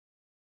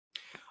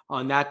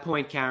 On that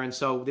point, Karen,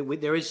 so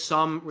there is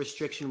some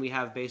restriction we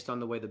have based on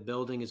the way the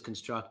building is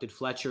constructed.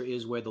 Fletcher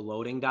is where the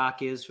loading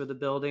dock is for the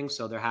building,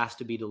 so there has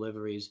to be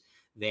deliveries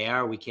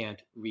there. We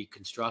can't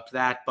reconstruct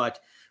that, but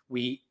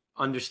I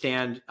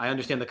understand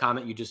the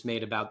comment you just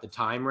made about the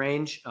time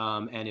range,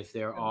 and if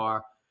there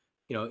are,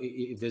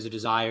 if there's a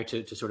desire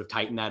to sort of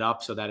tighten that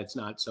up so that it's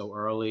not so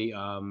early,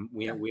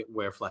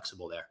 we're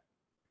flexible there.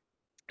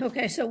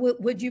 Okay, so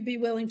would you be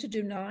willing to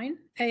do 9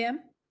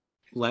 a.m.?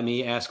 Let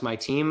me ask my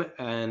team,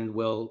 and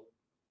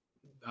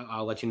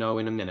I'll let you know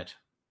in a minute.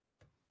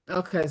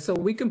 Okay, so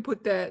we can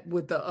put that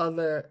with the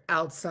other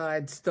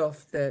outside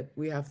stuff that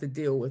we have to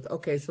deal with.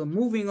 Okay, so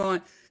moving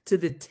on to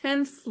the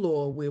 10th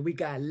floor where we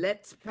got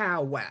Let's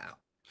Powwow.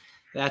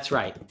 That's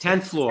right,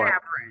 10th floor.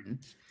 Tavern,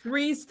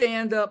 3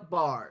 stand-up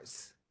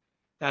bars.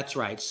 That's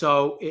right.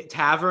 So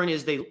tavern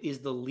is the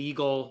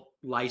legal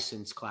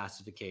license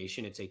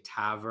classification. It's a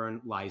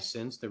tavern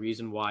license. The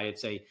reason why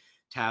it's a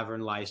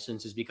tavern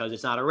license is because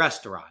it's not a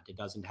restaurant. It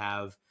doesn't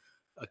have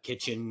a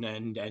kitchen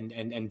and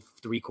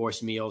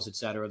 3-course meals, et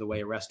cetera, the way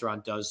a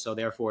restaurant does. So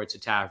therefore it's a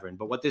tavern.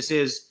 But what this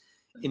is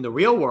in the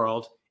real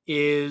world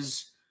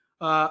is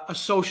a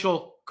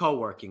social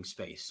co-working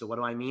space. So what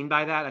do I mean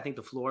by that? I think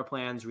the floor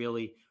plans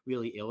really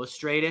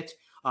illustrate it.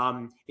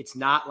 It's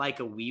not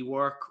like a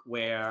WeWork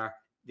where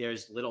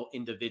there's little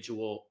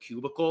individual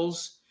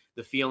cubicles.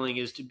 The feeling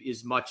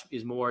is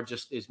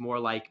more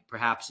like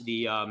perhaps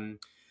the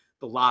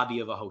lobby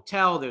of a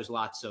hotel. There's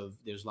lots of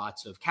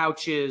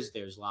couches.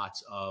 There's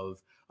lots of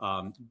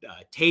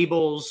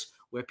tables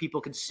where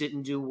people can sit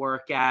and do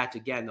work at.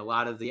 Again, a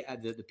lot of the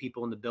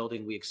people in the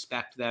building, we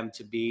expect them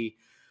to be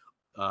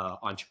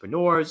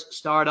entrepreneurs,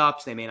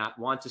 startups. They may not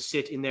want to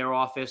sit in their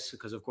office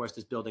because, of course,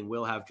 this building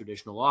will have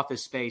traditional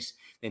office space.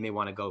 They may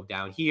want to go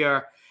down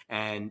here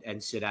and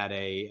sit at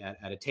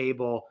a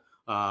table,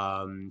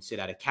 sit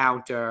at a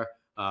counter.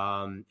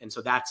 And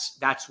so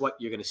that's what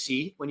you're going to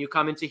see when you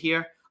come into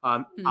here.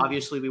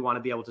 Obviously, we want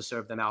to be able to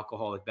serve them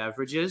alcoholic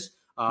beverages.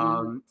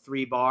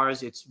 3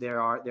 bars.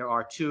 There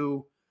are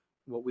 2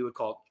 what we would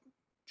call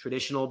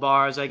traditional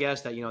bars, I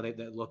guess, that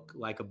that look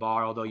like a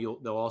bar. Although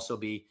they'll also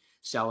be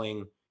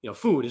selling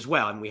food as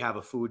well. And we have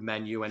a food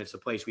menu, and it's a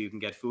place where you can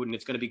get food, and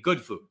it's going to be good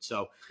food.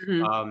 So, we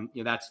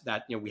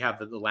have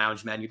the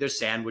lounge menu. There's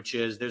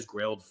sandwiches, there's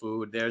grilled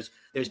food, there's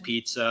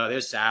pizza,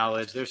 there's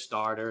salads, there's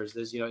starters,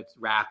 there's,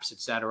 wraps,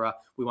 etc.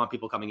 We want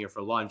people coming here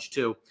for lunch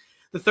too.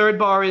 The third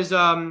bar is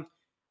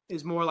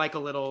more like a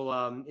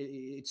little,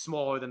 it's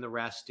smaller than the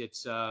rest.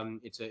 It's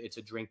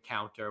a drink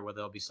counter where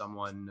there'll be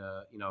someone,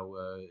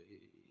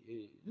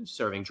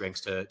 serving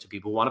drinks to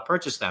people who want to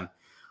purchase them.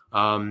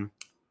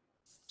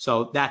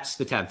 So that's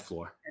the 10th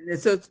floor. And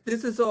so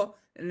this is all,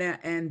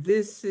 and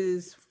this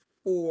is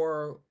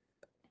for,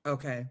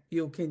 okay,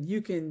 you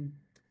can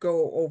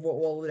go over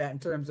all of that in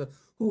terms of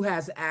who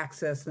has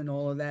access and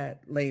all of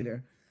that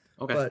later.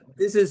 Okay. But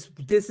this is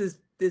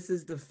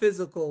the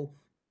physical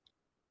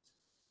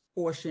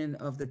portion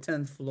of the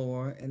 10th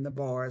floor and the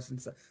bars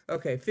and stuff.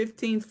 Okay,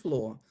 15th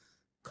floor,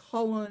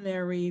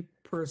 culinary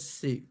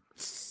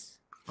pursuits.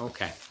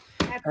 Okay.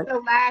 That's the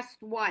last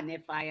one,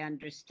 if I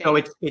understand. So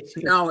it's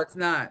no, it's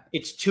not.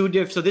 It's two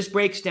different. So this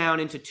breaks down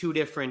into two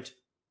different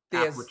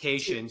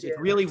applications. It's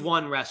really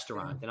one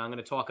restaurant, and I'm going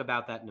to talk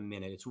about that in a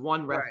minute. It's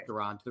one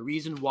restaurant. The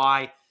reason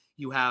why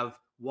you have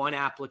one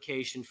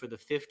application for the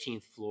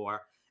 15th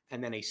floor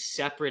and then a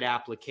separate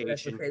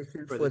application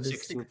for the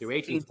 16th through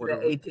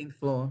 18th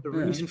floor. The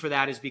reason for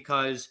that is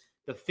because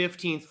the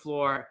 15th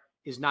floor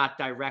is not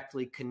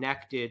directly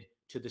connected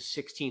to the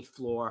 16th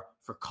floor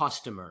for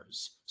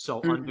customers.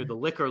 So under the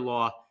liquor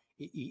law,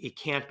 it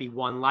can't be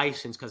one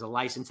license because a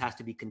license has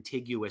to be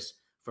contiguous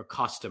for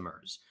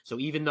customers. So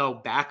even though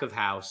back of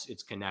house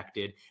it's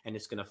connected and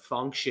it's going to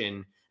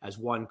function as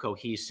one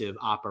cohesive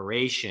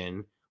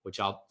operation, which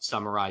I'll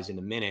summarize in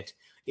a minute,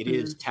 it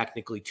is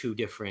technically two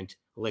different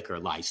liquor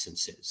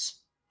licenses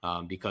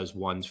because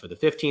one's for the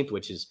 15th,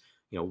 which is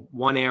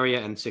one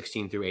area, and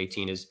 16 through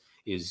 18 is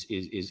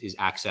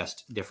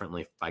accessed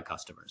differently by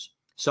customers.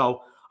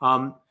 So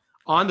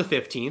on the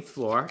 15th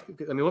floor,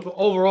 I mean,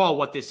 overall,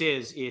 what this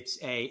is, it's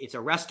a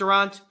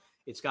restaurant.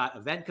 It's got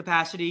event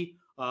capacity,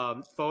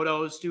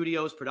 photos,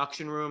 studios,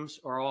 production rooms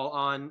are all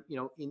on,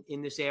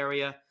 in this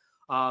area.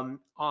 On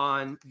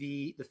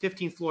the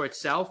 15th floor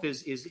itself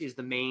is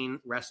the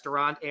main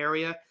restaurant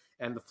area,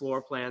 and the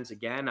floor plans,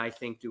 again, I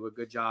think do a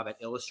good job at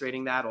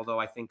illustrating that. Although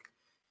I think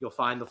you'll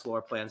find the floor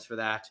plans for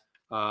that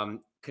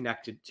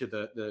connected to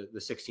the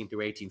 16th through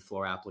 18th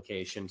floor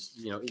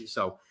applications.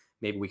 So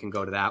maybe we can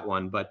go to that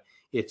one, but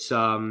it's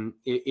a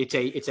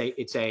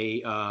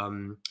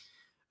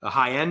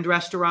high-end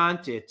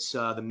restaurant. It's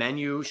the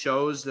menu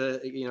shows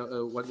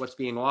what's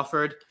being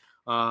offered,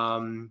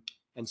 and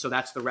so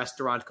that's the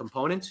restaurant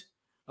component.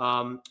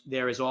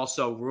 There is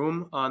also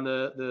room on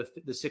the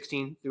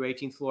 16th through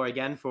 18th floor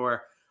again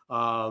for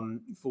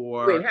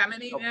Wait, how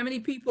many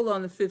people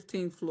on the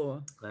 15th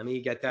floor? Let me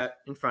get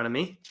that in front of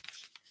me.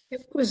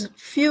 It was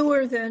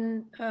fewer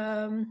than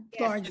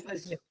large. It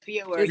was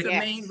fewer. It's a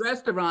main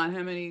restaurant.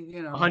 How many?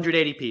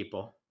 180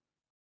 people.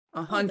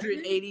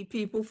 180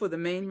 people for the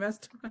main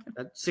restaurant.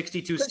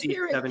 62 But seats.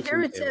 here, 17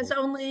 here it tables. says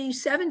only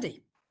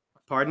 70.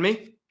 Pardon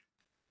me?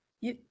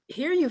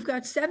 Here you've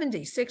got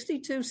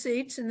 62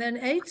 seats and then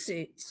 8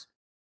 seats.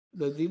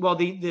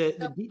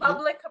 The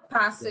Public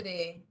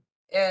capacity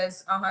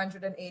is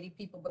 180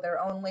 people, but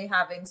they're only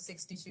having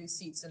 62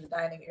 seats in the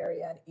dining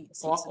area and 8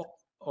 seats.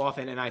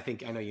 Often, and I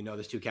know you know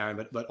this too,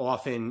 Karen, but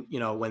often,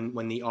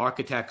 when the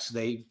architects,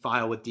 they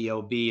file with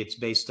DOB, it's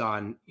based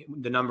on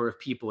the number of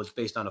people. It's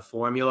based on a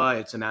formula.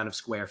 It's amount of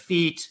square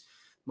feet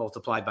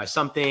multiplied by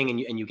something,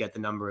 and you get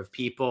the number of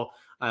people.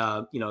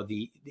 The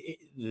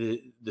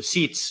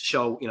seats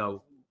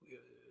show,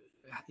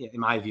 in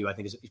my view, I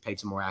think it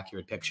paints a more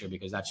accurate picture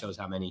because that shows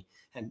how many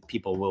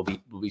people will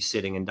be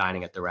sitting and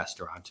dining at the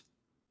restaurant.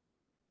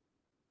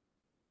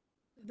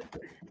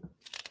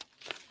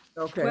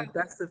 Okay,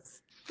 Well-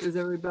 is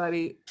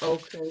everybody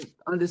okay?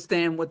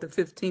 Understand what the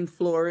 15th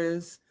floor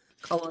is?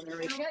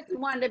 Culinary. I just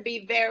want to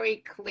be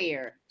very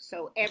clear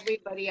so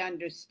everybody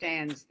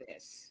understands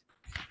this,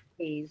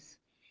 please,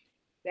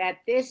 that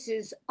this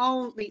is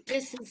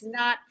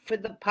not for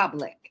the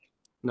public.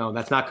 No,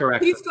 that's not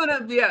correct. He's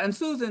gonna, and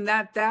Susan,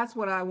 that's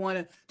what I want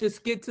to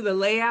just get to the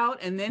layout,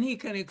 and then he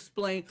can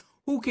explain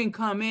who can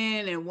come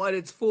in and what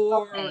it's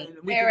for. Okay, and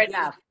we fair can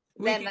enough.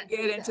 We can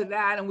get into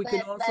that, and we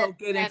can also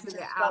get into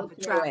the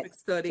traffic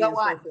study and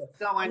so forth.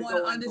 I want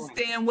to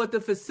understand what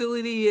the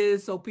facility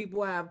is so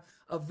people have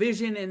a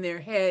vision in their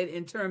head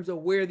in terms of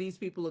where these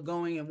people are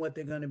going and what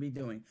they're going to be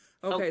doing.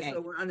 Okay, so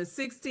we're on the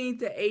 16th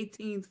to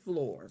 18th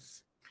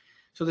floors.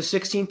 So the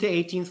 16th to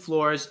 18th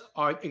floors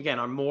are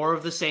more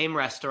of the same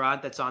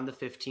restaurant that's on the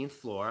 15th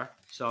floor.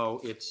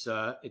 So it's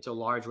a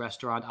large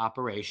restaurant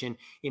operation.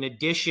 In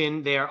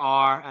addition, there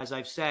are, as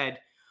I've said,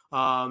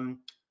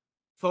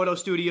 photo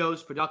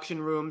studios,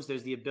 production rooms.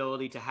 There's the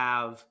ability to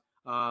have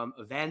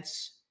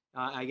events.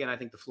 Again, I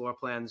think the floor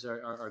plans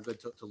are good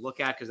to look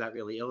at because that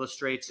really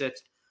illustrates it.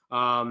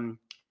 And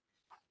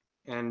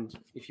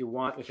if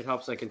it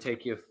helps, I can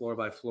take you floor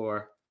by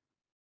floor.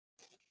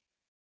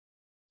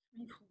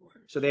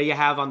 So there you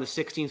have on the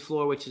 16th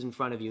floor, which is in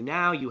front of you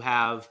now, you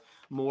have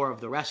more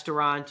of the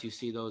restaurant. You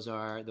see those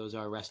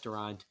are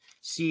restaurant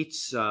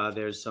seats.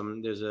 There's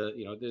a,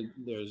 you know,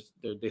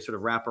 they sort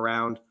of wrap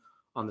around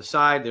on the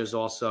side. There's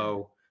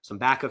also some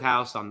back of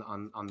house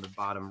on the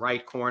bottom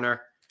right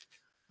corner.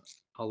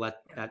 I'll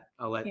let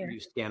Here. you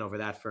scan over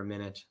that for a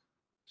minute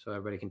so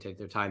everybody can take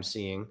their time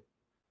seeing.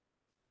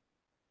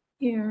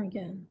 Here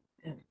again.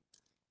 Yeah.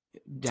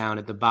 Down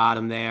at the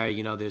bottom there,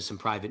 you know, there's some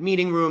private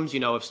meeting rooms. You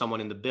know, if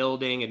someone in the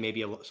building, and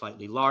maybe a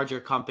slightly larger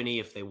company,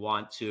 if they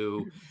want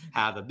to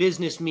have a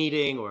business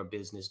meeting or a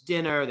business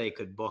dinner, they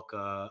could book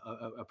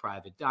a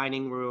private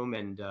dining room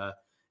and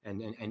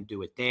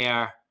do it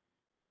there.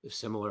 A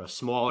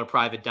smaller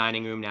private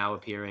dining room now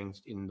appearing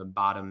in the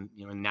bottom,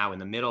 you know, now in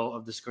the middle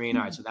of the screen.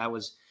 All right, so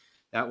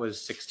that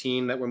was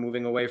 16 that we're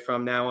moving away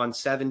from. Now on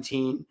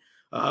 17,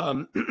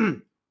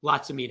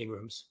 lots of meeting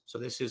rooms. So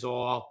this is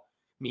all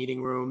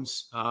meeting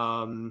rooms,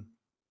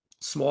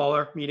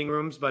 smaller meeting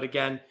rooms. But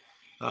again,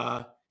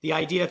 the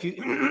idea, if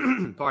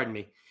you, pardon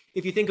me,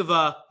 if you think of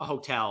a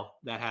hotel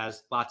that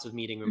has lots of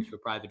meeting rooms for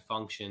private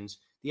functions,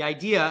 the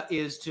idea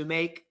is to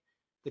make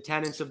the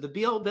tenants of the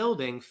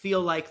building feel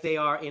like they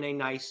are in a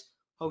nice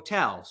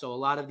hotel. So a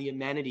lot of the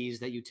amenities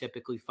that you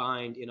typically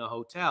find in a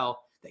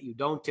hotel that you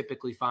don't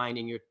typically find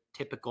in your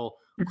typical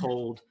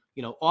cold,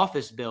 you know,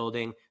 office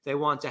building, they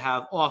want to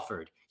have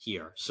offered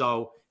here.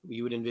 So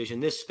you would envision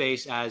this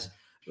space as,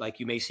 like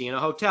you may see in a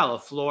hotel, a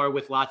floor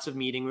with lots of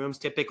meeting rooms.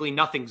 Typically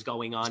nothing's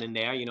going on in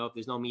there. You know, if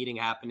there's no meeting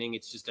happening,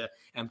 it's just an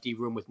empty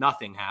room with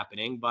nothing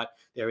happening, but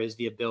there is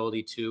the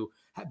ability to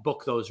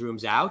book those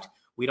rooms out.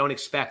 We don't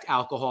expect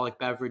alcoholic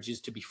beverages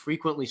to be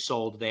frequently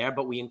sold there,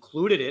 but we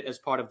included it as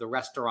part of the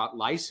restaurant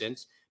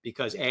license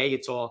because A,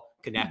 it's all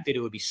connected.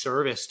 It would be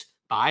serviced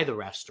by the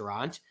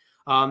restaurant.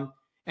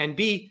 And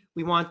B,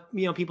 we want,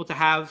 you know, people to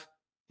have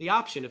the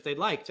option, if they'd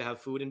like, to have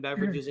food and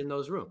beverages in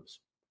those rooms.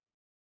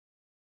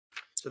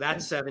 So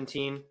that's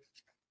 17.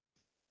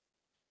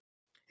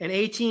 And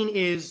 18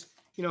 is,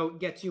 you know,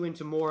 gets you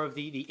into more of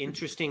the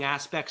interesting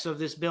aspects of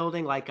this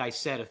building. Like I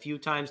said a few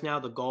times now,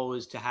 the goal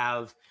is to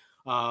have,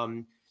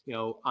 you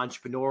know,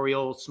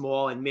 entrepreneurial,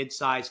 small and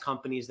mid-sized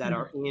companies that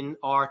are in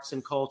arts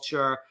and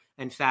culture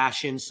and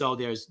fashion. So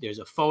there's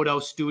a photo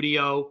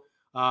studio.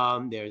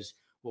 There's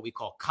what we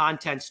call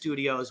content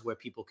studios where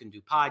people can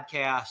do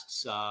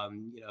podcasts.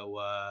 You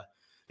know,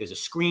 there's a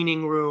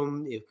screening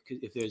room if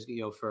there's,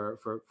 you know,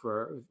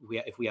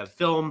 if we have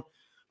film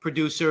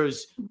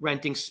producers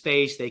renting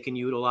space, they can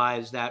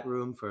utilize that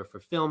room for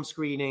film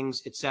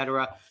screenings,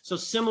 etc. So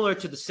similar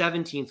to the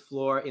 17th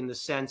floor in the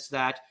sense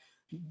that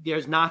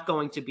there's not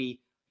going to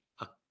be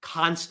a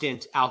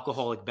constant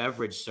alcoholic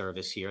beverage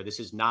service here. This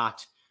is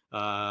not,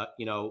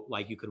 you know,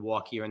 like you could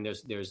walk here and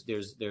there's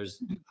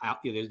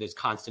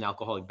constant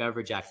alcoholic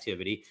beverage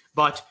activity.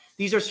 But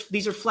these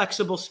are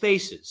flexible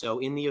spaces. So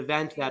in the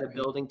event that a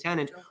building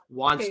tenant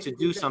wants to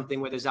do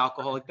something where there's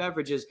alcoholic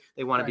beverages,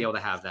 they want to be able to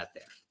have that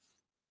there.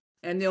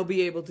 And they'll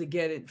be able to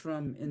get it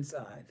from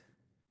inside,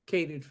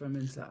 catered from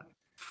inside.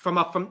 From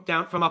up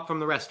from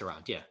the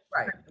restaurant, yeah.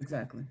 Right,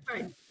 exactly.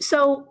 Right.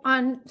 So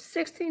on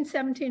 16,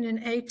 17,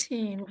 and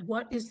 18,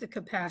 what is the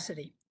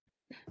capacity?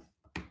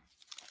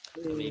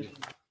 Let me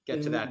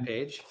get to that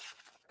page.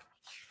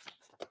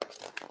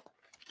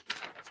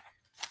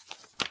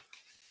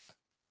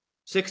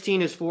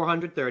 '16 is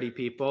 430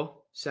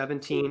 people,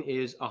 17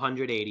 is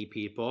 180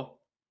 people,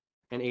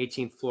 and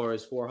 18th floor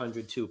is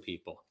 402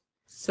 people.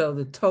 So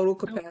the total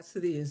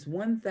capacity is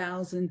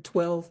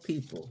 1,012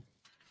 people.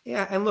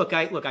 Yeah, and look,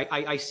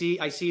 I see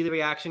the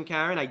reaction,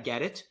 Karen. I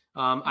get it.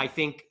 I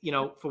think, you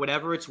know, for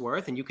whatever it's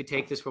worth, and you could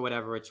take this for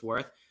whatever it's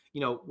worth.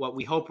 You know, what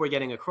we hope we're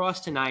getting across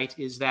tonight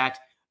is that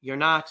we're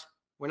not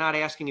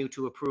asking you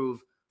to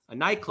approve a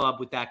nightclub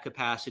with that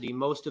capacity.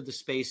 Most of the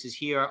spaces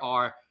here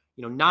are,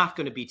 you know, not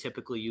going to be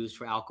typically used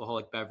for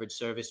alcoholic beverage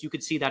service. You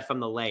could see that from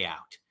the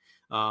layout.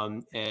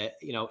 You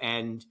know,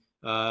 and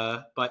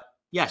but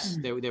yes,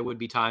 there would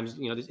be times,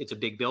 you know, it's a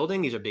big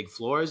building. These are big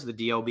floors. The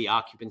DOB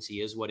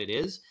occupancy is what it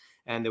is.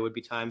 And there would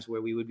be times where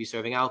we would be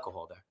serving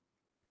alcohol there.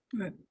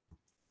 Right.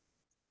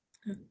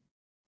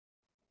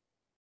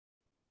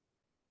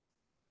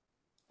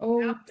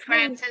 Oh,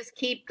 Francis,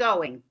 keep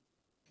going.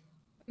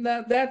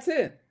 No, that's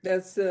it.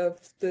 That's the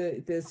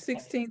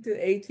 16th to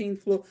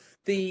 18th floor.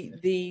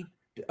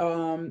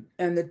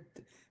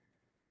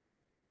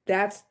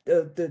 That's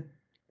the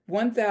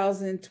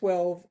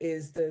 1,012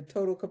 is the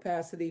total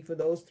capacity for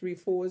those 3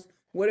 floors.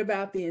 What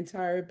about the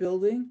entire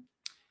building?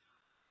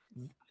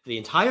 The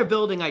entire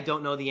building, I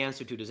don't know the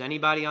answer to. Does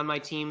anybody on my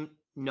team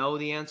know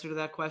the answer to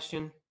that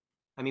question?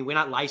 I mean, we're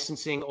not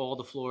licensing all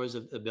the floors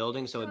of the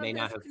building, so it may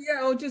not have.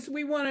 Yeah, just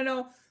we want to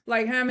know,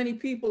 like, how many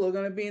people are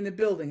going to be in the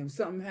building. If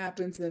something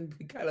happens, then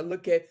we got to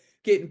look at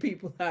getting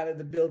people out of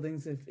the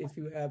buildings if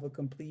you have a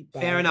complete.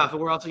 Fair enough. But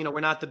we're also, you know,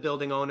 we're not the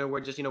building owner.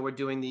 We're just, you know, we're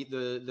doing the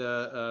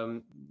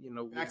you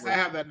know. Max, I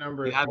have that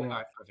number. You have it? All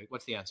right, perfect.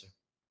 What's the answer?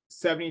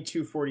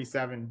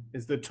 7,247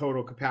 is the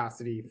total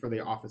capacity for the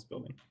office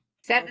building.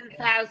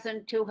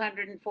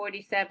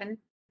 7,247.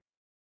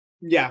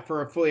 Yeah,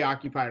 for a fully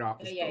occupied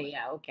office.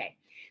 Yeah. Okay.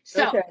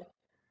 So, okay.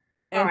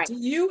 And all right. do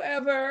you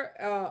ever?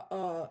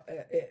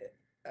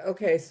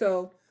 Okay,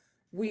 so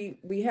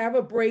we have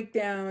a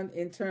breakdown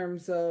in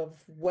terms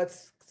of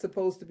what's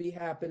supposed to be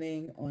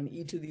happening on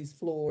each of these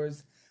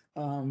floors.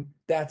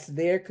 That's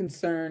their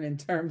concern in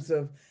terms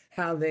of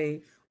how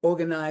they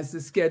organize the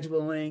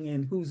scheduling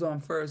and who's on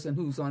first and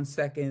who's on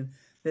second.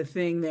 The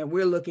thing that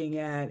we're looking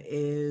at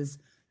is,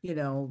 you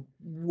know,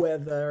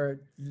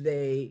 whether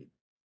they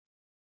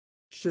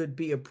should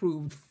be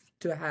approved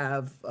to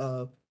have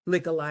a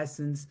liquor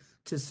license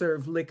to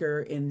serve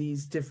liquor in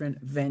these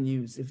different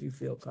venues, if you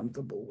feel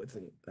comfortable with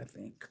it, I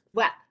think.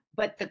 Well,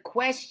 but the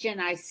question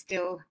I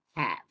still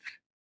have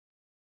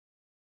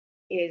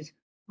is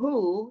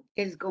who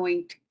is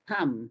going to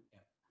come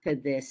to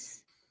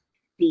these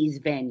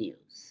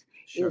venues?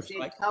 Sure. Is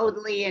it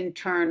totally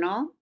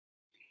internal?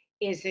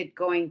 Is it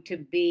going to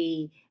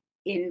be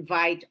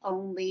invite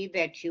only,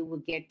 that you will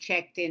get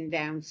checked in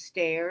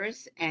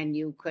downstairs and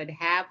you could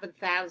have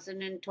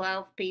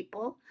 1,012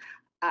 people?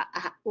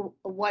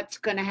 What's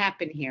going to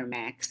happen here,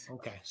 Max?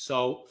 Okay,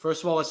 so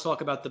first of all, let's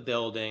talk about the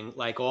building.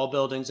 Like all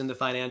buildings in the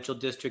financial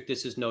district,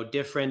 this is no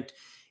different.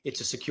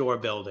 It's a secure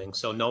building,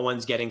 so no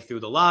one's getting through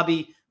the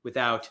lobby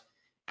without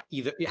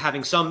either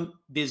having some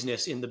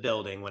business in the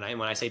building. When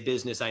I say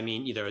business, I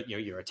mean either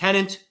you're a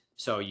tenant,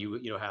 so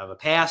you have a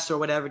pass or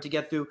whatever to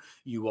get through.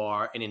 You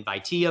are an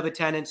invitee of a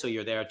tenant, so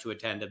you're there to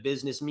attend a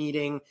business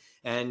meeting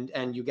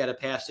and you get a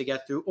pass to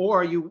get through,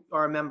 or you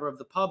are a member of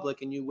the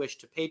public and you wish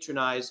to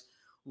patronize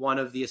one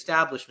of the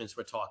establishments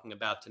we're talking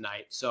about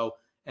tonight. So,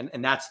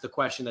 and that's the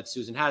question that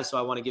Susan has. So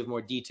I want to give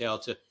more detail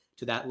to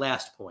that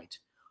last point.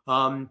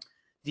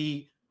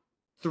 The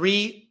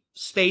 3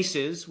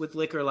 spaces with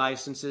liquor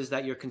licenses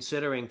that you're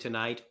considering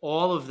tonight,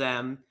 all of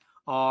them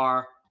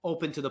are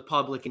open to the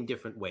public in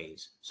different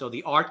ways. So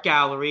the art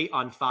gallery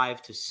on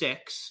 5 to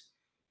 6,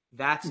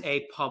 that's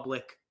a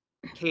public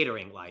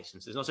catering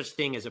license. There's no such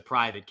thing as a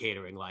private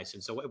catering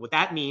license. So what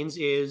that means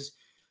is,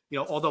 you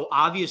know, although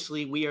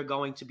obviously we are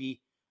going to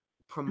be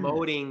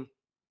promoting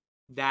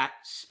that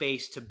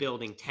space to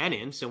building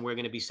tenants, and we're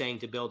going to be saying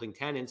to building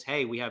tenants,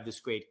 hey, we have this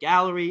great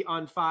gallery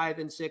on 5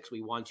 and 6.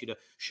 We want you to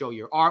show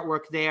your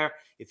artwork there.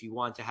 If you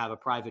want to have a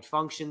private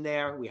function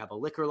there, we have a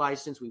liquor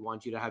license. We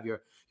want you to have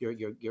your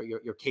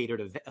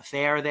catered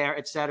affair there,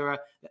 etc.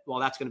 Well,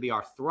 that's going to be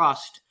our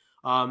thrust.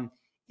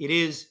 It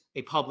is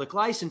a public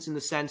license in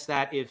the sense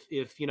that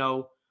if you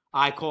know,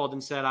 I called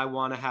and said I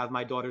want to have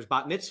my daughter's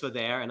bat mitzvah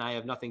there and I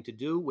have nothing to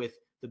do with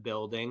the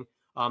building,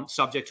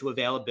 subject to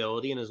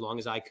availability, and as long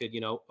as I could,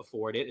 you know,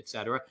 afford it,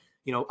 etc.,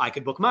 you know, I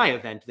could book my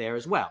event there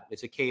as well.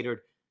 It's a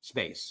catered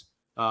space,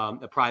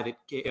 a public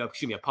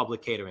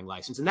catering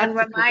license. And And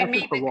remind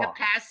me the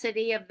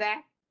capacity of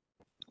that.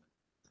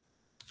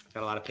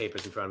 Got a lot of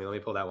papers in front of me. Let me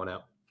pull that one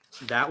out.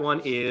 That one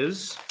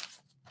is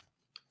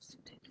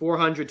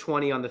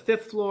 420 on the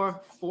 5th floor,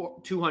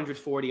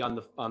 240 on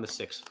the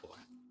 6th floor.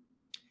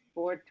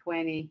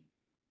 420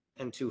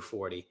 and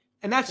 240.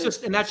 And that's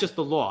just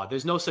the law.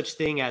 There's no such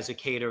thing as a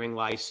catering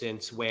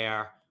license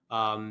where,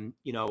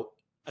 you know,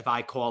 if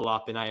I call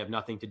up and I have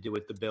nothing to do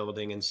with the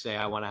building and say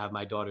I want to have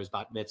my daughter's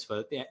bat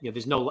mitzvah, you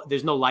know,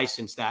 there's no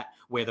license that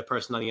where the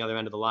person on the other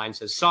end of the line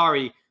says,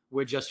 sorry,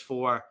 we're just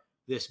for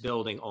this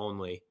building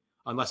only,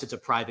 unless it's a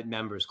private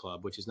members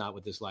club, which is not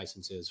what this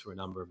license is for a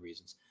number of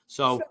reasons.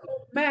 So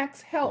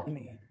Max, help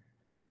me.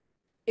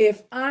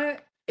 If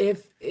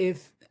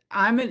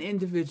I'm an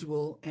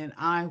individual and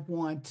I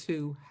want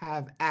to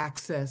have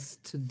access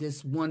to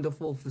this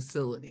wonderful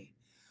facility,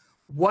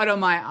 what are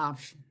my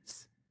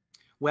options?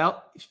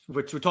 Well,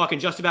 we're talking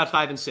just about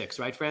 5 and 6,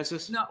 right,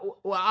 Francis? No,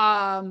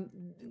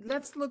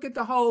 let's look at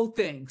the whole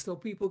thing so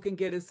people can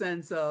get a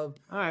sense of.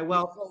 All right,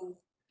 well,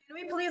 can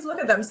we please look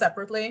at them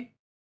separately?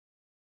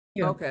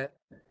 Okay.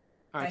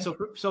 All right.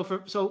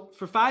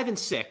 For 5 and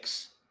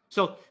 6,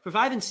 for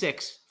 5 and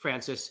 6,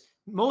 Francis,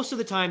 most of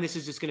the time this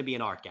is just going to be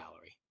an art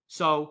gallery.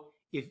 So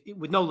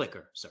with no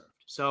liquor served.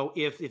 So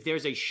if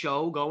there's a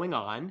show going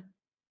on,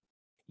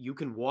 you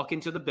can walk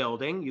into the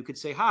building. You could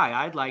say, hi,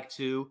 I'd like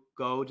to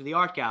go to the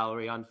art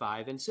gallery on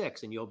 5 and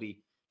 6, and you'll be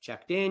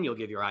checked in. You'll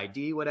give your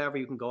ID, whatever.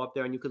 You can go up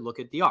there and you could look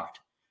at the art.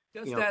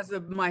 Just as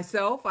of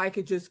myself, I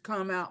could just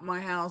come out my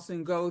house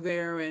and go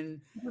there and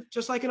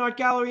just like an art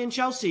gallery in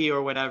Chelsea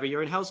or whatever.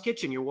 You're in Hell's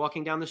Kitchen. You're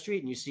walking down the street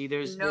and you see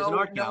there's an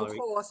art gallery.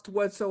 No cost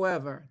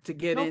whatsoever to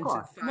get into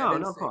cost. 5 No,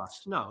 and no 6.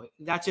 cost. No,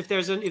 that's if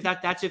there's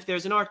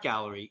an art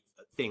gallery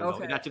thing.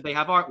 Okay. That's if they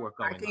have artwork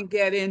going I can on.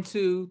 get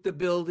into the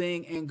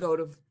building and go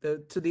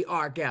to the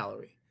art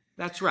gallery.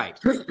 That's right.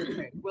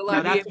 Will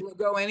I be able to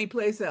go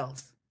anyplace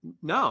else?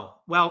 No.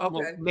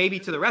 Well, maybe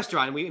to the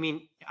restaurant.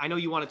 I know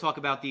you want to talk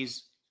about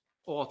these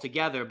all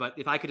together, but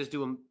if I could just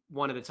do them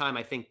one at a time,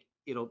 I think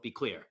it'll be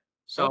clear.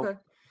 So, Okay.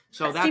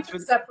 so Let's that's keep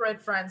it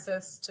separate,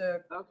 Francis.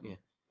 yeah.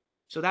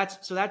 So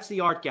that's the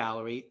art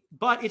gallery,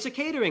 but it's a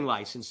catering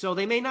license. So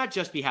they may not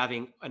just be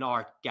having an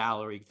art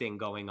gallery thing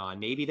going on.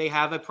 Maybe they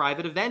have a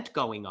private event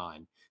going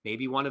on.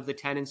 Maybe one of the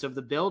tenants of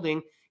the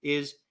building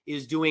is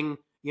doing,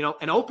 you know,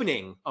 an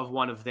opening of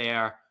one of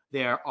their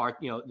art,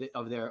 you know,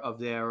 of their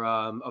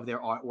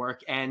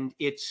artwork, and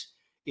it's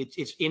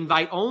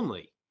invite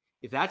only.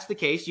 if that's the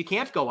case, you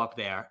can't go up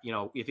there. You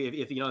know,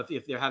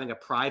 if they're having a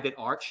private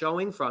art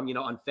showing from, you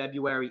know, on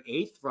February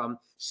 8th from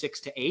 6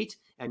 to 8,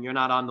 and you're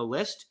not on the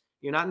list,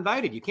 you're not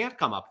invited. You can't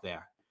come up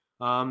there.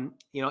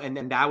 You know, and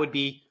then that would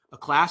be a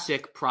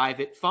classic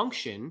private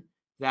function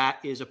that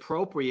is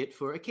appropriate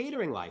for a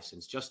catering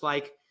license. Just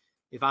like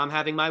if I'm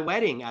having my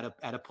wedding at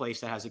a place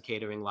that has a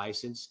catering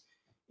license,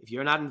 if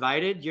you're not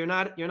invited, you're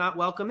not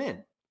welcome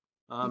in.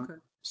 Okay.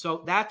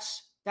 So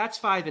that's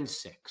 5 and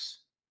 6.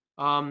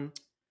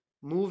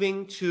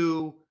 Moving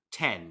to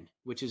 10,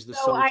 which is the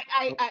So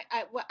social.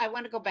 I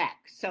want to go back,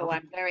 so Okay.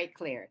 I'm very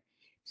clear.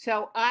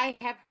 So I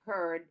have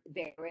heard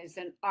there is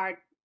an art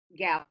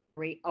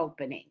gallery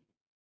opening.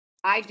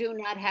 I do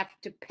not have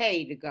to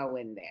pay to go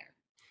in there.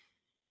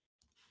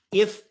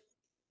 If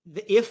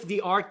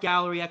the art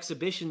gallery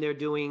exhibition they're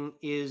doing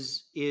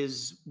is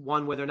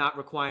one where they're not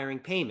requiring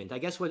payment, I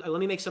guess let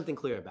me make something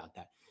clear about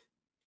that.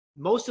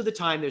 Most of the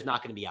time, there's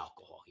not going to be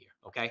alcohol here,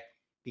 okay?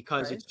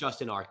 Because Right. it's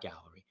just an art gallery.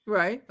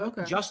 Right.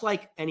 Okay. Just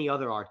like any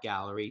other art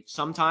gallery,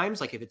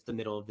 sometimes, like if it's the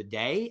middle of the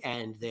day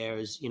and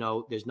there's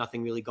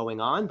nothing really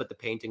going on, but the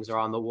paintings are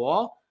on the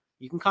wall,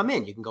 you can come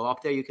in. You can go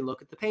up there. You can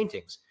look at the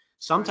paintings.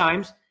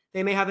 Sometimes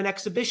they may have an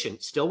exhibition,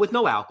 still with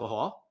no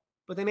alcohol,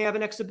 but they may have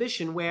an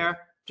exhibition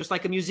where, just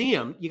like a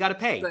museum, you got to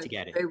pay to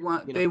get it. They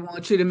want you know? they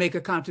want you to make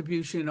a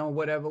contribution or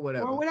whatever.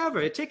 Or whatever,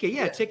 a ticket.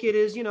 Yeah, Yeah. ticket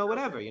is,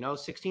 whatever,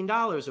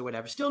 $16 or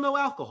whatever. Still no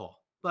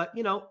alcohol, but,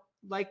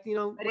 But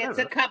whatever. it's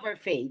a cover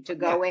fee to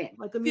go in.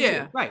 Like a museum.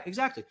 Yeah. Right,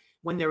 exactly.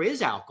 When there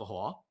is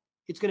alcohol,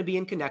 it's going to be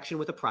in connection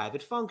with a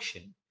private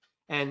function.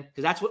 And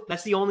because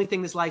that's the only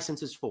thing this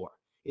license is for.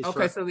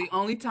 Okay, so the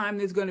only time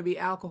there's going to be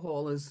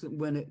alcohol is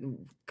when it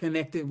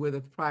connected with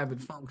a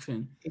private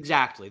function.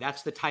 Exactly.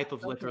 That's the type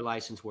of liquor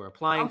license we're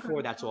applying Okay.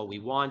 for. That's all we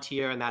want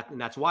here. And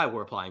that's why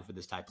we're applying for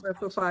this type of That's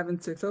for 5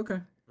 and 6.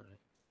 Okay.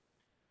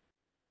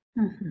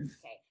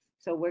 Okay,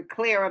 so we're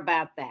clear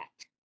about that.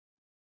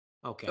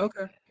 Okay.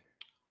 Okay.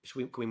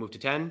 Can we move to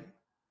 10?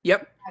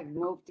 Yep. I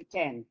move to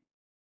 10.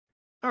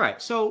 All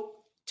right. So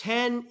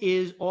 10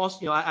 is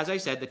also, as I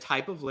said, the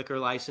type of liquor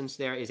license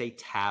there is a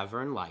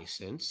tavern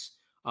license,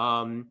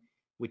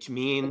 which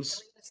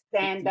means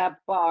Stand-up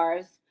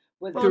bars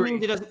with. well,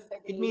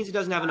 it means it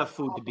doesn't have enough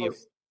food to be.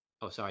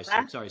 Oh, sorry,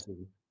 Huh? sorry,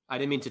 Susan. I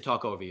didn't mean to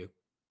talk over you.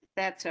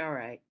 That's all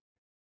right.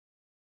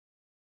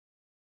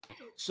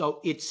 So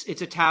it's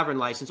a tavern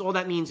license. All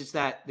that means is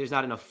that there's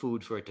not enough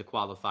food for it to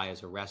qualify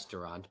as a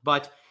restaurant,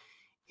 but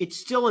it's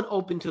still an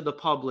open to the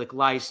public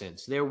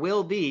license. There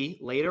will be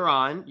later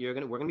on. We're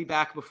gonna be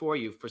back before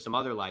you for some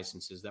other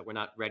licenses that we're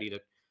not ready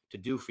to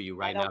do for you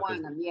right I now. don't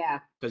want them, yeah.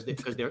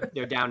 Because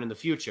they're down in the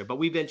future. But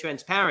we've been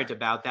transparent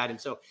about that,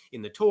 and so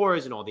in the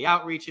tours and all the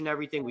outreach and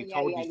everything, we've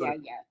told you sort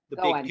of the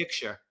Go big on.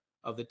 picture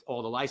of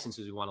all the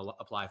licenses we want to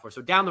apply for.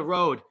 So down the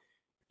road,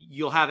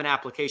 you'll have an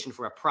application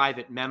for a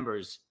private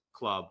members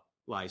club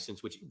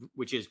license,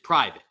 which is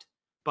private,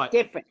 but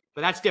different.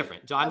 But that's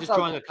different. So I'm just Okay.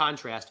 drawing a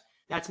contrast.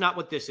 That's not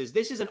what this is.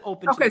 This is an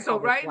open. to Okay, the so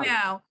public right license.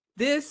 now,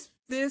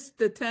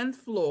 the 10th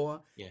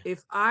floor, Yeah.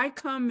 if I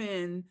come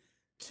in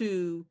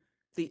to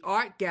the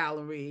art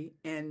gallery,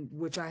 and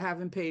which I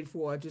haven't paid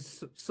for, I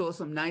just saw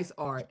some nice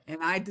art,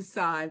 and I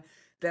decide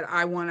that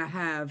I want to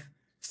have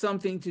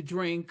something to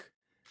drink,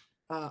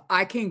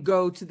 I can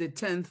go to the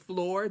 10th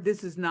floor.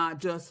 This is not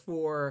just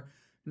for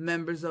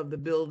members of the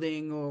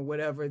building or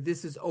whatever.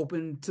 This is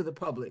open to the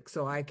public,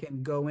 so I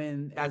can go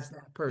in as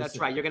that person. That's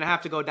right. You're going to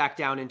have to go back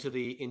down into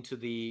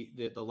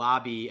the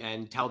lobby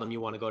and tell them you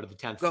want to go to the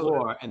 10th Go to-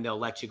 floor, and they'll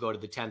let you go to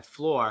the 10th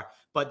floor.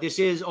 But this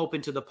is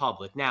open to the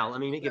public. Now, let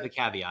me give a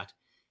caveat.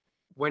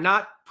 We're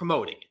not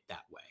promoting it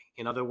that way.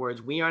 In other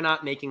words, we are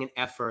not making an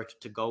effort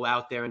to go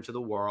out there into the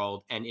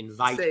world and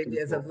invite Say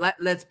there's a people.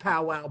 let's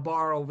powwow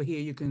bar over here.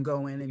 You can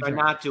go in and We're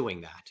drink. not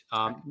doing that.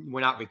 We're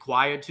not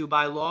required to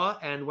by law,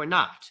 and we're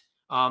not.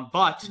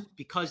 But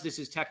because this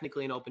is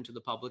technically an open to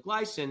the public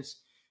license,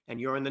 and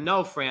you're in the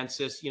know,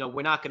 Francis,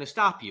 we're not going to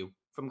stop you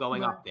from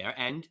going up there.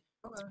 And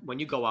when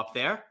you go up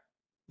there,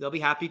 they'll be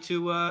happy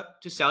to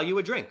sell you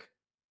a drink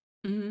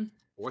Mm-hmm.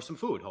 or some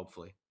food,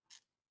 hopefully.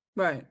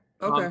 Right.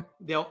 Okay.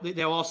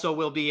 There also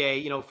will be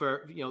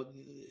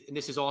and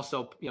this is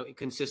also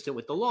consistent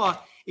with the law.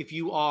 If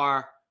you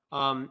are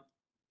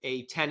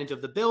a tenant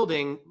of the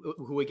building,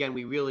 who again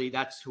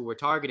that's who we're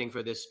targeting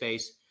for this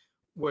space,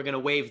 we're going to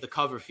waive the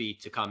cover fee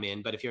to come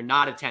in. But if you're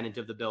not a tenant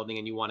of the building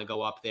and you want to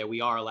go up there,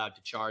 we are allowed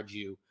to charge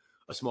you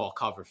a small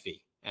cover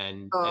fee.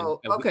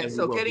 Okay.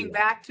 So we will getting do that.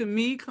 back to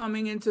me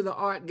coming into the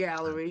art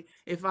gallery,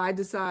 if I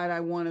decide I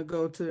want to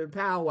go to the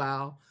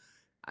powwow,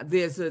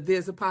 there's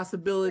a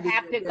possibility. You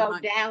have to that go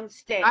might-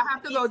 downstairs. I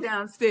have to go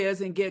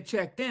downstairs and get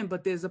checked in,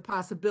 but there's a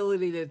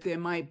possibility that there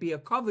might be a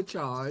cover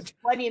charge.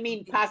 What do you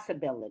mean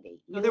possibility?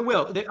 No, there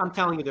will. I'm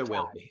telling you, there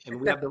will be. And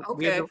we have the.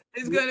 Okay,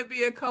 there's going to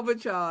be a cover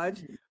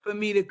charge for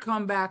me to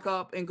come back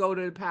up and go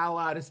to the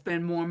powwow to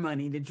spend more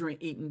money to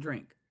eat and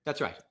drink.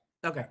 That's right.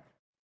 Okay.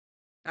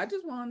 I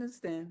just want to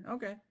understand.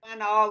 Okay.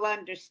 And all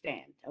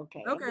understand.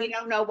 Okay. Okay. We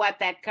don't know what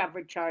that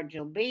cover charge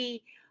will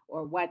be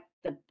or what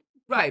the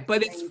Right,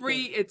 but it's Same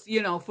free, thing. it's,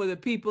 you know, for the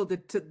people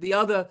that, the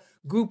other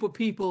group of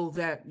people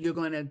that you're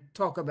gonna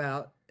talk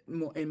about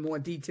more, in more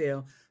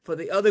detail, for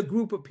the other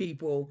group of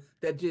people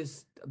that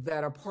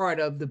are part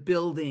of the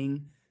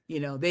building, you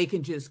know, they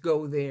can just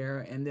go there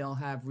and they'll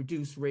have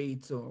reduced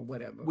rates or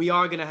whatever. We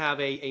are going to have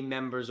a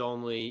members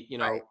only, you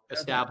know, Right, okay.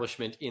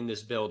 establishment in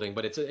this building,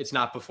 but it's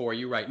not before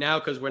you right now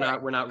because we're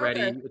not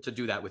ready Okay. to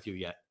do that with you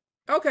yet.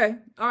 Okay,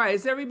 all right,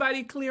 is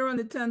everybody clear on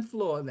the 10th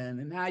floor then,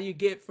 and how you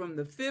get from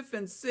the 5th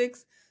and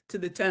 6th to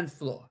the 10th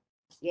floor?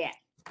 Yeah.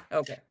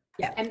 Okay.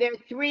 And there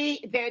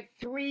are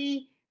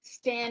three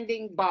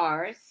standing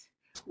bars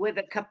with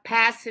a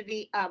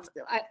capacity of,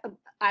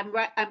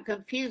 I'm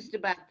confused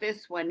about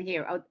this one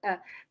here,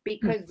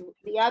 because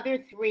the other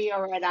three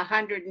are at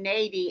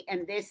 180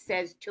 and this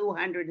says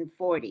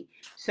 240.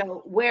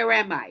 So where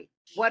am I?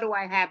 What do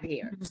I have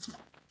here?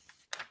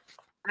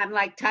 I'm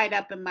like tied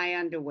up in my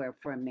underwear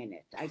for a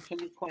minute. I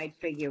can't quite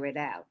figure it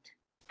out.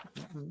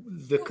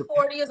 The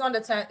 240 is on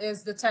the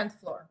 10th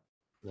floor.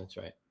 That's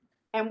right.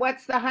 And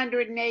what's the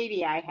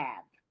 180 I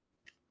have?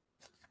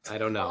 I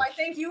don't know. Well, I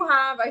think you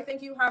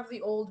have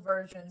the old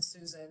version,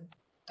 Susan.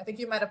 I think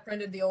you might have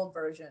printed the old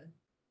version.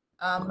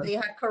 They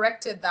had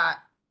corrected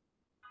that,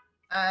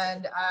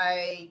 and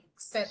I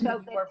sent So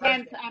the the newer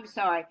 10th, version. I'm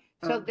sorry.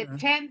 So the Okay.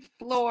 10th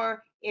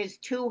floor is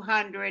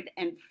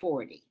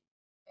 240.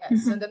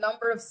 Yes, and the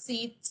number of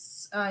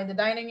seats in the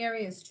dining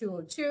area is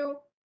 202,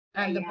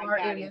 and the Yeah, I bar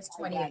got area it, is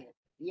I got 28. it.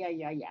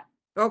 Yeah.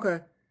 Okay.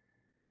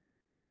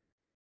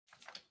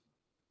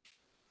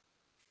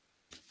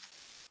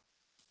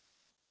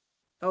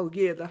 Oh,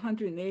 yeah, the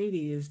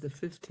 180 is the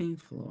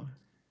 15th floor.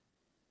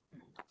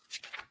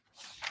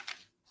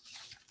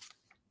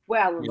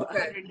 Well, Yeah.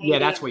 180 Yeah,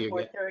 that's and where you're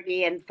getting.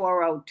 430 and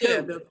 402.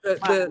 Yeah, the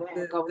Well,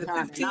 it goes on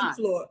and 15th on.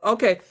 floor.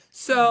 Okay,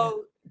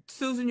 so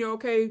Susan, you're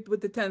okay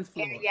with the 10th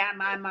floor? Yeah,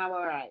 I'm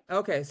all right.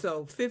 Okay,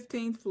 so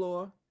 15th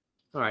floor.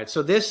 All right.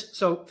 So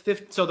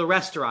the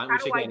restaurant, How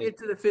which do I again, get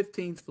to the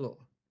 15th floor?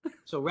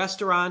 so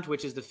restaurant,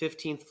 which is the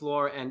 15th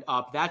floor and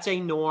up, that's a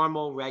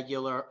normal,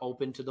 regular,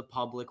 open to the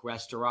public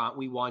restaurant.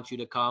 We want you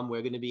to come.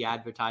 We're going to be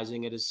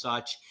advertising it as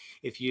such.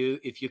 If you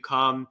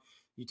come,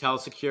 you tell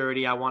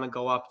security, I want to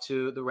go up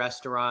to the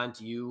restaurant.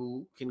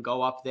 You can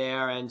go up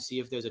there and see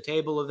if there's a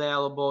table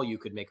available. You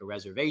could make a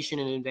reservation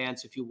in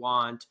advance if you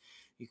want.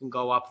 You can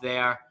go up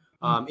there.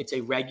 It's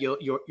a regular,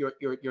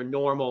 your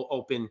normal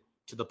open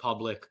to the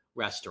public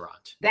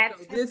restaurant. That's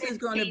So this is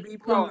going to be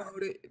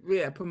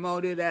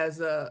promoted as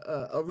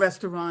a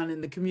restaurant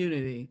in the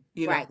community,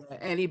 you know, Right.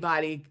 that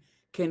anybody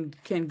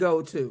can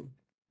go to.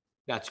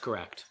 That's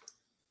correct.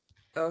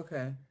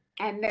 Okay.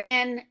 And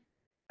then,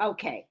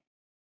 okay.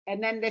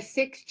 And then the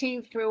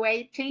 16th through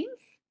 18th?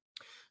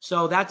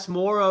 So that's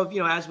more of,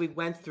 as we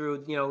went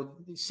through,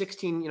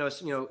 16,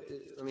 let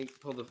me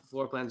pull the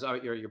floor plans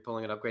out. You're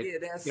pulling it up. Great. Yeah,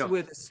 that's You know,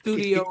 where the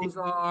studios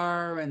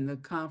are and the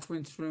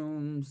conference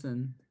rooms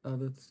and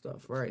other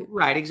stuff, right?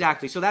 Right,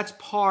 exactly. So that's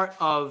part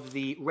of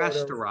the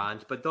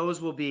restaurant, but those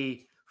will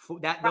be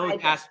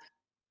Private.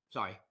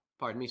 Sorry,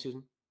 pardon me,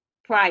 Susan.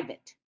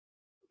 Private.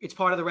 It's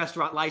part of the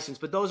restaurant license,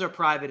 but those are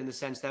private in the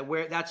sense that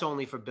that's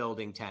only for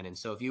building tenants.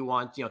 So if you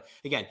want,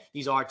 again,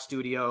 these art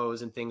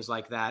studios and things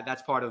like that,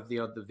 that's part of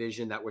the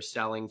vision that we're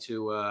selling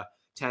to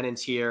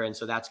tenants here, and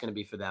so that's going to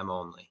be for them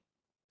only.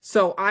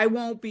 So I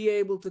won't be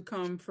able to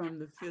come from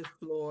the 5th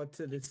floor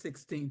to the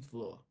 16th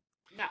floor.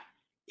 No.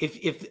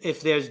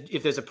 If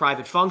there's a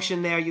private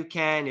function there, you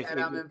can. If And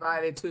I'm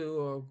invited to,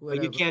 or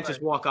whatever. But you can't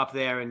just walk up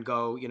there and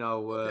go, Okay.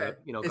 go.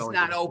 It's into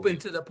not the open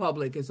studio. to the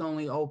public. It's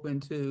only open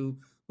to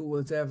who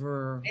was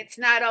ever. It's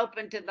not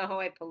open to the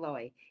hoi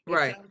polloi. It's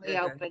Right, only okay.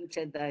 open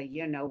to the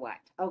you know what.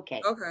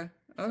 Okay. Okay.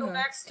 So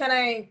next, can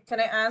I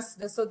ask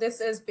this? So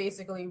this is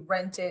basically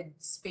rented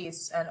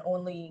space and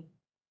only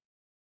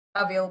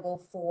available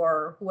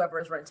for whoever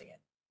is renting it.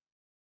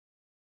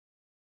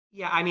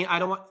 Yeah, I mean, I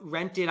don't want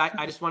rented.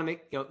 I just want to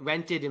make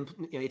rented.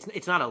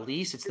 It's not a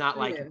lease. It's not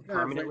like Yeah, it's not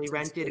permanently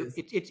rented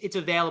rented. It's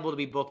available to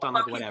be booked on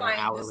like whatever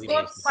hourly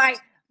basis.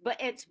 But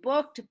it's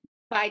booked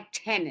by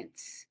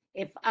tenants,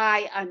 if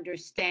I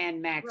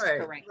understand Max Right,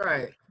 correctly.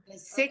 right. The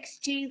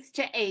 16th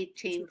to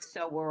 18th,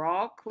 so we're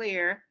all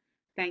clear.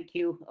 Thank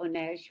you,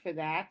 Onej, for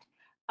that.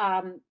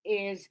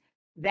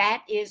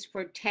 That is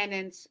for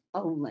tenants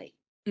only.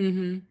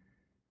 Mm-hmm.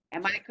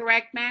 Am I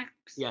correct, Max?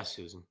 Yes,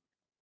 Susan.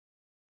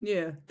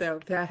 Yeah,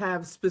 that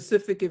have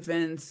specific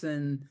events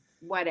and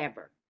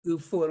Whatever. do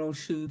photo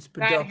shoots,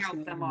 God production,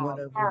 help them all.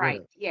 whatever. All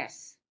right. whatever.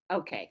 Yes.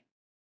 Okay.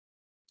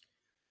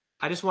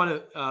 I just want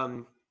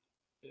to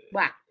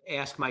Wow.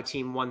 ask my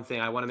team one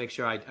thing. I want to make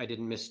sure I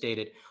didn't misstate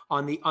it.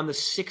 On the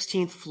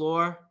 16th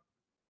floor,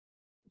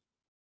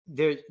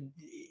 there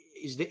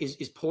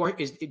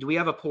do we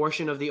have a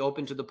portion of the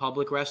open to the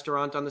public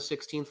restaurant on the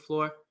 16th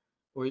floor,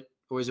 or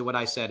is it what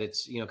I said?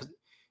 It's 'cause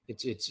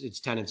it's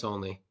tenants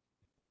only.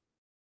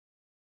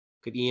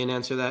 Could Ian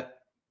answer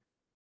that?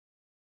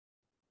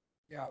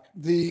 Yeah,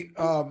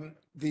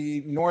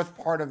 the north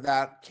part of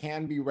that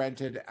can be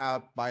rented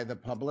out by the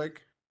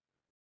public.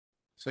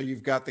 So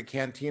you've got the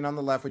canteen on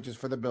the left, which is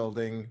for the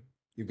building.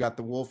 You've got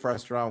the Wolf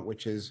Restaurant,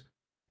 which is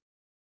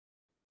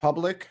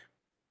public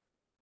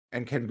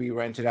and can be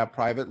rented out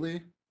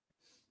privately.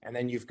 And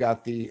then you've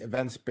got the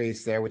event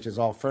space there, which is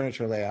all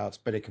furniture layouts,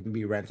 but it can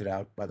be rented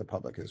out by the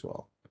public as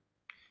well.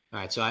 All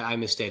right, so I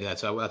misstated that,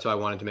 so that's why I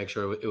wanted to make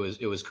sure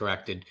it was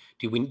corrected.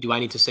 Do I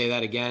need to say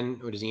that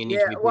again, or does Ian need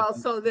to? Yeah, well,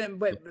 so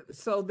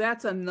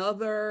that's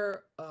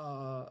another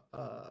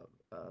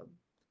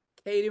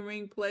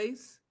catering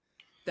place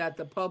that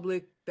the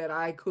public, that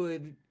I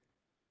could.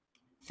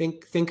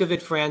 Think of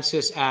it,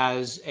 Francis,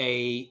 as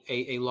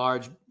a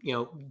large,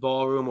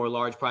 ballroom or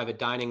large private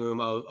dining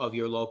room of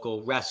your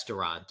local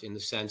restaurant, in the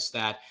sense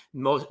that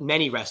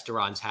many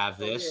restaurants have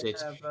this.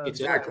 It's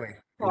Exactly.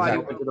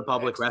 open to the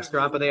public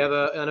restaurant, but they have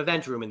an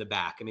event room in the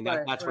back. I mean,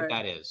 that's what Right.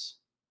 that is.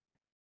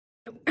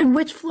 And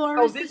which floor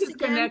Oh, is this this is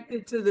again?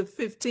 connected to the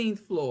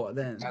 15th floor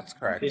then. That's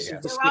correct. This is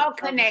yes. the They're all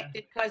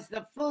connected because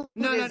the food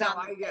No, is on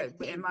I the get it.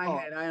 15th In my floor.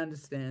 head, I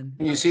understand.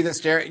 You see the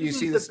stair. You This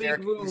see is the the stair.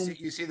 big You room.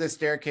 see the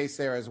staircase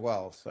there as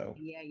well. So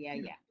Yeah.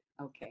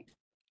 Okay.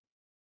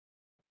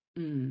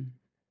 Mm.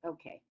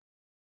 Okay.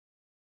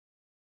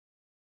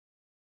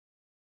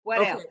 What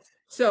Okay, else?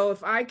 so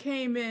if I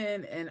came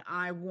in and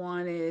I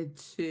wanted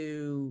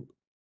to,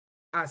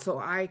 so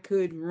I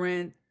could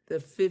rent the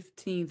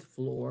 15th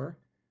floor,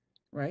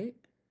 right?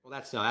 Well,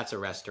 that's a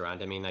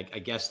restaurant. I mean, I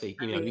guess I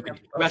mean,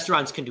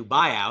 restaurants can do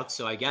buyouts.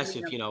 So I guess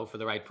if, Yeah. for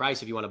the right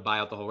price, if you want to buy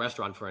out the whole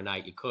restaurant for a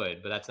night, you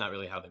could, but that's not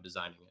really how they're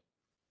designing it.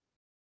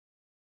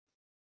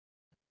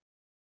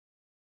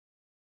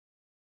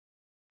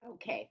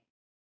 Okay.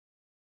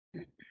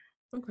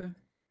 Okay.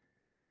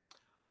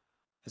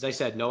 As I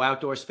said, no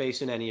outdoor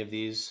space in any of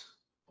these,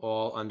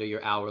 all under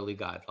your hourly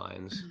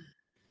guidelines.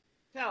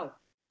 So,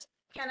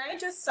 Can I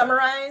just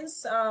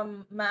summarize,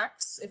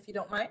 Max, if you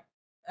don't mind?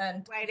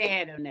 And right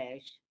ahead,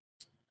 Onej.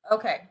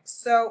 Okay,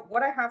 so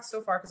what I have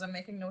so far, because I'm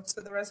making notes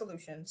for the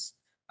resolutions,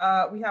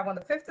 we have on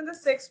the 5th and the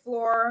 6th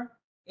floor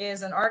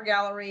is an art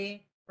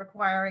gallery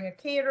requiring a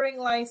catering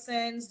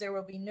license. There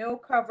will be no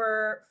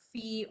cover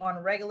fee on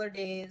regular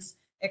days,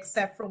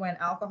 except for when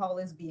alcohol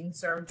is being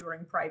served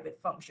during private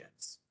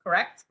functions,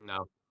 correct?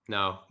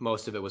 No,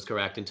 most of it was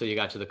correct until you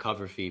got to the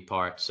cover fee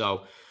part.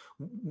 So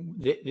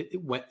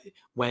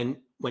when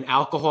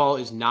alcohol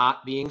is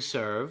not being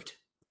served,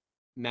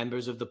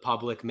 members of the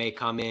public may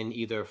come in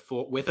either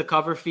with a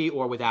cover fee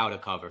or without a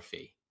cover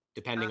fee,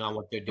 depending on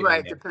what they're doing.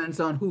 Right, there. depends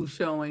on who's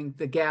showing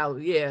the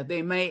gallery. Yeah,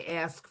 they may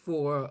ask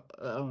for,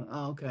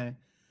 okay.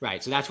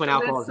 Right, so that's when So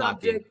alcohol that's is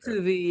not being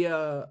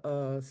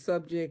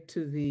subject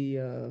to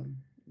the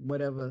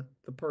whatever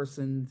the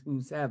person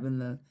who's having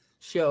the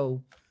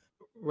show.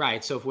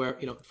 Right. So if we're,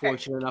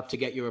 fortunate enough to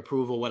get your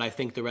approval, what I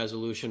think the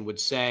resolution would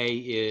say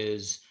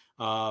is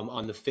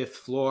on the 5th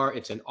floor,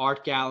 it's an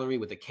art gallery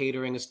with a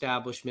catering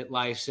establishment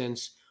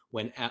license.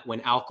 When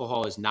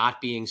alcohol is not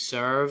being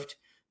served,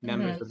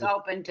 members of It's the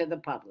open to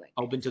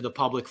the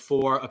public.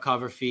 For a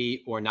cover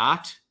fee or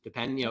not,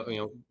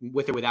 depending,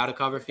 with or without a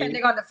cover fee.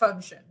 Depending on the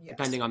function, yes.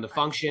 Depending on the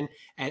function,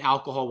 and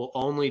alcohol will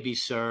only be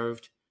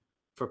served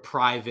for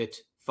private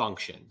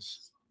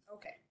functions.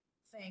 Okay,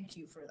 thank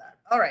you for that.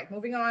 All right,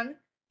 moving on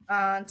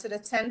to the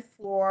 10th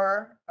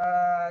floor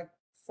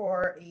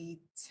for a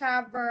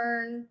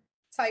tavern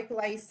type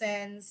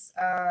license.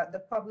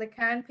 The public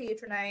can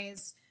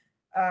patronize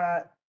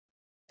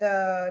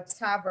the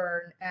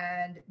tavern,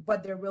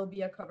 but there will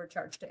be a cover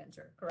charge to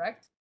enter,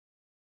 correct?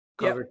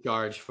 Cover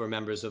charge for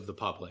members of the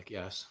public,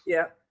 yes.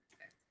 Yeah.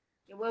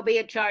 There will be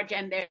a charge,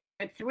 and there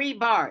are 3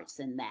 bars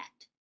in that.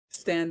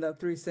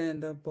 Three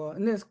stand-up bar,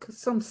 and there's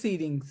some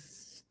seating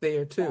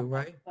there too,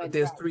 right? But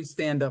there's 3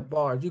 stand-up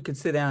bars. You could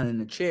sit down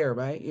in a chair,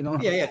 right? You know.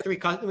 Yeah. We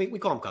call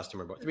them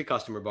customer bars. 3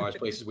 customer bars,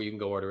 places where you can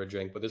go order a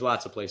drink, but there's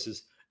lots of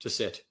places to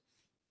sit.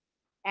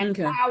 And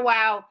Okay.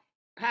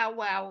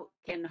 Powwow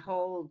can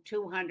hold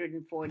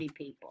 240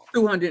 people.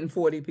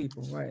 240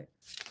 people, right?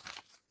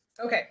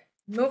 Okay,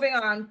 moving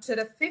on to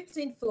the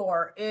 15th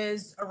floor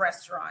is a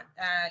restaurant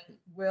and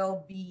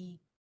will be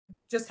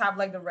just have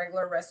like the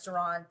regular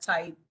restaurant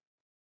type.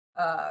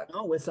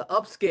 Oh, it's an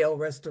upscale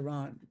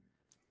restaurant.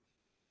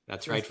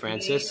 That's right,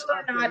 Francis.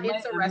 Or not,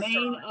 it's a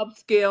Main restaurant.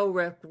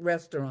 upscale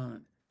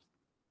restaurant.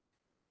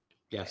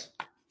 Yes.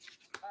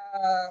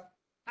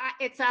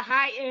 It's a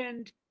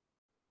high-end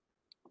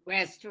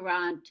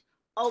restaurant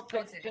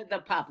open to the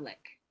public.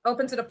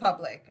 Open to the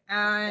public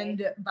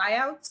and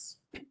buyouts.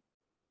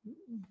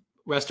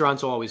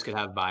 Restaurants always could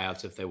have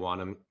buyouts if they want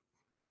them.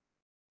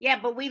 Yeah,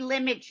 but we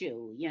limit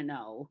you,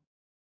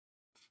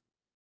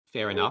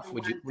 Fair enough.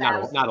 Would you?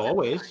 1,000 Not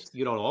always.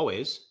 You don't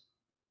always.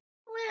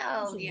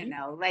 Well,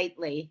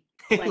 lately.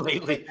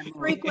 Lately.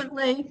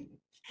 Frequently.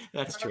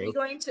 That's Are we true.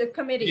 going to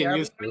committee? Getting Are we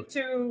used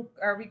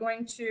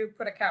going to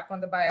put a cap on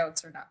the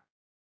buyouts or not?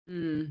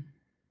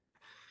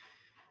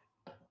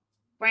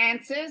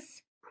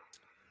 Francis?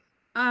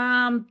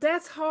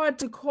 That's hard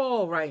to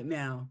call right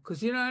now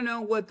because you don't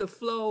know what the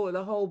flow of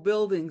the whole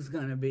building's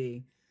gonna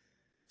be.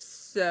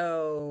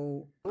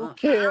 So Who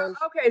cares?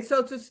 okay,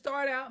 so to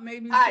start out,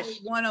 maybe say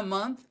 1 a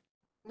month.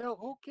 No,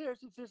 who cares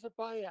if there's a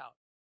buyout?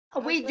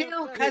 We How's that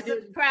do affect because you?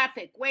 of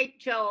traffic. Wait,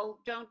 Joel,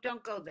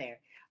 don't go there.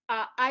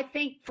 I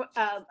think,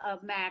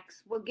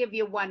 Max, we'll give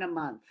you one a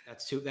month.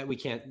 That's too, that we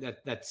can't,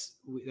 that's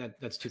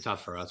too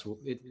tough for us.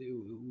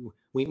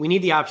 We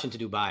need the option to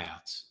do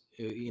buyouts.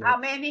 You know, How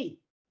many?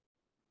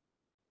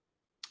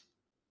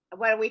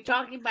 What are we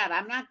talking about?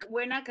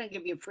 We're not gonna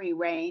give you free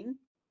reign.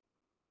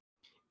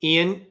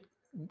 Ian,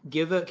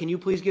 can you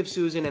please give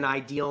Susan an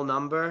ideal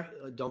number?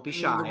 Don't be I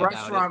mean, shy the about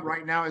restaurant it.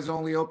 right now is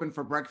only open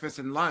for breakfast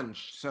and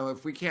lunch. So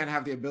if we can't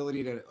have the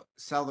ability to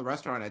sell the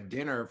restaurant at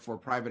dinner for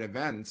private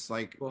events,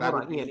 like Well, that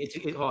hold would on,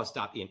 Ian. Hold on,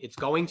 stop, Ian. It's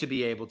going to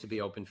be able to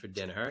be open for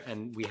dinner,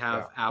 and we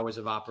have hours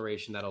of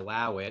operation that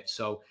allow it.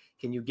 So,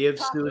 can you give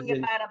Talking Susan?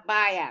 about a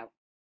buyout.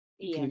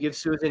 Can you Ian. give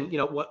Susan? You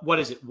know what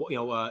is it?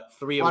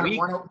 3 a week?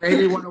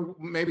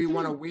 maybe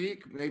one a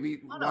week,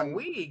 maybe One a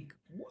week.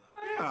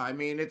 Yeah, I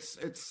mean it's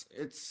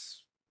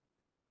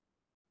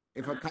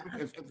if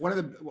one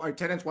of our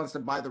tenants wants to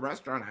buy the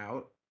restaurant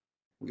out,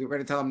 we're going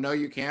to tell them no,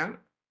 you can't.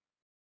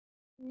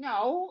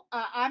 No,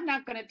 I'm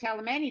not going to tell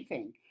them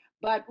anything.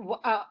 But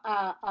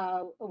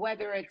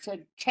whether it's a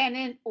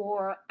tenant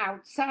or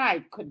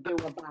outside could do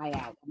a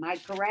buyout. Am I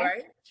correct?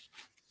 Right.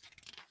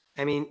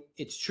 I mean,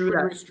 it's true We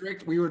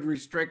that would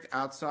restrict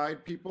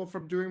outside people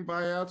from doing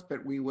buyouts,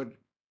 but we would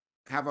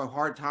have a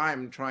hard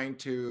time trying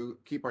to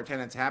keep our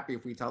tenants happy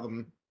if we tell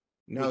them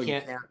no, we you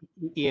can't, can't.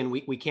 Ian.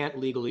 We can't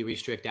legally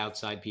restrict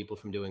outside people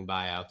from doing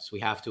buyouts. We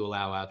have to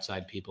allow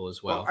outside people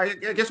as well. Well,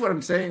 I guess what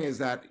I'm saying is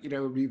that, it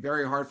would be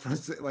very hard for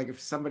us to, like, if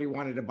somebody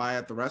wanted to buy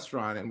at the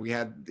restaurant and we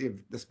had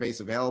the space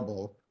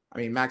available. I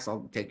mean, Max,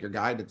 I'll take your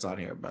guidance on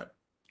here, but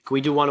Can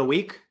we do one a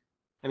week?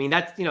 I mean,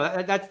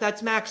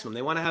 that's maximum.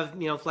 They want to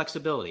have,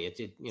 flexibility.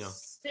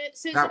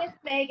 Susan, it's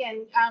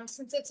Megan.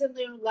 Since it's a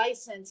new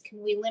license,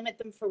 can we limit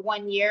them for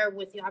 1 year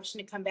with the option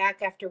to come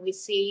back after we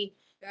see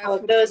how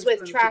it goes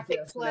with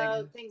traffic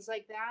flow, things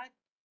like that?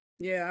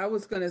 Yeah, I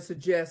was gonna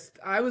suggest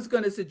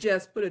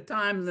put a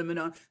time limit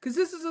on, because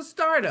this is a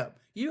startup.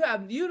 You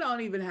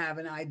don't even have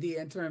an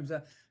idea in terms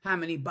of how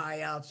many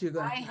buyouts you're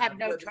gonna I have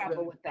no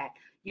trouble with that.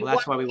 You Well,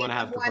 that's want why we to want to give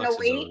have them the one a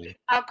week? flexibility.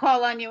 I'll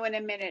call on you in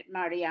a minute,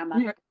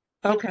 Mariama. Yeah,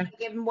 okay. You wanna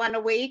give them one a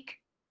week?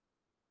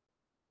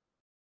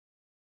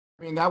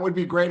 I mean, that would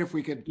be great if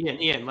we could.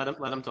 Ian, let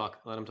him talk.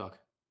 Let him talk.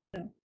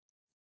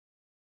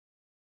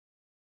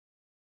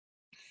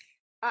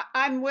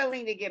 I'm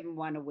willing to give them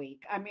one a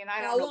week. I mean,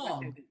 I don't How know what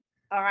long? to do.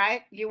 All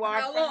right, you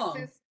are, How long?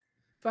 Francis?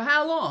 For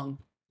how long?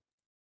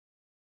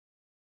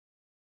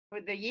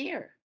 For the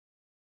year.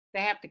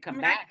 They have to come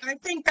I back. I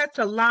think that's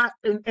a lot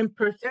in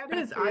perspective. That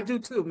is, I do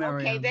too,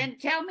 Mary. Okay, then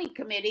tell me,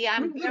 committee,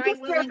 I'm We very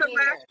just willing have to to hear.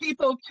 ask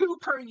people 2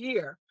 per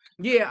year.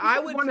 Yeah, I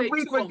would One a say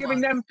week, 2 we're a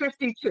giving month. them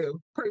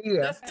 52 per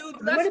year.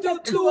 Let's do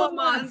 2 a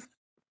month.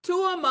 2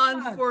 a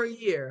month for a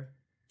year.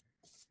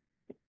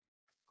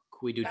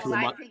 Can we do Well, 2 a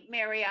I month? think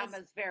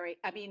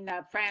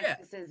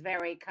Francis is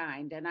very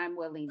kind, and I'm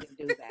willing to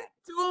do that.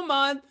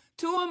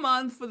 2 a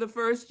month for the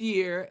first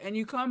year, and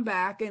you come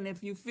back, and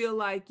if you feel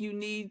like you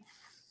need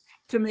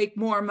to make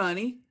more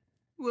money,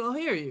 we'll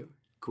hear you.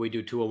 Can we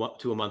do 2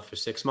 a month for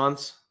 6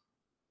 months,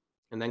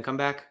 and then come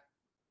back?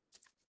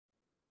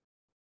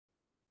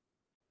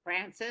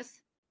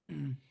 Francis?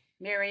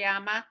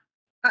 Mariama?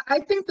 I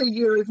think the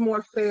year is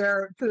more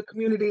fair to the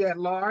community at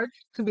large,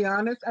 to be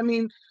honest. I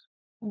mean,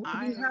 we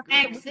have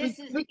Max, this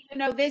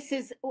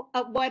is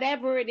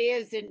whatever it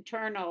is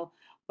internal,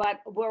 but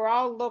we're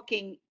all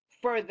looking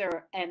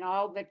further and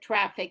all the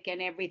traffic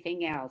and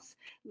everything else.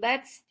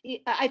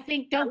 I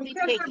think, don't we be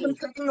can't have them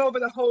picky. taking over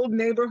the whole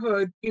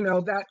neighborhood,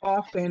 that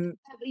often.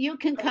 You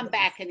can come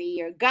back in a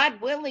year. God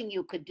willing,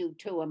 you could do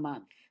 2 a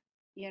month.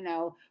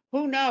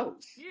 Who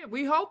knows? Yeah,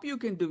 we hope you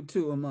can do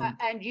 2 a month.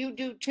 And you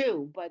do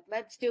too, but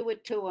let's do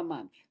it 2 a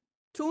month.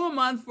 2 a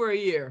month for a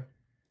year.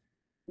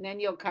 And then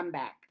you'll come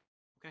back.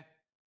 Okay.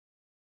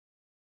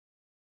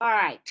 All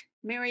right.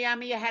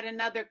 Mariama, you had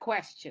another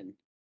question.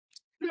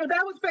 No,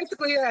 that was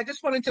basically it. I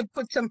just wanted to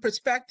put some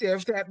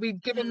perspective that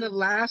we've given the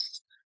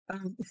last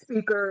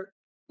speaker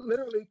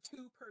literally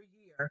 2 per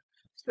year.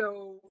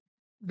 So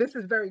this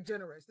is very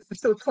generous. This is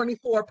still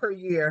 24 per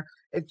year.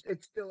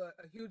 It's still a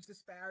huge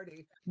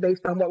disparity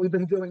based on what we've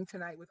been doing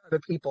tonight with other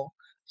people.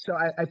 So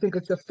I think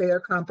it's a fair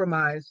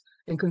compromise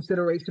in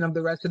consideration of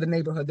the rest of the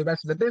neighborhood, the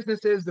rest of the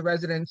businesses, the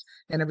residents,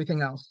 and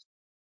everything else.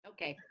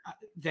 Okay.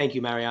 Thank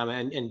you,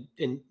 Mariama,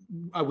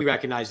 and we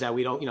recognize that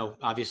we don't,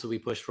 obviously we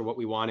pushed for what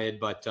we wanted,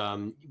 but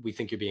we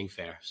think you're being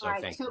fair. So All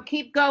right, thank so you.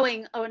 keep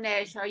going,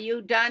 Onej. Are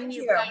you done? Thank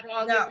You you. got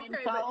all No. your Okay,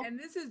 info? and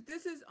this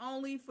is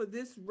only for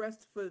this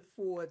rest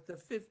for the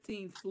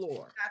 15th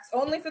floor. That's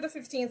only for the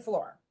 15th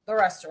floor, the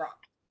restaurant.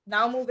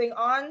 Now moving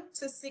on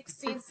to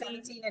 16,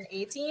 17, and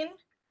 18,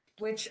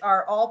 which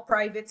are all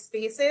private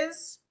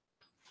spaces.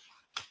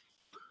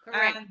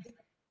 Correct.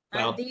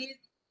 Well- And these,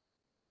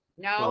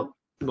 No?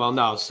 Well,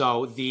 no.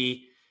 So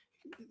the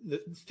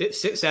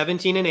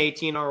 17 and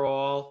 18 are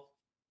all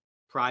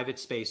private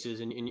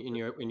spaces in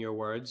your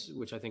words,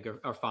 which I think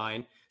are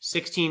fine.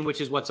 16, which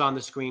is what's on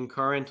the screen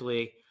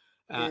currently,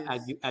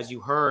 as you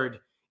heard,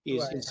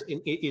 is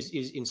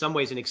in some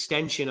ways an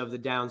extension of the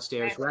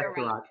downstairs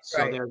restaurant.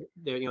 So Right.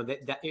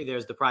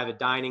 there's the private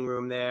dining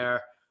room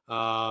there.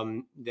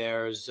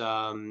 There's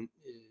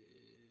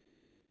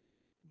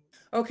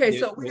Okay, there-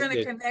 so we're gonna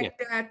there-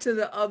 connect that to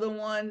the other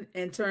one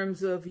in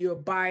terms of your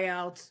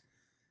buyouts.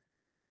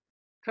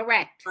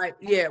 Correct. Right,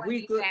 yeah, what we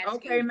he's good. asking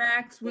Okay, for.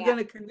 Max, we're Yeah.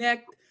 gonna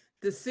connect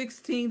the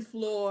 16th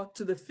floor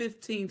to the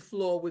 15th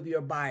floor with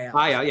your buyouts.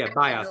 buyout, yeah, I know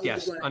buyouts, you're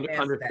yes, gonna ask that.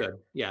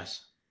 understood,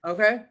 yes.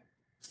 Okay,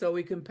 so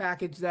we can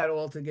package that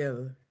all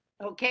together.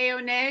 Okay,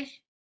 Onej?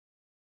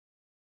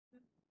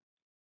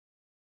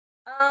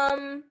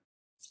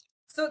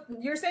 So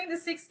you're saying the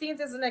 16th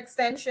is an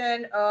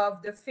extension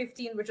of the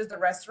 15th, which is the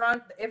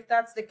restaurant? If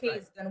that's the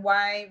case, then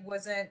why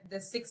wasn't the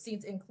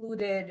 16th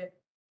included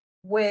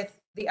with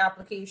the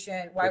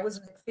application? Why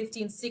wasn't it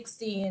 15,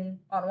 16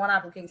 on one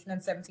application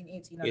and 17,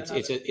 18 on another?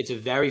 It's a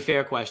very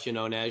fair question,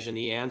 Onej, and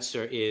the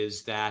answer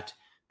is that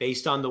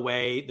based on the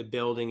way the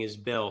building is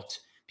built,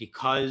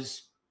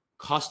 because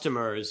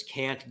customers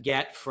can't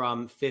get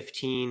from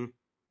 15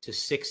 to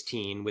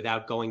 16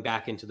 without going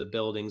back into the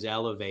building's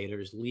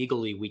elevators,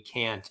 legally we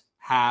can't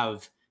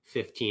have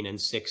 15 and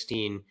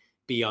 16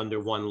 be under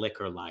one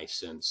liquor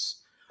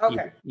license.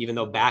 Okay. Even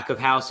though back of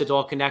house, it's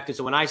all connected.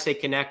 So when I say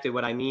connected,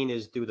 what I mean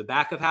is through the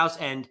back of house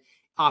and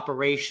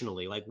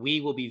operationally, like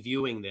we will be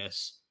viewing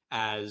this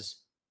as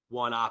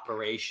one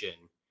operation.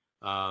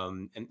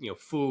 And,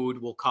 food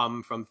will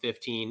come from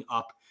 15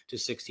 up to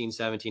 16,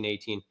 17,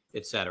 18,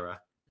 et cetera.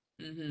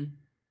 Mm-hmm.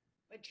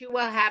 But you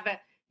will have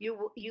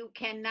you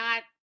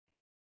cannot,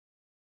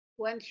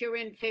 once you're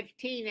in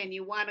 15 and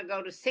you want to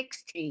go to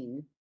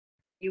 16,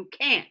 you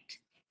can't.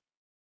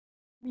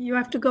 You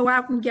have to go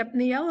out and get in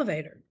the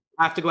elevator.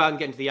 I have to go out and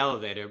get into the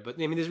elevator, but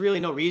I mean, there's really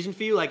no reason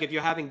for you. Like if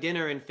you're having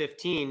dinner in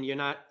 15, you're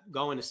not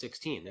going to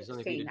 16. There's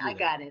nothing for you to do. I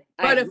got it.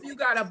 But if you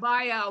got a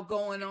buyout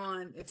going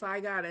on, if I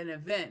got an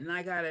event and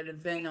I got an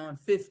event on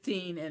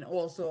 15 and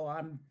also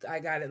I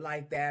got it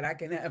like that, I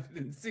can have it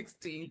in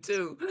 16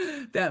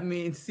 too. That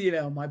means,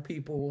 my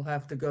people will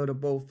have to go to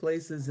both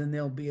places and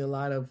there'll be a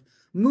lot of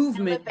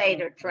movement.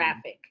 Elevator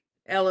traffic.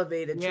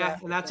 Elevated Yeah,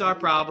 traffic. and that's our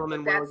problem.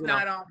 And That's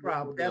not our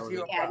problem. That's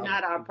your Yeah, problem.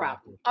 not our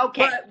problem.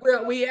 Okay.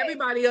 But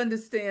everybody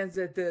understands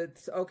that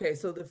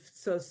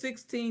so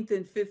 16th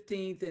and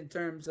 15th in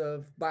terms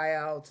of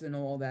buyouts and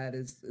all that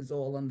is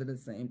all under the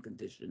same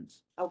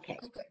conditions. Okay.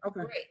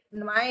 Okay.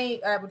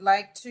 Great. I would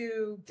like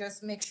to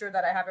just make sure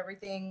that I have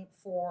everything's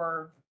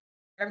squared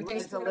away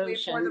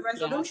for the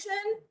resolution.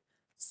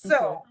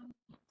 So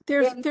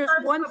There's in terms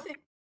one of- thing,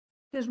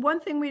 there's one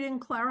thing we didn't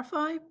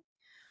clarify.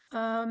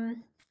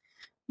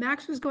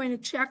 Max was going to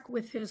check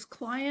with his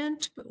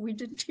client, but we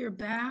didn't hear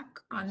back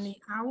on the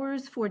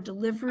hours for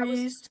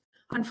deliveries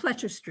on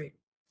Fletcher Street.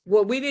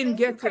 Well, we didn't Thank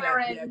get you, to that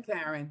Karen. yet,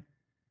 Karen.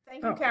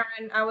 Thank you,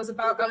 Karen. I was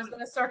going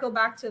to circle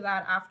back to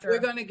that after. We're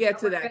going to get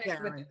to we're that, finished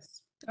with Karen.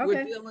 this.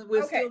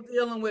 We're still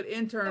dealing with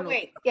internal.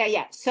 Wait,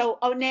 yeah. So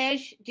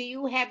Onej, do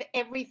you have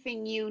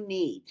everything you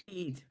need?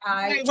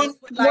 I Hey, just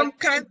would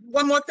like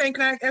one more thing.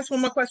 Can I ask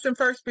one more question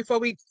first before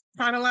we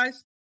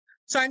finalize?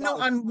 So I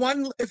know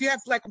if you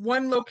have like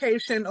one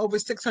location over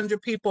 600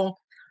 people,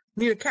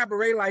 need a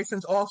cabaret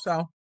license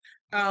also.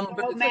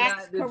 But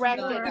Max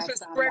corrected it's us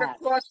just on spread that.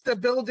 across the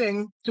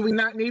building. Do we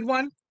not need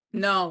one?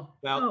 No.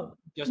 Well,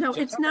 No,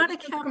 it's not a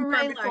Just to confirm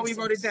cabaret before we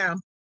wrote it license. down.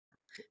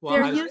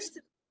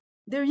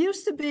 There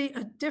used to be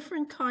a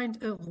different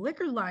kind of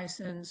liquor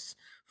license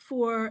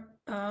for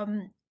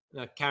Karen,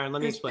 let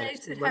me a explain.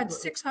 space that had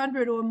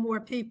 600 or more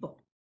people.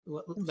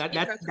 That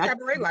That's a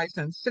cabaret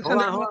license, Hold 600 on,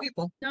 more hold on.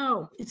 people.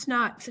 No, it's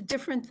not. It's a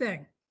different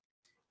thing.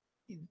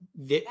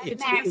 It's an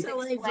Max,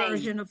 SLA explain.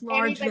 version of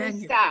large Everybody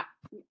venue. stop.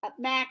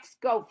 Max,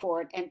 go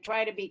for it and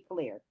try to be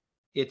clear.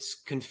 It's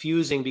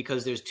confusing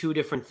because there's two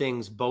different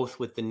things, both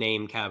with the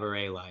name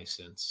cabaret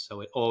license. So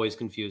it always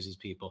confuses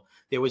people.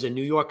 There was a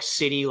New York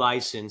City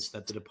license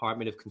that the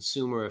Department of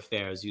Consumer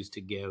Affairs used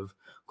to give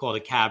called a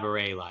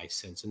cabaret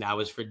license, and that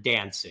was for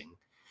dancing.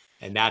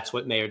 And that's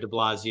what Mayor de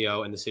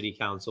Blasio and the City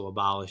Council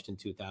abolished in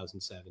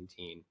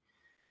 2017.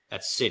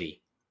 That's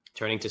city.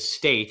 Turning to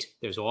state,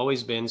 there's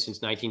always been,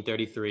 since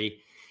 1933,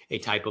 a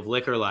type of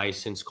liquor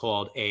license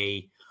called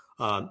a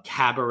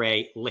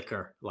cabaret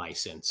liquor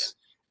license.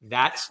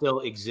 That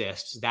still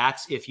exists.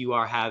 That's if you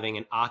are having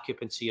an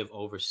occupancy of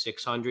over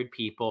 600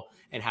 people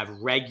and have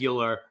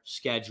regular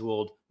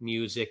scheduled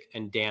music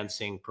and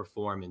dancing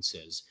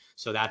performances.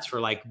 So that's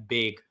for like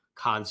big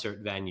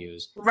concert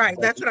venues. Right,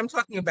 that's what I'm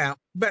talking about.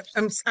 But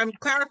I'm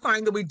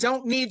clarifying that we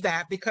don't need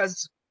that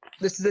because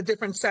this is a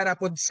different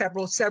setup with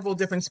several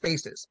different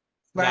spaces.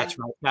 Right? That's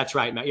right. That's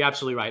right. You're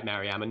absolutely right,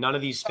 Mariam. And none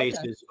of these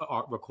spaces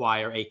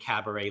require a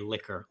cabaret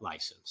liquor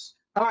license.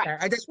 All right.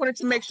 I just wanted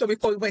to make sure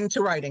before we went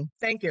into writing.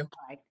 Thank you.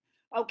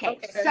 Okay,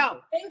 so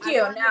thank I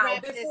you. wanna Now,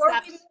 wrap this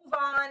up.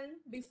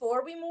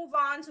 before we move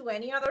on to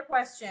any other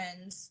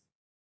questions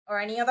or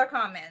any other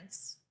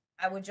comments,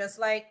 I would just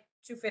like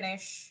to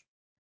finish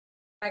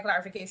my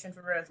clarification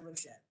for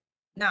resolution.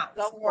 Now,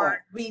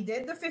 we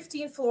did the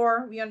 15th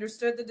floor. We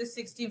understood that the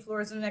 16th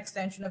floor is an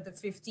extension of the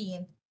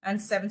 15th, and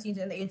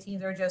 17th and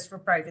 18th are just for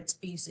private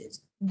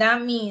spaces.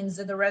 That means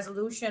that the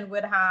resolution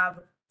would have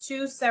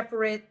two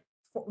separate.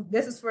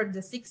 This is for the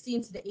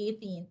 16th to the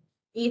 18th.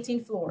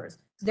 18 floors.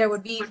 There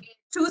would be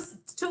two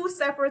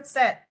separate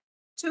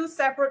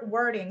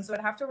wordings. So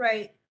I'd have to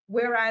write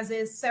whereas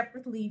is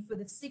separately for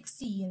the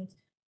 16th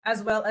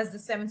as well as the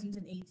 17th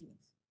and 18th.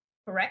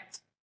 Correct?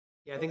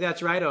 Yeah, I think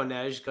that's right,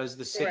 Onej, because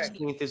the Correct.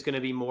 16th is going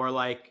to be more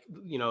like,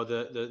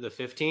 the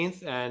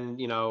 15th,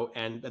 and,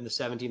 and the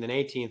 17th and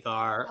 18th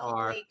are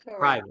Totally correct.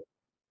 private.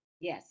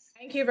 Yes.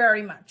 Thank you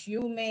very much.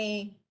 You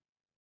may.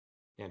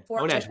 And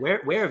For- Onej,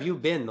 where have you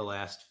been the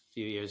last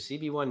few years?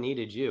 CB1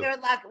 needed you.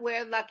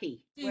 We're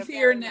lucky. She's We're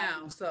here very now,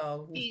 lucky.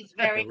 so She's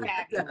very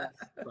fabulous.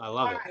 I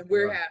love All it. right. and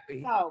we're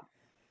happy.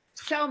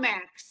 So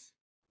Max,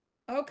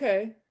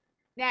 Okay.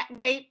 now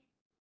wait,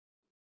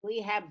 we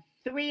have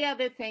 3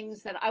 other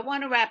things that I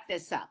want to wrap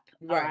this up.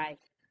 All Right. right.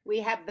 We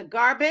have the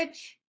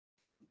garbage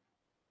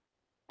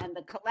and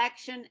the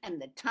collection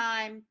and the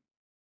time.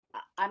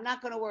 I'm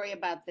not going to worry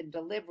about the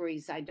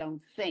deliveries, I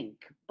don't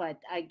think, but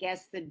I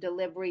guess the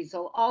deliveries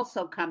will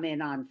also come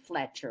in on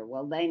Fletcher,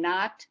 will they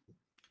not?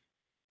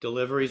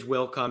 Deliveries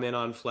will come in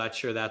on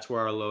Fletcher. That's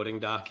where our loading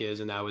dock is,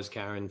 and that was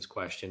Karen's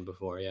question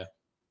before. Yeah.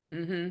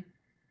 Mm-hmm.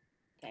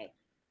 Okay.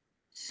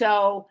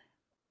 So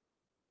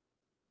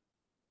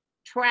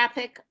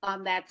traffic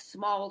on that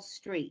small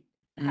street,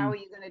 how are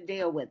you going to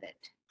deal with it?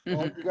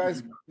 Well, you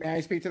guys, may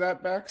I speak to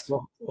that, Bex?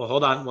 Well,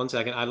 hold on one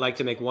second. I'd like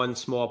to make one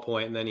small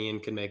point, and then Ian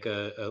can make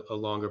a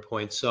longer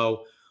point.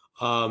 So,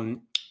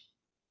 actually,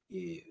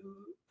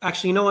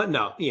 you know what?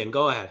 No, Ian,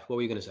 go ahead. What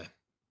were you going to say?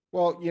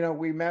 Well,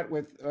 we met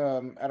with,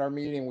 at our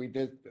meeting,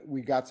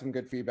 we got some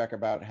good feedback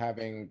about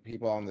having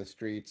people on the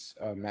streets,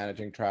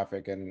 managing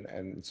traffic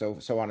and so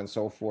on and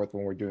so forth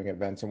when we're doing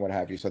events and what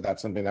have you. So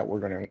that's something that we're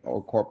going to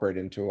incorporate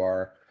into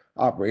our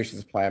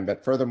operations plan.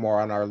 But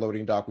furthermore, on our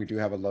loading dock, we do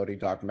have a loading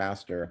dock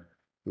master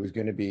who's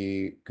going to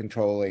be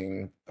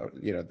controlling,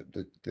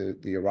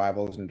 the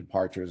arrivals and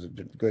departures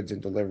of goods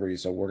and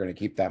deliveries. So we're going to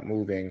keep that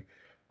moving.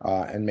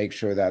 And make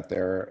sure that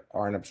there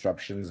aren't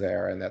obstructions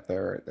there and that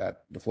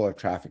the flow of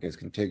traffic is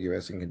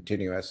contiguous and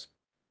continuous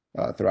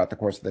throughout the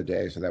course of the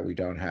day so that we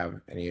don't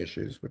have any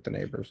issues with the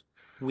neighbors.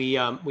 We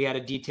had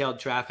a detailed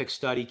traffic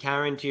study.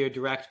 Karen, to your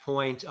direct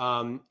point,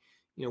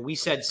 we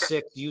said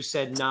 6, you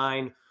said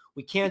 9.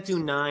 We can't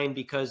do 9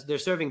 because they're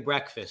serving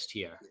breakfast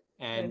here,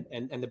 and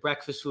the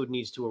breakfast food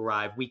needs to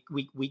arrive.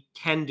 We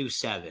can do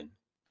 7.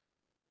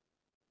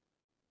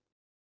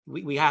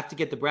 We have to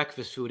get the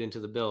breakfast food into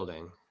the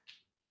building.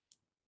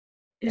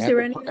 Is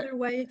there any other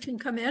way it can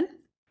come in?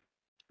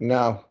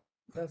 No,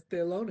 That's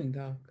their loading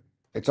dock.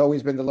 it's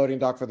always been the loading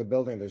dock for the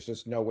building. There's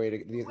just no way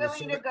to.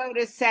 Willing to go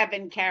to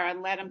 7,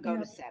 Karen, let them go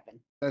to 7.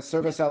 The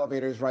service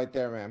elevator is right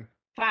there, ma'am.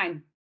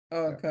 Fine.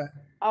 Okay.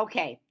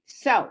 Okay,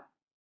 so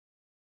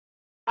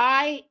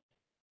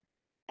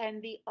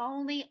and the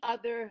only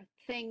other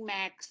thing,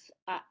 Max,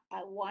 I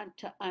want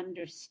to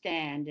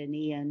understand, and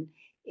Ian,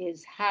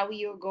 is how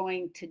you're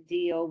going to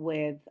deal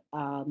with,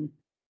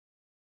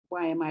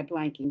 why am I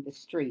blanking the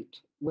street?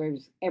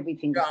 Where's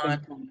everything?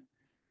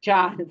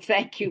 John,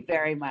 thank you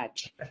very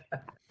much.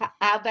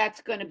 How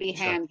that's going to be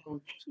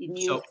handled? And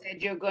you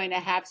said you're going to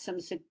have some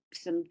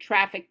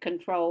traffic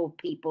control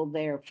people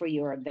there for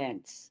your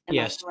events. Am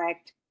I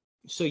correct?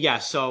 So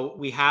so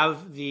we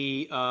have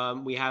we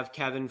have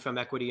Kevin from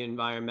Equity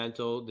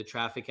Environmental, the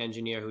traffic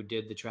engineer who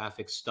did the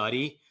traffic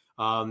study.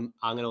 I'm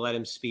going to let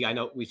him speak. I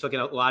know we took a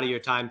lot of your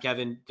time,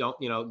 Kevin. Don't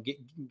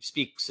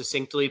speak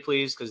succinctly,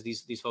 please, because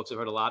these folks have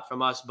heard a lot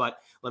from us. But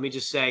let me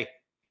just say,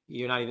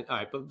 you're not even all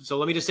right. But so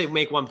let me just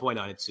make one point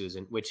on it,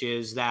 Susan, which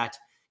is that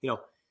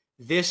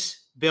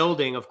this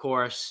building, of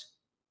course,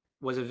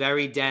 was a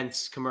very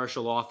dense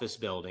commercial office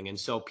building, and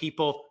so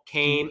people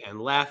came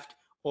and left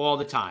all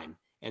the time.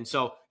 And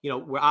so,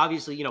 we're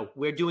obviously,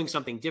 we're doing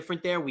something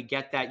different there. We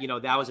get that,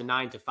 that was a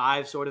 9 to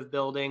 5 sort of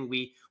building.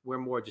 We're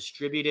more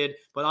distributed,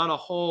 but on a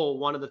whole,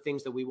 one of the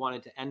things that we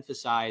wanted to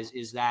emphasize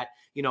is that,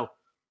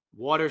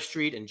 Water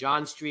Street and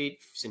John Street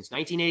since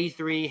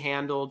 1983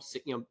 handled,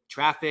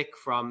 traffic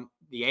from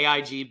the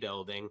AIG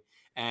building,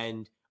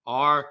 and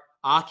our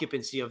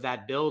occupancy of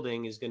that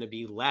building is going to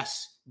be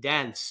less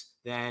dense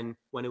than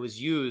when it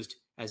was used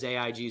as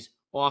AIG's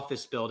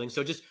office building.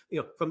 So just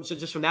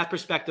from that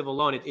perspective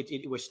alone,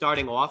 we're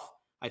starting off,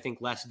 I think,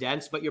 less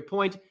dense. But your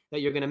point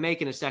that you're going to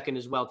make in a second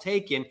is well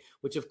taken,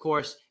 which of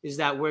course is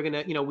that we're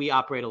going to, we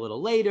operate a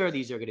little later.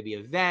 These are going to be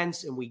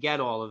events, and we get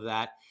all of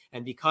that.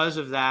 And because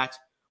of that,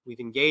 we've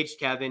engaged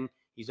Kevin.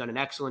 He's done an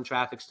excellent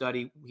traffic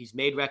study. He's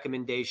made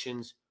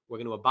recommendations. We're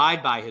going to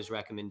abide by his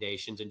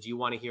recommendations. And do you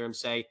want to hear him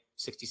say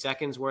 60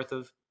 seconds worth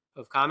of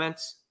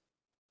comments?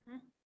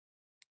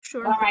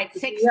 Sure. All right,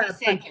 60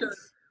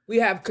 seconds. We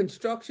have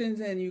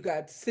constructions and you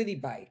got City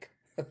Bike.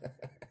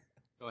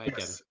 Go ahead,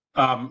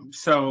 Kevin.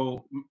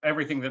 So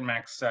everything that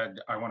Max said,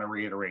 I want to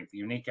reiterate. The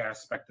unique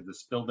aspect of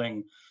this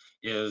building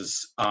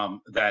is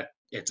that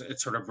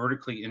it's sort of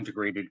vertically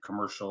integrated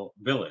commercial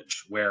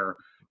village where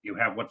you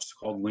have what's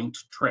called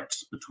linked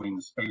trips between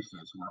the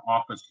spaces, where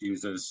office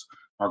users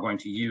are going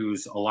to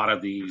use a lot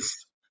of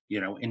these,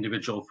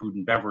 individual food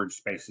and beverage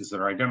spaces that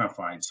are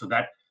identified. So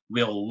that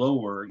will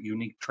lower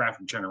unique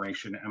traffic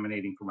generation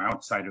emanating from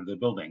outside of the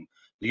building.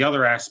 The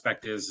other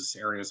aspect is this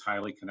area is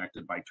highly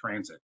connected by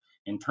transit.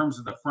 In terms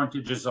of the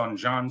frontages on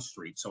John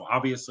Street, so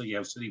obviously you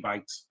have City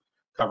Bikes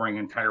covering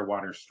entire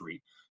Water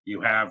Street.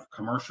 You have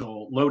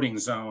commercial loading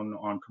zone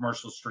on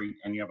Commercial Street,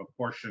 and you have a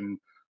portion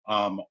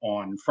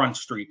on Front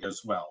Street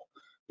as well.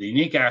 The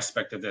unique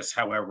aspect of this,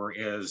 however,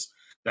 is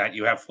that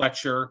you have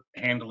Fletcher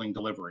handling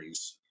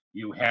deliveries.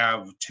 You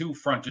have two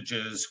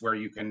frontages where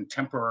you can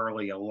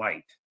temporarily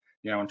alight.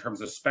 In terms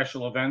of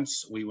special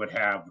events, we would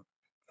have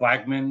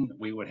flagmen,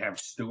 we would have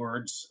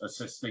stewards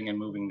assisting in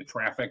moving the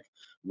traffic.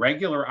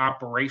 Regular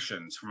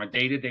operations from a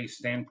day-to-day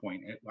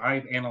standpoint,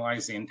 I've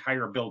analyzed the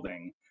entire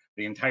building,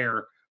 the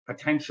entire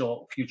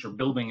potential future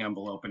building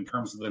envelope in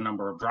terms of the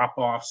number of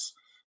drop-offs,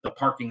 the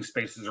parking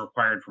spaces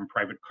required from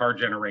private car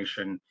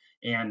generation,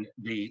 and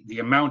the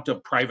amount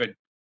of private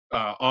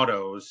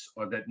autos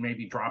that may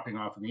be dropping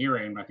off in the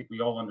area. And I think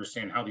we all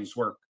understand how these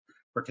work,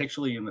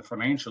 particularly in the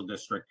financial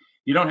district.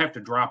 You don't have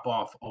to drop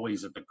off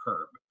always at the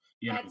curb.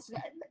 That's,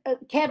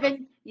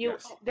 Kevin,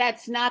 Yes.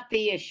 that's not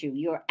the issue.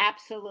 You're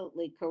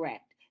absolutely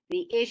correct.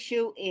 The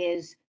issue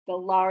is the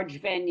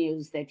large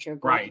venues that you're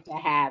going Right. to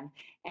have.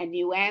 And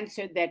you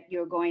answered that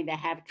you're going to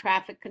have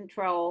traffic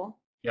control,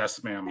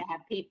 Yes, ma'am. to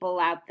have people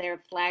out there,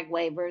 flag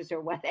wavers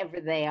or whatever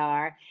they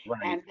are.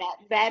 Right. And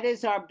that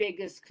is our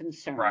biggest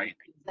concern. Right.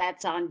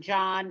 That's on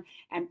John,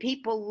 and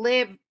people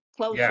live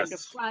closer to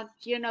Yes. Front.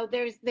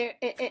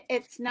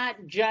 It's not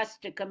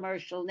just a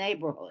commercial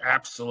neighborhood.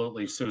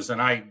 Absolutely, Susan.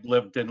 I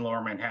lived in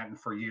Lower Manhattan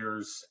for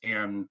years,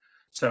 and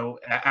so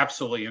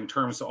absolutely, in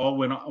terms of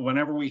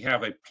whenever we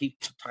have a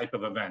peak type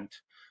of event,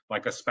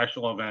 like a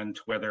special event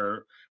where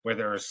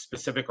there are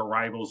specific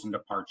arrivals and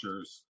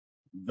departures,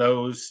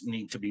 those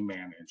need to be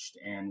managed.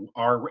 And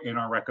in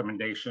our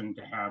recommendation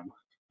to have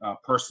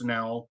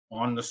personnel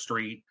on the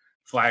street,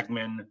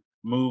 flagmen,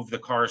 move the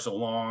cars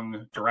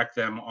along, direct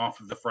them off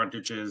of the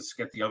frontages,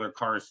 get the other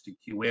cars to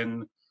queue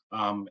in,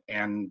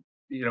 and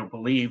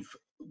believe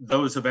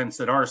those events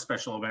that are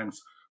special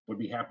events would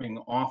be happening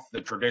off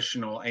the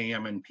traditional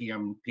AM and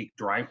PM peak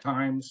drive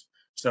times.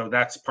 So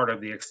that's part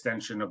of the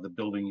extension of the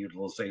building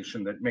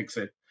utilization that makes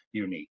it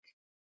unique.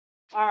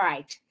 All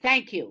right,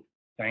 thank you.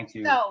 Thank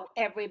you. So,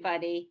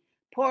 everybody,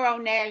 poor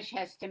Onej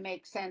has to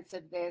make sense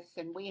of this,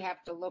 and we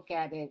have to look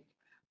at it.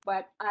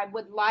 But I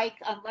would like,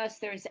 unless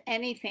there's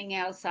anything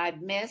else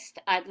I've missed,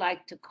 I'd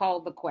like to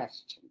call the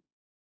question.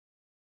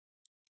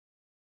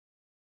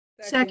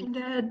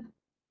 Seconded.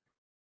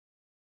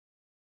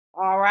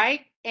 All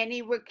right,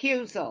 any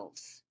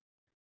recusals?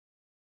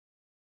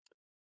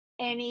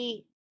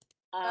 Any,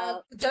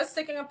 Just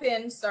sticking a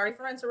pin, sorry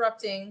for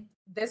interrupting.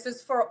 This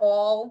is for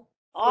all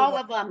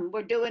of them,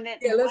 we're doing it.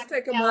 Yeah, in let's one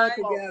take them all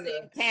go.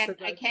 together.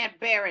 I can't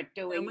bear it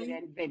doing it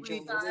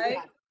individually.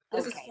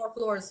 This is for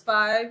floors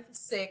 5,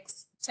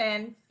 6,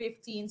 10,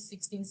 15,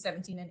 16,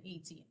 17, and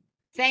 18.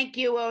 Thank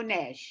you,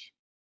 Onej.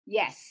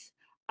 Yes.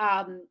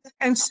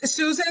 And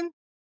Susan,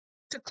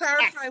 to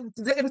clarify,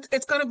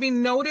 it's going to be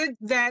noted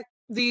that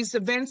these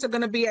events are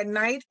going to be at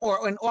night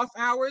or in off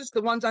hours,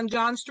 the ones on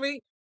John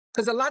Street?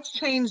 Because a lot's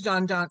changed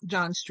on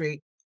John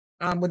Street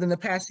within the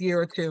past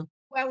year or two.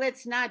 Well,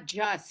 it's not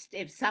just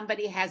if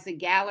somebody has a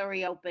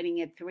gallery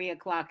opening at 3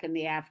 o'clock in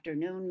the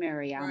afternoon,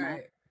 Mariama.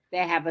 Right.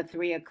 They have a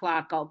 3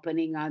 o'clock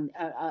opening on,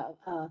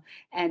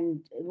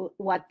 and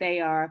what they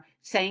are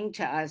saying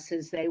to us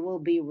is they will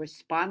be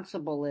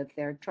responsible if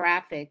there's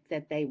traffic,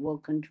 that they will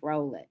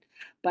control it.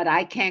 But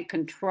I can't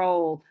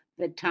control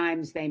the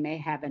times they may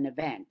have an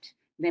event.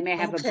 They may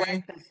have a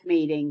breakfast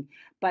meeting,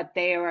 but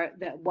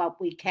what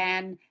we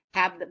can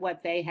have,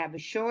 what they have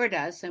assured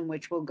us, and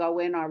which will go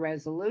in our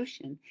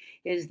resolution,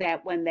 is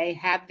that when they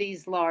have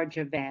these large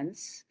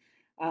events,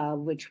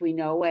 which we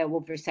know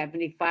over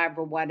 75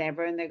 or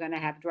whatever, and they're going to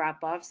have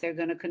drop-offs, they're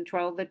going to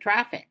control the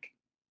traffic.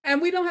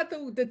 And we don't have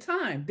the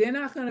time. They're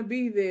not going to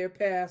be there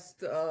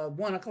past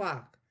 1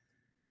 o'clock.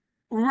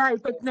 Right,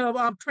 but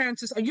no,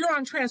 Francis, you're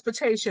on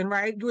transportation,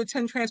 right? You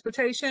attend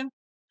transportation?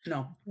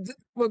 No.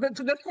 Well,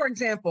 just for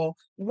example,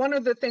 one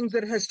of the things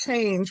that has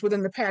changed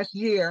within the past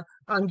year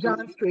on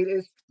John Street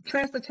is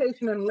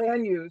transportation and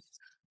land use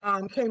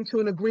came to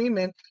an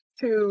agreement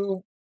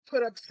to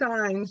put up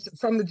signs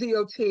from the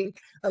DOT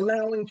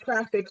allowing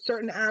traffic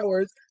certain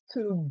hours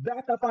to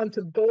back up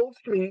onto Gold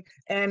Street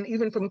and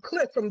even from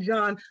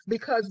John,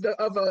 because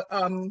of a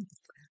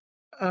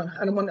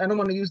I don't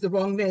want to use the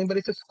wrong name, but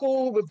it's a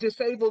school with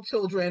disabled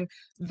children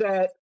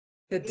that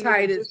the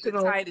tightest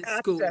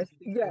school.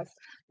 Yes,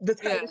 the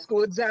tightest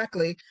school,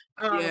 exactly.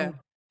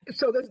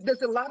 So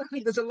there's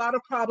a lot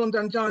of problems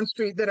on John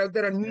Street that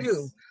are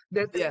new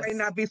that they may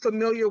not be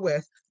familiar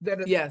with.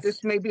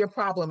 This may be a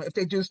problem if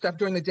they do stuff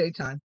during the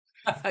daytime.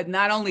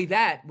 Not only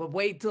that, but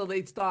wait till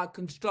they start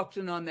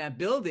construction on that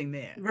building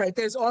there. Right.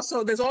 There's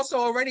also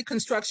already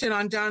construction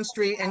on John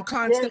Street and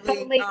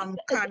constantly Con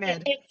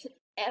Ed.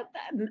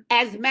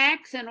 As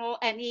Max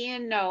and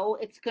Ian know,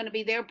 it's going to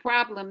be their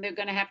problem. They're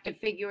going to have to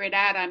figure it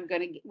out.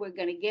 We're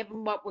going to give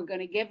them what we're going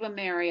to give them,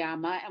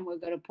 Mariama, and we're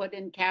going to put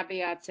in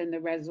caveats in the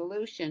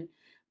resolution.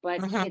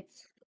 But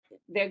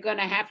they're going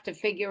to have to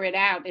figure it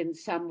out in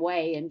some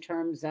way in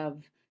terms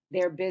of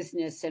their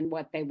business and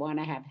what they want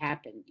to have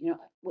happen. You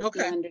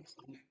Okay.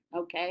 understand?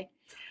 Okay.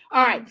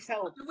 All right.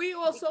 So Do we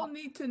also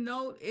need to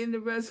note in the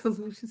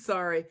resolution,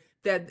 sorry,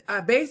 that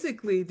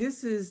basically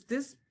this is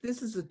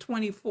a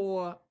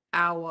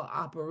 24-hour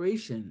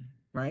operation,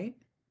 right?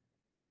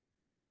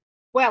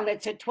 well,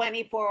 it's a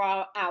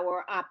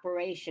 24-hour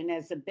operation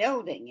as a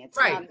building. It's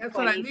Right, not a that's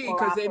what I mean, 24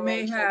 because they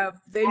may operation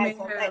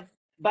have,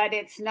 but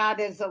it's not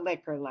as a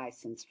liquor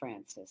license,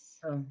 Francis.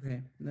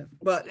 Okay,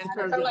 but in not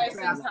terms a of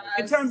license traffic,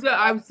 in has, terms of,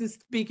 I was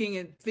just speaking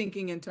and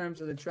thinking in terms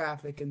of the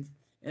traffic and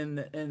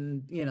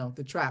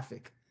the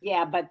traffic.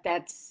 Yeah, but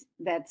that's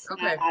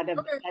Okay, not out of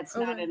okay, that's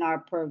not okay. in our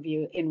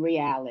purview in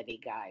reality,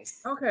 guys.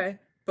 Okay,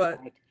 but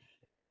Right.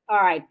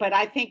 All right, but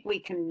I think we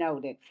can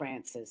note it,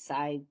 Francis.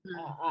 I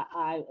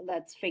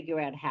let's figure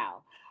out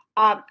how.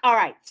 All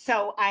right,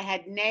 so I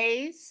had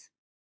nays.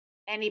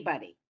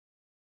 Anybody?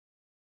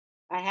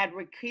 I had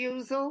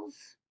recusals.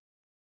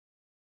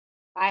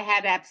 I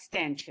had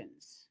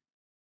abstentions.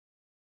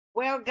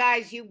 Well,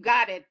 guys, you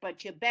got it,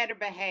 but you better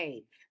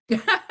behave.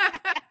 Thank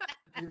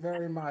you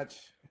very much.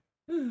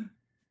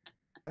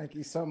 Thank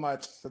you so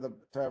much to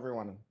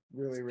everyone.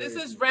 Really, really. this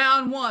is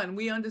round one.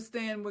 We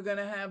understand we're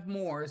gonna have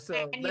more, so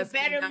And you let's be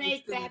better nice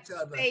make to that each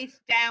other.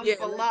 space down Yeah,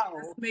 below.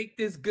 let's make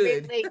this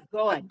good. Really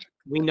good.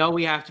 We know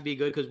we have to be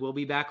good because we'll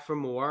be back for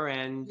more,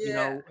 and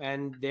Yeah.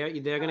 and they're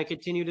going to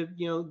continue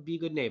to be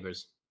good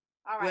neighbors.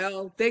 All right.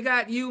 Well, they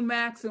got you,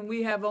 Max, and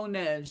we have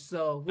Onej,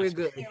 so we're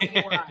good.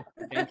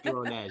 Thank you,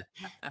 Onej.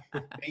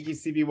 Thank you,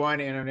 CB1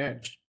 and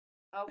Onej.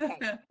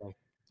 Okay.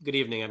 Good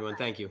evening, everyone.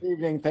 Thank you.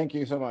 Evening. Thank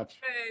you so much.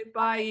 Okay,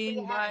 bye,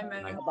 Ian. Bye,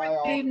 man. Bye,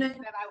 all.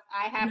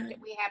 That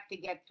we have to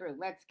get through.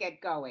 Let's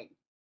get going.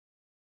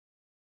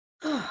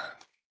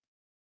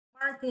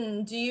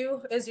 Martin,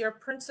 is your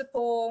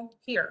principal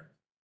here?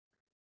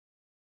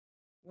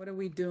 What are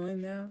we doing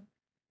now?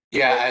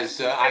 Yeah, as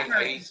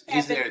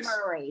he's there. Evan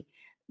Murray.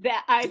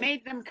 That I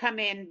made them come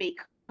in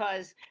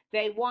because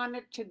they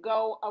wanted to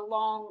go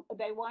along.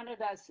 They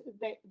wanted us.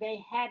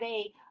 They had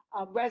a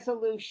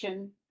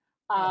resolution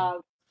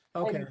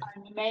Okay.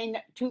 in May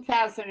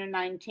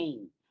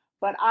 2019,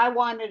 but I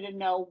wanted to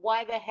know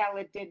why the hell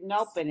it didn't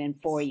open in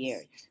 4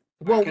 years.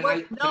 Well,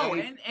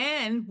 Can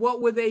and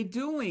what were they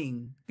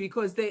doing?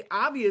 Because they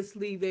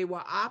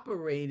were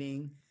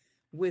operating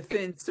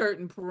within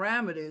certain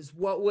parameters.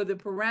 What were the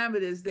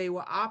parameters they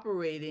were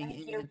operating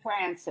in?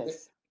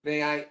 Francis.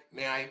 May I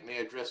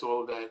address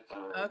all of that?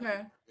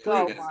 Okay.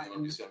 Go,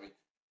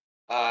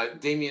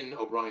 Damian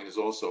O'Brien is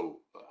also,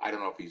 I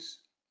don't know if he's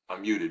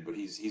unmuted, but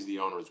he's the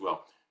owner as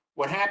well.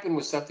 What happened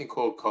was something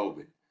called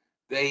COVID.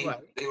 They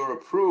were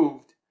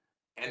approved,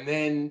 and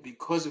then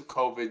because of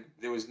COVID,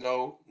 there was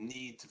no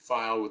need to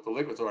file with the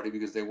liquor authority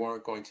because they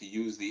weren't going to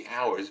use the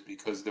hours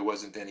because there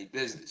wasn't any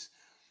business.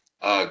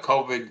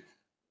 COVID,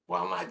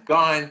 while not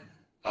gone,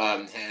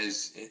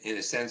 has, in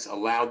a sense,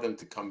 allowed them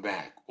to come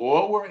back.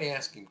 All we're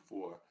asking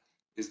for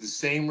is the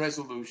same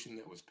resolution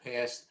that was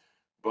passed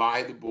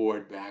by the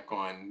board back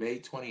on May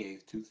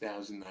 28th,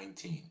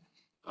 2019.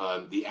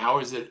 The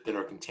hours that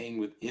are contained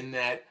within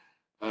that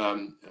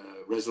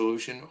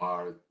resolution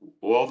are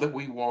all that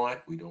we want.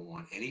 We don't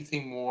want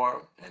anything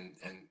more, and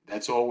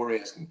that's all we're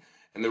asking.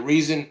 And the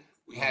reason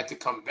we had to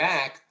come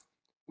back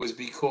was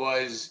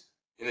because,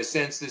 in a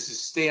sense, this is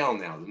stale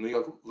now. The New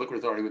York Liquor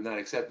Authority would not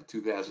accept the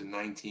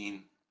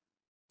 2019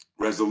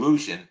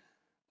 resolution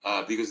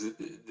because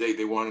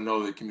they want to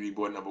know that Community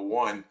Board number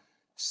 1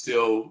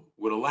 still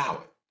would allow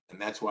it,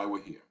 and that's why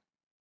we're here.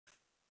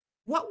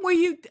 What were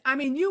you? I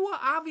mean, you were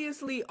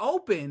obviously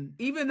open,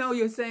 even though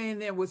you're saying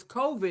there was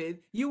COVID.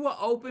 You were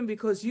open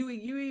because you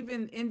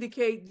even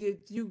indicate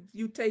that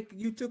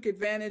you took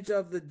advantage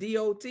of the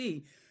DOT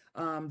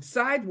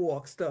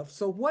sidewalk stuff.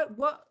 So what?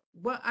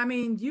 I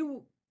mean,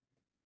 you.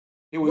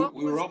 Yeah,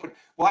 we were open.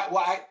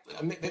 Why?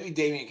 Maybe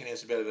Damian can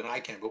answer better than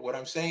I can. But what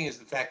I'm saying is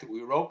the fact that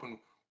we were open,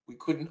 we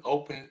couldn't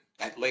open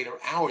at later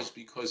hours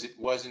because it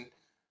wasn't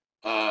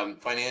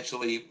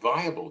financially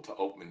viable to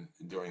open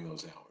during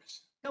those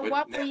hours. So But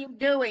what now- were you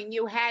doing?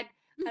 You had.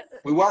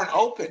 We weren't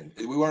open.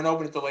 We weren't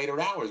open at the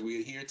later hours. We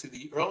adhered to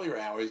the earlier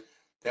hours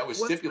that was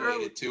What's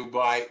stipulated to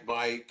by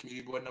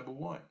Community Board number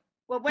 1.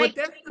 Well, wait.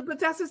 But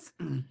that's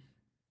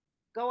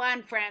Go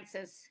on,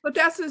 Francis. But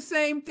that's the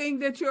same thing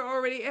that you're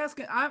already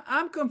asking.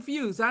 I'm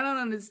confused. I don't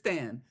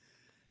understand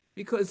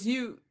because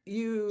you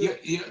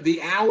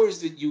the hours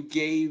that you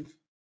gave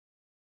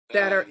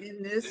that are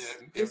in this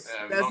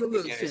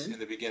resolution in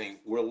the beginning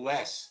were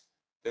less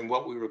than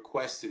what we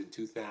requested in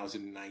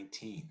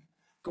 2019.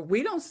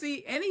 We don't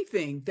see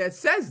anything that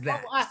says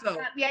that.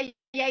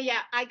 Yeah.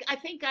 I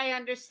think I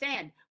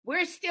understand.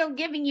 We're still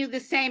giving you the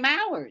same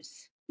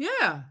hours.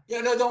 Yeah.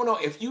 Yeah, no.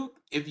 If you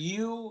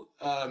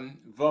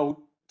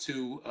vote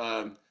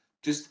to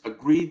just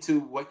agree to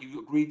what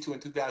you agreed to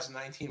in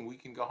 2019, we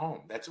can go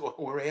home. That's what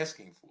we're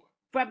asking for.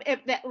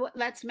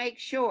 Let's make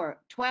sure.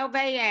 12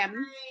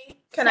 a.m.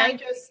 Can I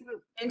just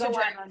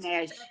interject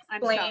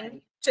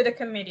explain to the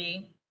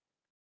committee?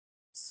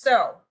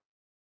 So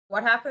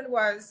what happened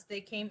was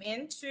they came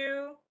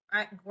into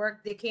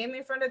they came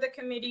in front of the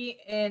committee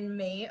in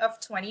May of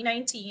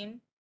 2019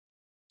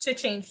 to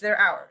change their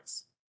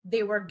hours.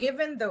 They were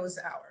given those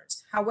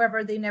hours.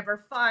 However, they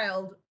never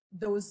filed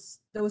those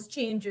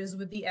changes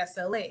with the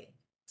SLA.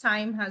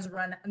 Time has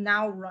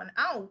now run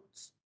out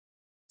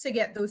to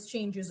get those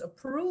changes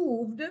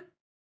approved.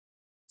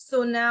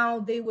 So now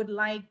they would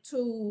like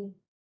to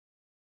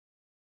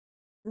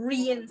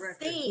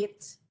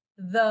reinstate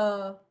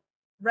the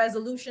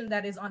resolution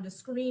that is on the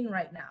screen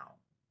right now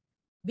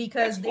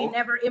because they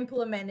never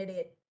implemented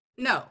it.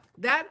 No,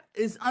 that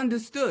is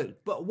understood.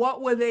 But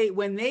what were they,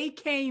 when they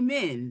came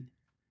in,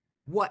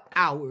 what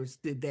hours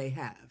did they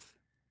have?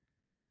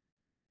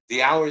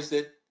 The hours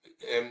that,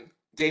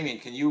 Damien,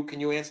 can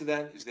you answer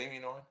that? Is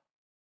Damien on?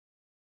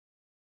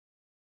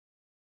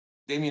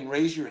 Damien,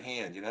 raise your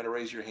hand. You know how to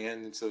raise your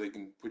hand so they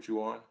can put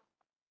you on?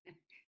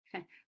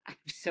 I'm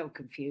so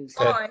confused.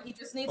 Okay. He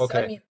just needs to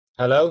unmute.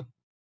 Hello?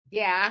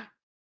 Yeah,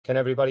 Can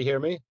everybody hear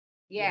me?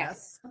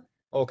 yes.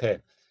 Okay.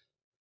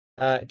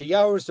 The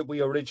hours that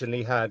we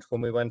originally had when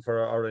we went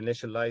for our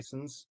initial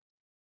license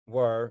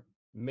were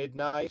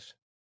midnight,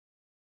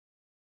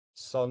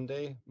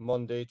 Sunday,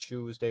 Monday,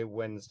 Tuesday,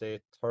 Wednesday,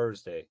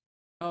 Thursday,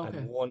 Okay,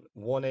 and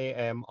 1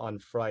 a.m. on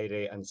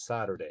Friday and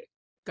Saturday.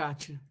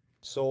 gotcha.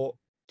 So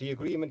the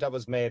agreement that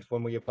was made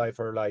when we applied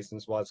for a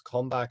license was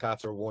come back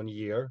after 1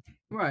 year.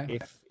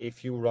 Right.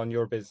 If you run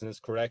your business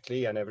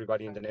correctly and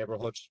everybody in the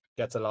neighborhood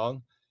gets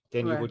along,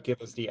 then you Right. would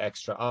give us the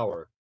extra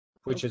hour,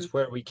 which is Okay.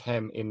 where we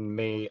came in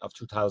May of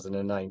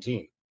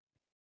 2019.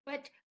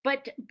 But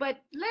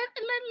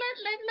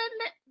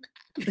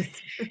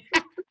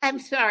I'm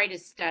sorry to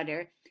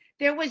stutter.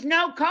 There was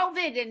no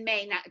COVID in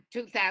May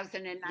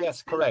 2019.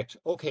 Yes, correct.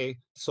 Okay,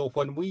 so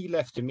when we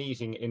left the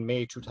meeting in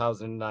May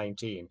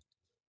 2019,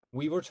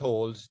 we were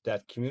told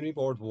that Community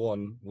Board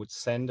 1 would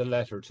send a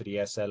letter to the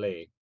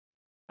SLA,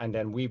 and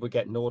then we would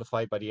get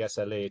notified by the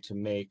SLA to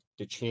make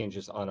the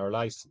changes on our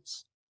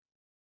license.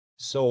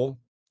 So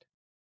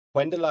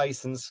when the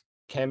license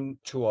came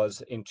to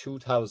us in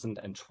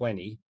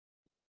 2020,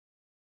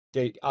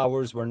 the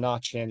hours were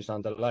not changed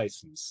on the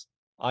license.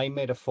 I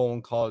made a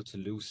phone call to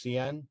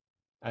Lucian,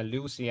 and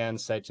Lucian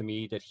said to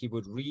me that he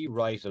would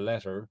rewrite a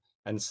letter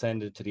and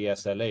send it to the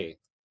SLA.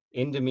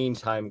 In the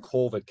meantime,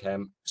 COVID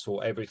came, so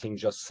everything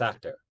just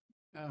sat there.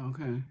 Oh,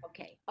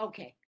 okay.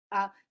 Okay.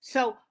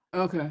 So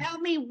Okay. tell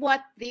me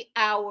what the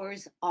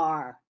hours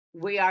are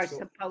we are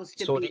supposed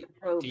to So be the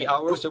approving.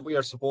 hours that we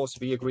are supposed to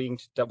be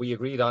that we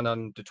agreed on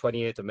the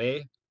 28th of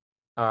May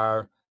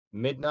are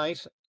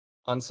midnight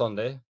on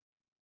Sunday,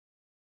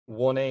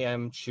 1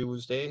 a.m.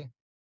 Tuesday,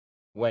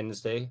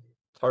 Wednesday,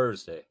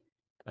 Thursday,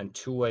 and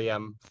 2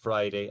 a.m.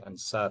 Friday and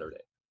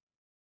Saturday.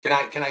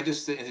 Can I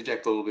just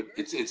interject a little bit?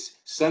 It's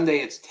Sunday,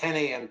 it's 10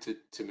 a.m.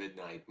 to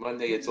midnight.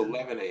 Monday, it's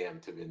 11 a.m.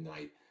 to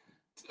midnight.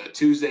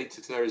 Tuesday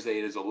to Thursday,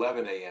 it is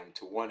 11 a.m.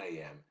 to 1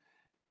 a.m.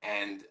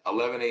 and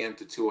 11 a.m.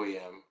 to 2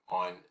 a.m.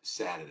 on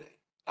Saturday,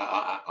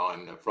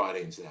 on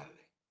Friday and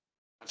Saturday.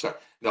 I'm sorry.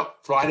 No,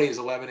 Friday is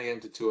 11 a.m.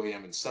 to 2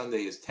 a.m. and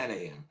Sunday is 10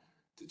 a.m.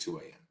 to 2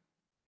 a.m.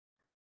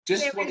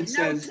 Just There what it is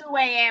no says. 2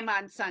 a.m.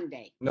 on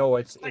Sunday. No,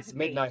 it's Wouldn't be.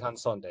 midnight on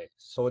Sunday,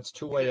 so it's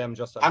 2 a.m.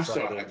 just on I'm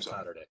Friday sorry, and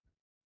Saturday.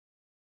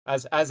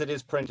 As it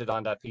is printed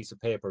on that piece of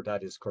paper,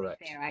 that is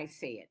correct. There, I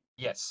see it.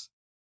 Yes,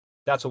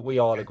 that's what we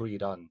all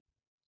agreed on.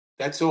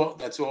 That's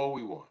all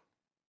we want.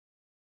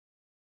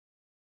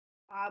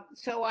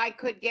 So I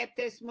could get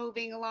this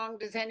moving along.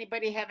 Does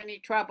anybody have any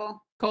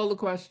trouble? Call the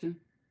question.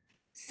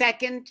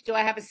 Second, do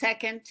I have a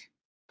second?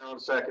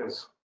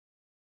 Seconds.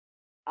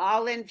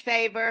 All in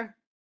favor?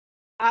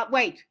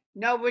 Wait,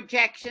 no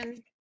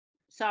rejection.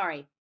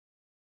 Sorry.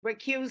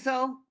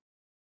 Recusal?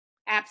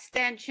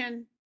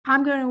 Abstention?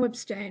 I'm going to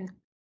abstain.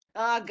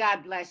 Oh,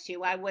 God bless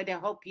you. I would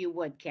hope you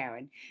would,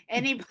 Karen.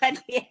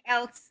 Anybody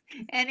else?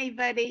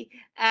 Anybody?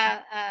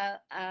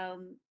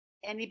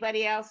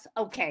 Anybody else?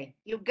 Okay,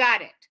 you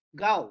got it.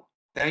 Go.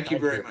 Thank you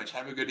very much.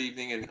 Have a good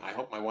evening, and I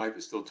hope my wife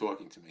is still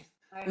talking to me.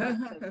 I hope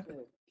so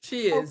too.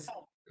 She is.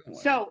 Okay.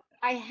 So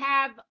I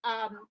have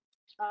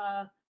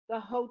the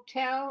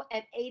hotel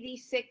at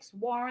 86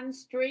 Warren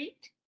Street.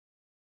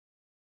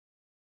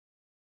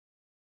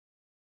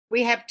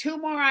 We have two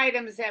more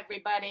items,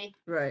 everybody.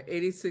 Right,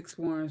 86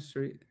 Warren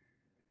Street.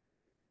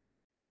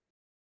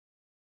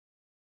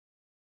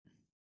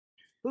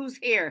 Who's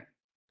here?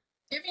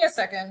 Give me a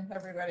second,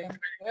 everybody.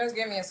 Just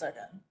give me a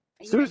second.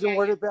 Susan,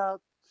 what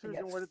about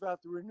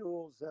the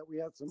renewals that we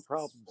had some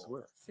problems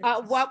with?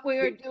 What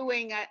we're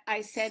doing,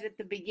 I said at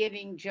the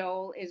beginning,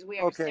 Joel, is we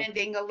are Okay.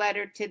 sending a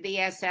letter to the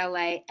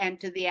SLA and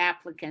to the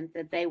applicant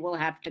that they will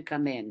have to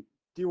come in.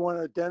 Do you want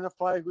to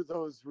identify who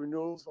those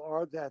renewals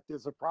are that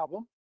there's a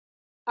problem?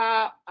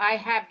 I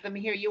have them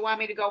here. You want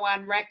me to go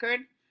on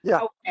record? Yeah.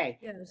 Okay.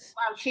 Yes.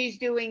 While she's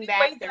doing that,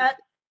 Wait,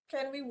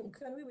 can we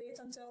wait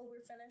until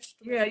we're finished?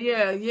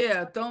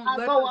 Yeah. Don't I'll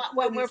let go us on,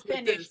 when we're finish with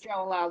finished, this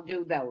Joel, I'll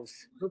do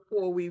those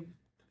before we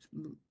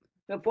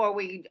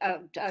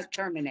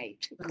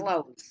terminate,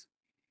 close.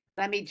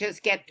 Let me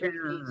just get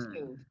through these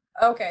two.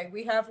 Okay,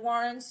 we have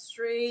Warren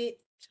Street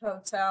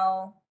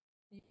Hotel.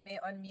 You may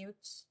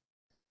unmute.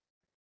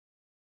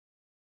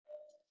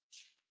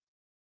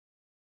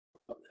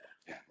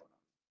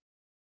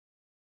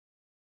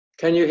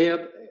 Can you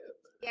hear?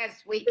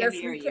 Yes, we can Yes,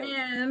 hear we you.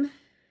 can.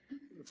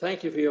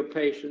 Thank you for your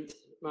patience.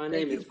 My Thank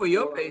name you is for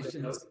your Paul Underhill.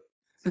 patience.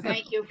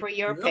 Thank you for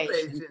your Your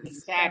patience. patience.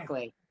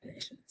 Exactly.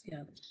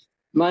 Yeah.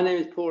 My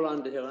name is Paul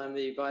Underhill. I'm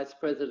the Vice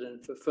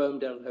President for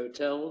Firmdale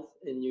Hotels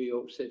in New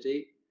York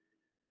City,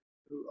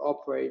 who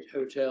operate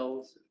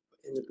hotels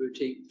in the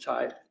boutique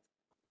type.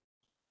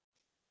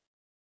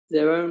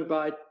 They're owned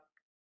by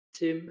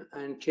Tim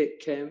and Kit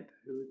Kemp,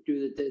 who do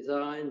the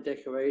design,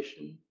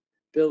 decoration,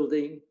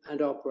 building,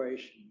 and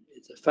operation.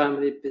 It's a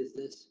family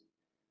business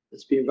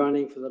that's been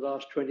running for the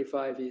last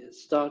 25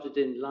 years. Started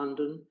in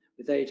London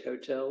with 8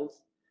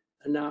 hotels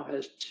and now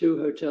has 2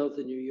 hotels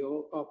in New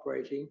York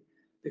operating,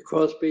 the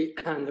Crosby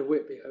and the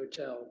Whitby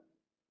Hotel.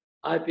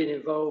 I've been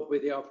involved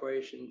with the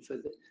operation for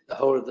the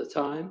whole of the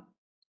time.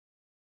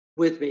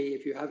 With me,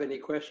 if you have any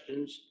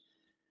questions,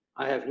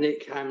 I have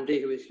Nick Hamdy,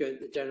 who is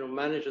the general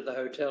manager of the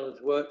hotel,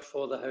 has worked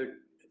for the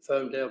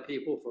Firmdale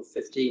people for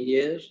 15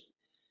 years,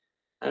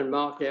 and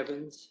Mark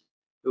Evans,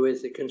 who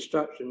is the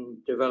construction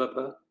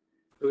developer,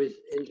 who is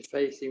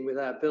interfacing with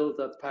our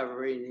builder,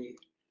 Pavarini,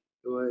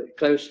 who are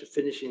close to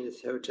finishing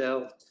this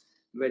hotel,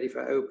 ready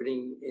for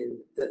opening in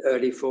the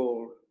early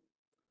fall.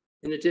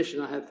 In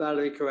addition, I have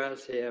Valerie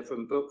Carras here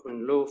from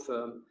Bookman Law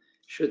Firm,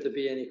 should there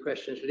be any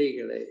questions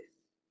legally.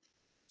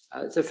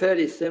 It's a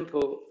fairly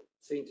simple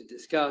thing to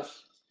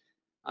discuss.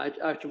 I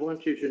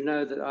want you to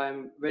know that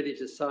I'm ready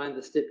to sign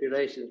the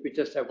stipulations. We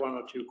just have 1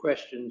 or 2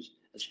 questions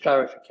as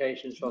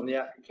clarifications from the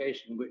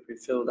application which we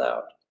filled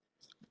out.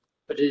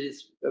 But it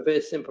is a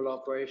very simple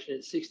operation.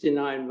 It's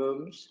 69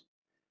 rooms,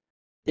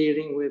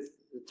 dealing with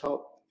the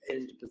top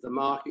end of the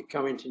market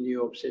coming to New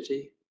York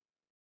City.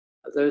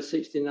 Of those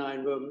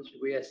 69 rooms,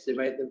 we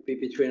estimate there will be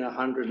between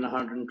 100 and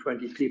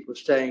 120 people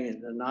staying in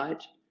the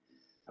night.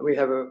 And we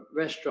have a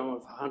restaurant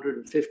of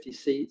 150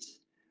 seats,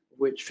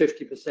 which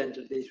 50%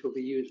 of these will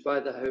be used by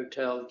the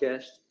hotel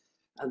guest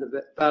and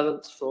the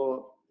balance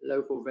for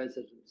local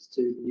residents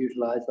to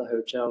utilize the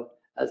hotel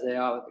as they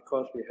are at the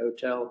Crosby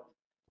Hotel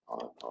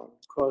on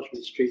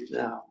Crosby Street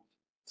now.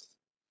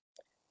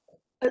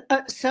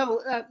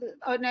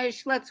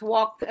 Onesh, let's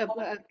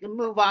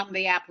move on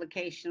the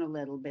application a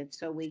little bit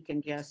so we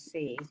can just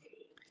see.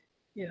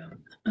 Yeah.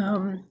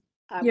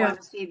 I Yeah.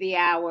 want to see the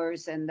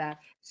hours and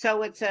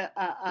so it's a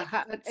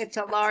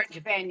large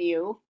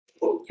venue.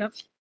 Yep.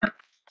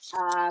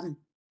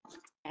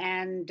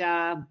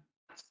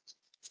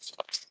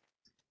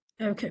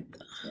 Okay.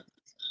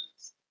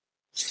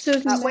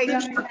 Susan, Wait,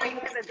 maybe-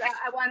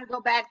 I want to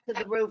go back to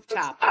the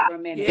rooftop for a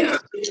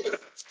minute.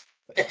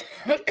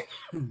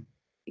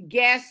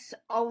 Guests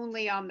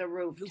only on the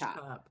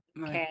rooftop.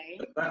 Okay.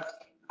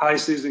 Hi,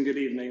 Susan. Good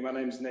evening. My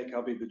name is Nick.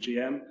 I'll be the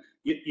GM.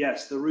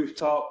 Yes, the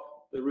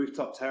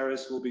rooftop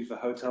terrace will be for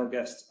hotel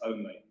guests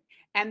only.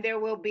 And there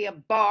will be a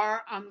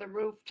bar on the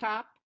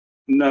rooftop?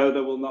 No,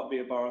 there will not be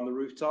a bar on the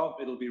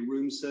rooftop. It'll be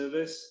room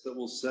service that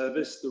will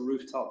service the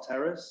rooftop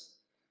terrace.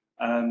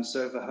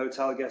 So if a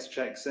hotel guest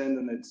checks in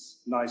and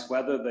it's nice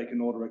weather, they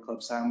can order a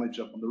club sandwich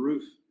up on the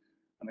roof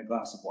and a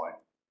glass of wine.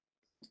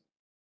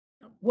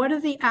 What are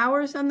the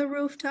hours on the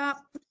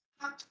rooftop?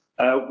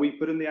 We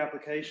put in the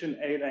application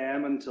 8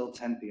 a.m. until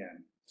 10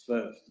 p.m.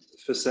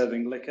 for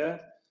serving liquor,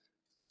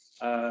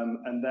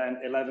 and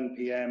then 11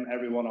 p.m.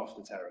 everyone off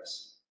the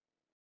terrace.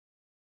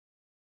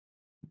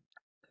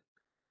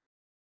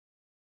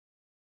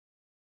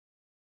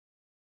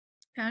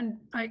 And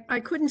I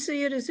couldn't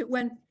see it as it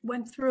went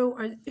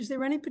through. Is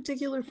there any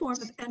particular form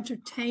of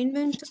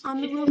entertainment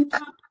on the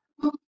rooftop?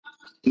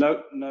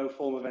 No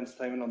form of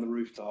entertainment on the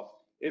rooftop.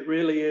 It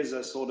really is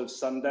a sort of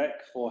sun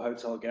deck for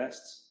hotel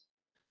guests.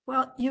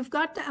 Well, you've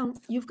got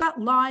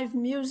live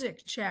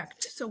music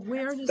checked. So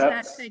where does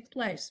that take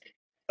place?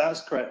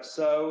 That's correct.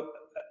 So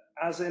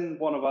as in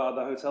one of our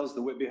other hotels,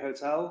 the Whitby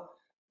Hotel,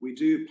 we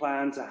do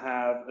plan to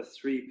have a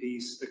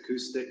 3-piece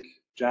acoustic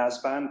jazz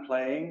band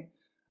playing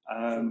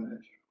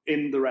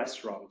in the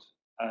restaurant,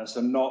 so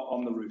not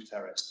on the roof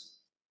terrace.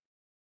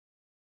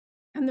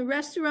 And the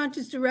restaurant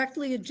is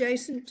directly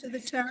adjacent to the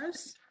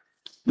terrace?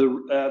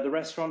 The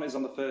restaurant is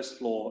on the first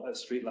floor at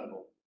street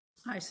level.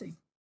 I see.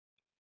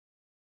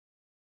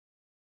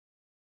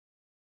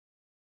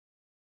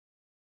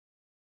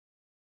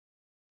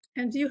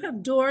 And do you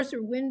have doors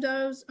or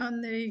windows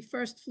on the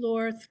first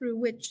floor through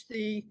which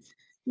the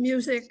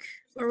music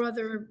or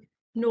other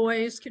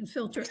noise can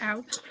filter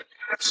out?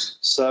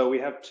 So we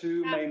have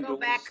 2 main Go doors.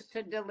 back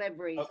to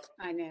deliveries,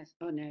 Onesh.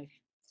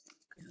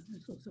 Yeah,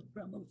 that's also a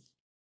problem.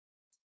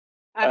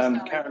 I'm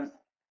sorry.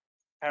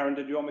 Karen,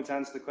 did you want me to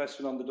answer the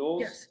question on the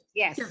doors?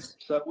 Yes.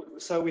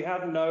 So we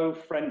have no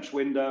French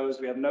windows.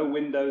 We have no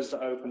windows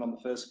that open on the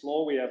first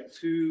floor. We have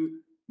 2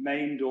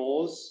 main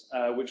doors,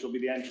 which will be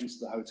the entrance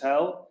to the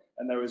hotel.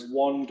 And there is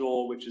 1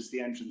 door, which is the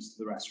entrance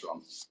to the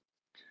restaurant.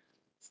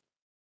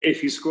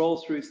 If you scroll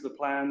through to the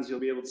plans, you'll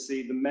be able to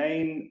see the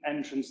main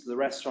entrance to the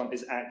restaurant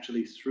is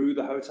actually through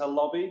the hotel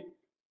lobby.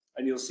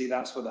 And you'll see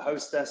that's where the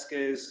host desk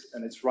is,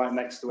 and it's right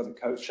next to where the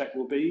coach check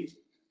will be.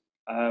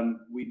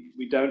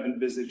 We don't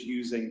envisage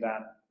using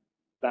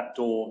that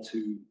door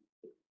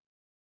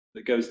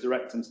that goes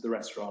direct into the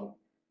restaurant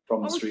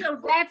from the Oh, street. so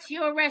that's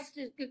your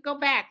go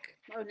back,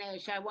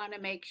 Onesh. I want to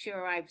make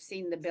sure I've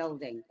seen the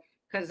building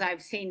because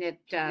I've seen it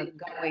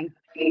going.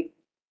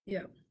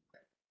 Yeah.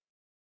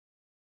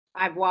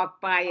 I've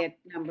walked by it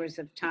numbers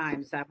of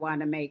times. I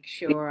want to make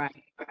sure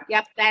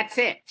yep, that's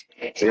it.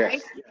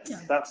 Right?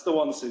 Yes, that's the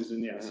one,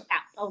 Susan, yes.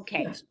 Yeah,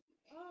 okay.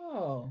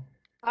 Oh.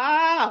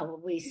 Oh,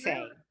 we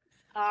say.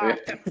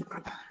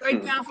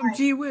 Right down from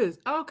Gee Whiz.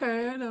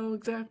 Okay, I know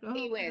exactly.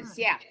 Gee Oh, Whiz,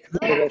 yeah.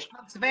 Yeah,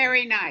 looks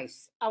very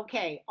nice.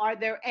 Okay, are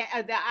there,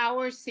 the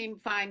hours seem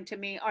fine to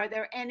me. Are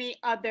there any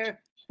other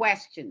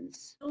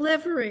questions?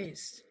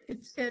 Deliveries.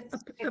 It's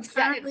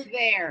apparently,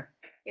 there.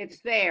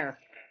 It's there.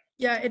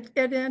 yeah,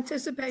 it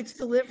anticipates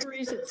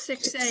deliveries at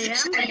 6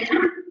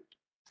 a.m.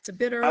 It's a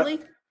bit early.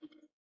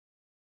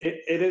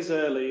 It is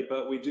early,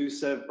 but we do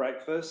serve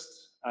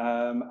breakfast,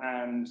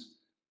 and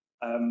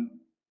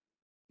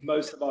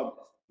most of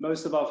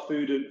our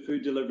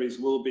food deliveries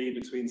will be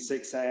between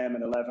 6 a.m.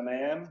 and 11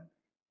 a.m.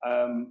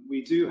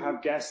 We do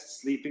have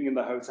guests sleeping in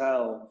the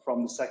hotel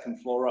from the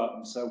second floor up,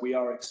 and so we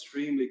are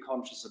extremely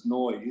conscious of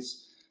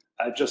noise,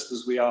 just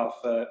as we are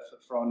for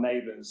our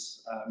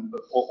neighbours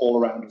all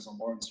around us on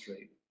Warren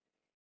Street.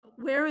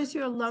 Where is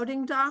your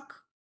loading dock?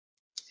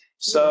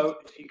 So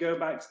if you go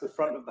back to the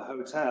front of the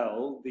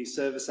hotel, the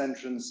service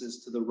entrance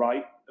is to the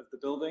right of the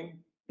building.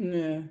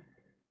 Yeah.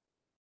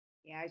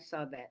 Yeah, I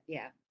saw that.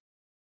 Yeah.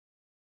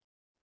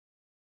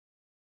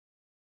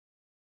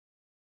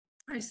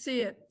 I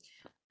see it.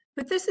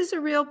 But this is a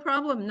real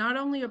problem. Not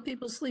only are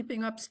people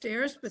sleeping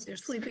upstairs, but they're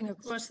sleeping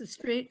across the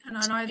street and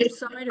on either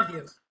side of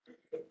you.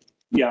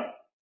 Yeah.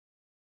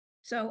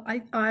 So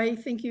I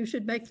think you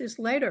should make this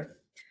later.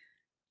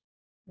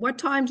 What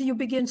time do you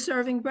begin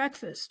serving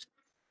breakfast?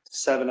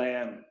 7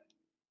 a.m.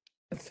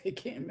 They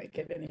can't make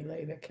it any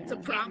later, It's a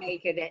Karen. problem.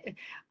 Make it.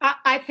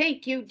 I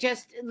think you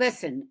just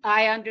listen.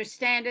 I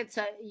understand it's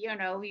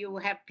you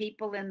have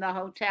people in the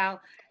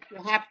hotel. You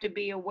have to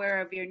be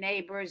aware of your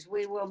neighbors.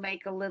 We will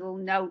make a little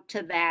note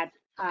to that.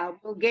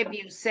 We'll give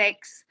you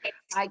 6.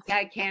 I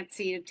can't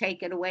see to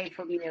take it away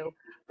from you,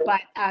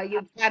 but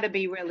you've got to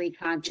be really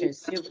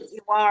conscious. You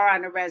are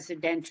on a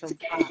residential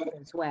block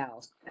as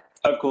well.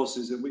 Of course,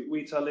 Susan,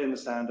 we totally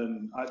understand,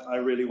 and I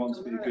really want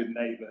to be a good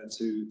neighbour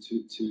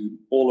to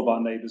all of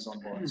our neighbours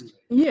on Warren Street.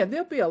 Yeah,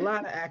 there'll be a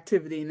lot of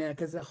activity in there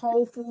because the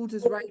Whole Foods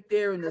is right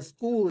there and the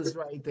school is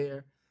right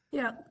there.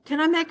 Yeah, can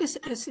I make a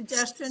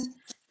suggestion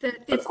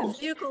that if the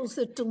vehicles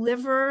that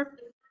deliver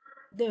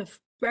the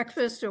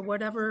breakfast or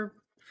whatever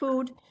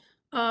food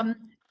are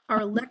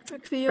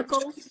electric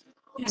vehicles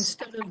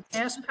instead of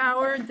gas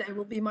powered, they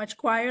will be much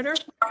quieter?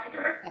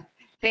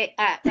 You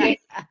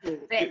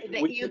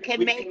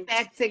can make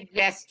that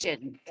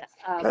suggestion.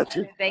 That's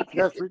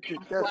ridiculous.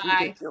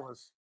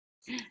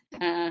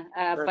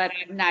 But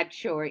I'm not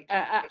sure.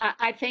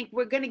 I think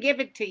we're going to give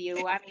it to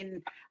you. I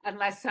mean,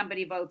 unless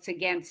somebody votes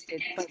against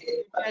it, but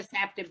you just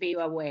have to be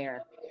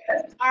aware.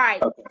 All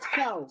right.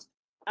 So,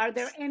 are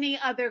there any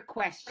other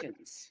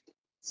questions?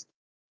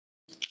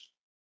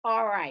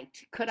 All right.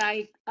 Could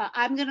I?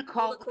 I'm going to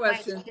call the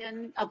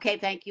question. Okay.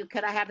 Thank you.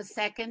 Could I have a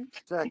second?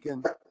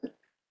 Second.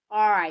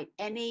 All right.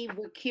 Any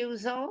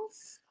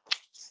recusals?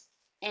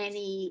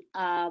 Any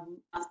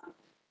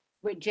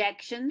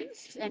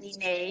rejections? Any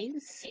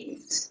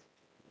nays?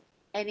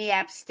 Any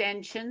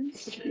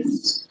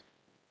abstentions?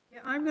 Yeah,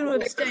 I'm going to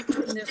abstain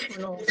from this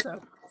one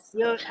also.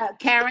 You,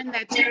 Karen,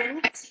 that's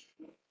you?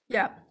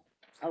 Yeah.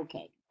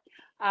 Okay.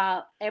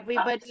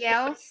 Everybody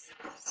else?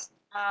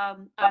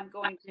 I'm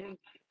going to,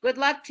 good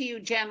luck to you,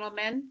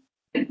 gentlemen.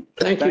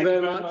 Thank you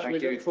very much. We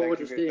look forward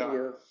to seeing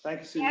you. Thank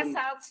you, Susan. Yes,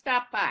 I'll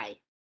stop by.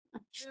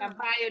 And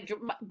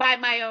buy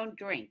my own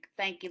drink.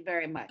 Thank you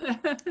very much.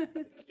 Thank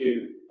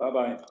you.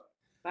 Bye-bye.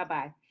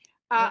 Bye-bye.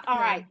 All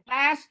right,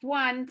 last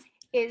one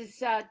is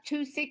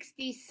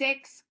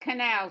 266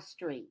 Canal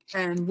Street.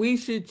 And we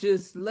should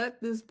just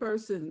let this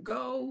person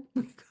go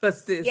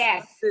because this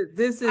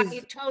is I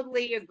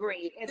totally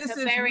agree. It's this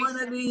a is very one of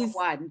simple these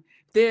one.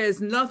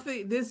 There's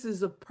nothing, this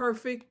is a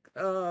perfect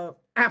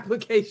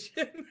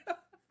application.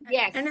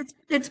 Yes. And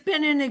it's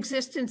been in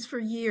existence for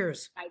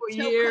years. For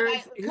So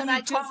years. could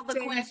I call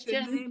the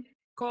question?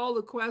 Call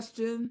the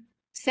question.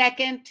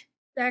 Second.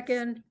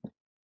 Second.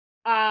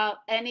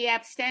 Any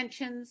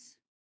abstentions?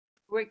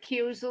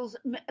 Recusals?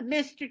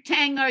 Mr.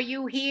 Tang, are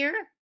you here?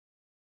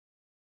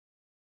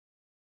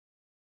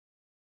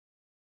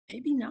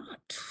 Maybe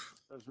not.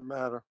 Doesn't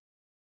matter.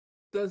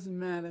 Doesn't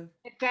matter.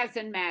 It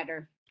doesn't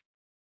matter.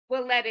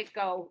 We'll let it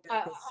go.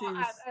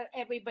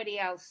 Everybody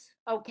else.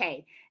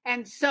 Okay.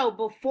 And so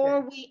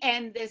before we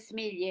end this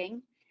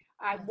meeting,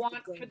 I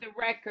want for the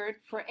record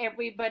for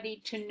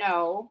everybody to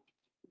know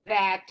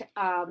that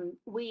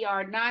we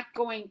are not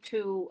going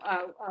to,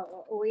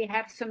 we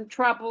have some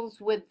troubles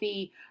with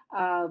the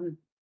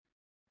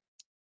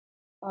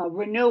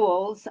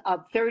renewals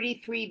of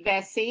 33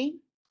 Vesey,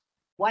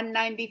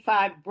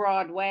 195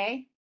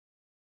 Broadway,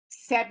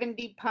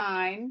 70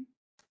 Pine,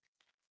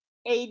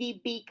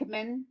 80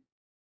 Beekman,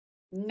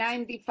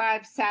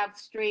 95 South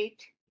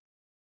Street,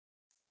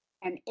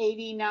 and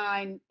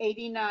 89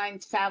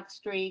 South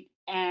Street,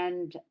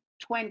 and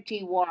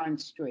 20 Warren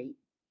Street.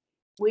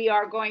 We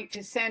are going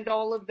to send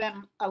all of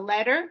them a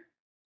letter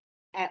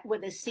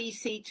with a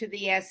CC to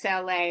the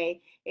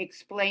SLA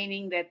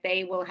explaining that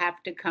they will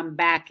have to come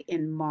back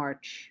in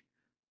March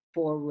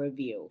for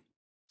review.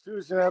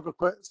 Susan, I have a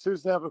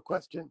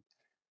question.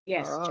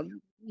 Yes.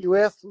 You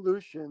asked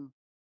Lucian,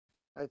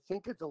 I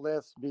think at the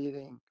last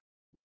meeting,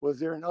 was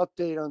there an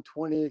update on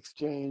 20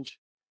 Exchange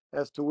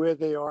as to where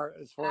they are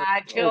as far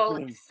as Joel,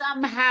 opening?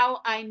 somehow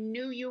I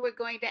knew you were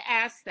going to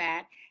ask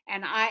that,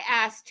 and I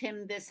asked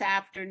him this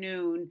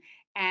afternoon,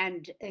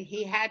 and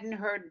he hadn't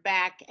heard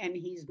back, and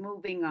he's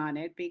moving on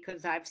it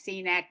because I've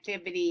seen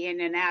activity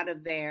in and out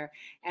of there,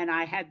 and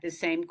I had the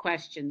same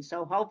question.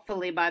 So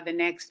hopefully by the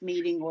next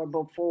meeting or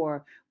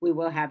before, we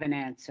will have an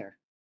answer.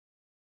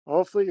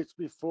 Hopefully it's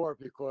before,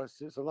 because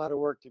there's a lot of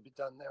work to be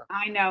done there.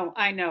 I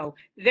know.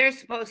 They're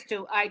supposed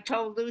to, I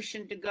told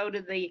Lucian to go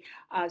to the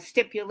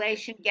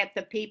stipulation, get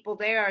the people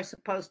there are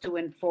supposed to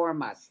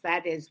inform us.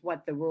 That is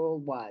what the rule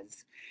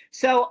was.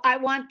 So I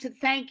want to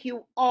thank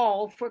you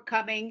all for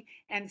coming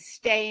and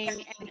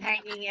staying and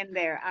hanging in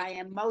there. I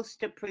am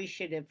most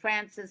appreciative.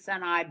 Francis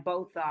and I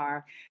both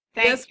are.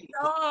 Yes, Thank you.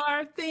 we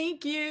are.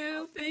 Thank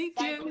you. Thank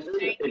you.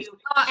 Thank you.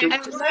 And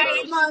And for invite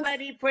next month,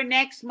 everybody for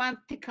next month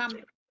to come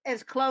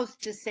as close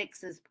to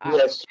 6 as possible.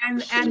 Yes.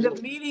 and the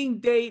meeting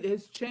date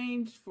has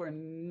changed for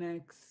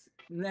next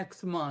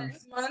month.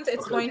 Next month,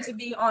 it's going to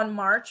be on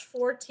March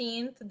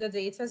 14th. The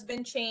date has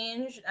been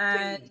changed,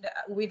 and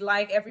we'd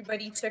like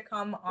everybody to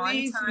come on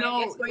Please time.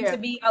 note, It's going yeah. to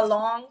be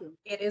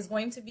it is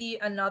going to be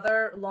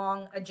another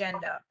long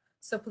agenda.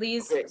 So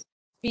please Okay.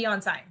 be on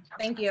time.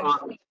 Thank you.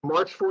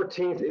 March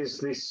 14th is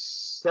the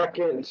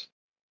second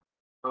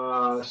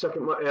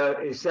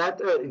is that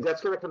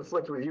that's going to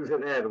conflict with Youth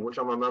and Ed, which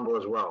I'm a member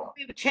as well.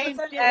 We've changed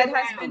it Ed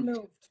has been around.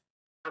 moved.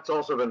 That's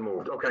also been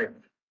moved. Okay.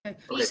 Okay,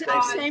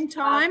 thank you. Same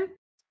time?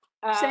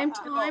 Same Same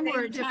time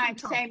or a different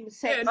time?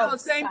 Yeah, no,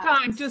 same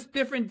time, just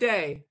different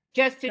day.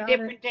 Just a Got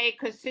different it. day,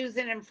 because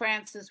Susan and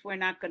Francis, we're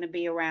not going to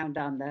be around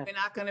on the. We're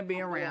not going to be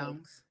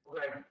around.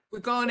 Okay. We're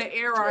going to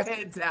air our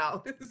heads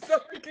out so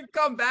we can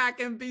come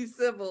back and be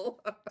civil.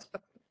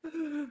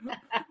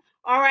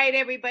 All right,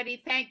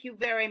 everybody. Thank you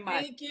very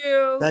much. Thank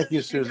you. Thank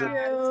you, Susan.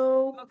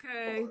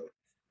 Okay.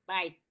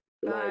 Bye.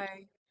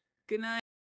 Bye. Good night.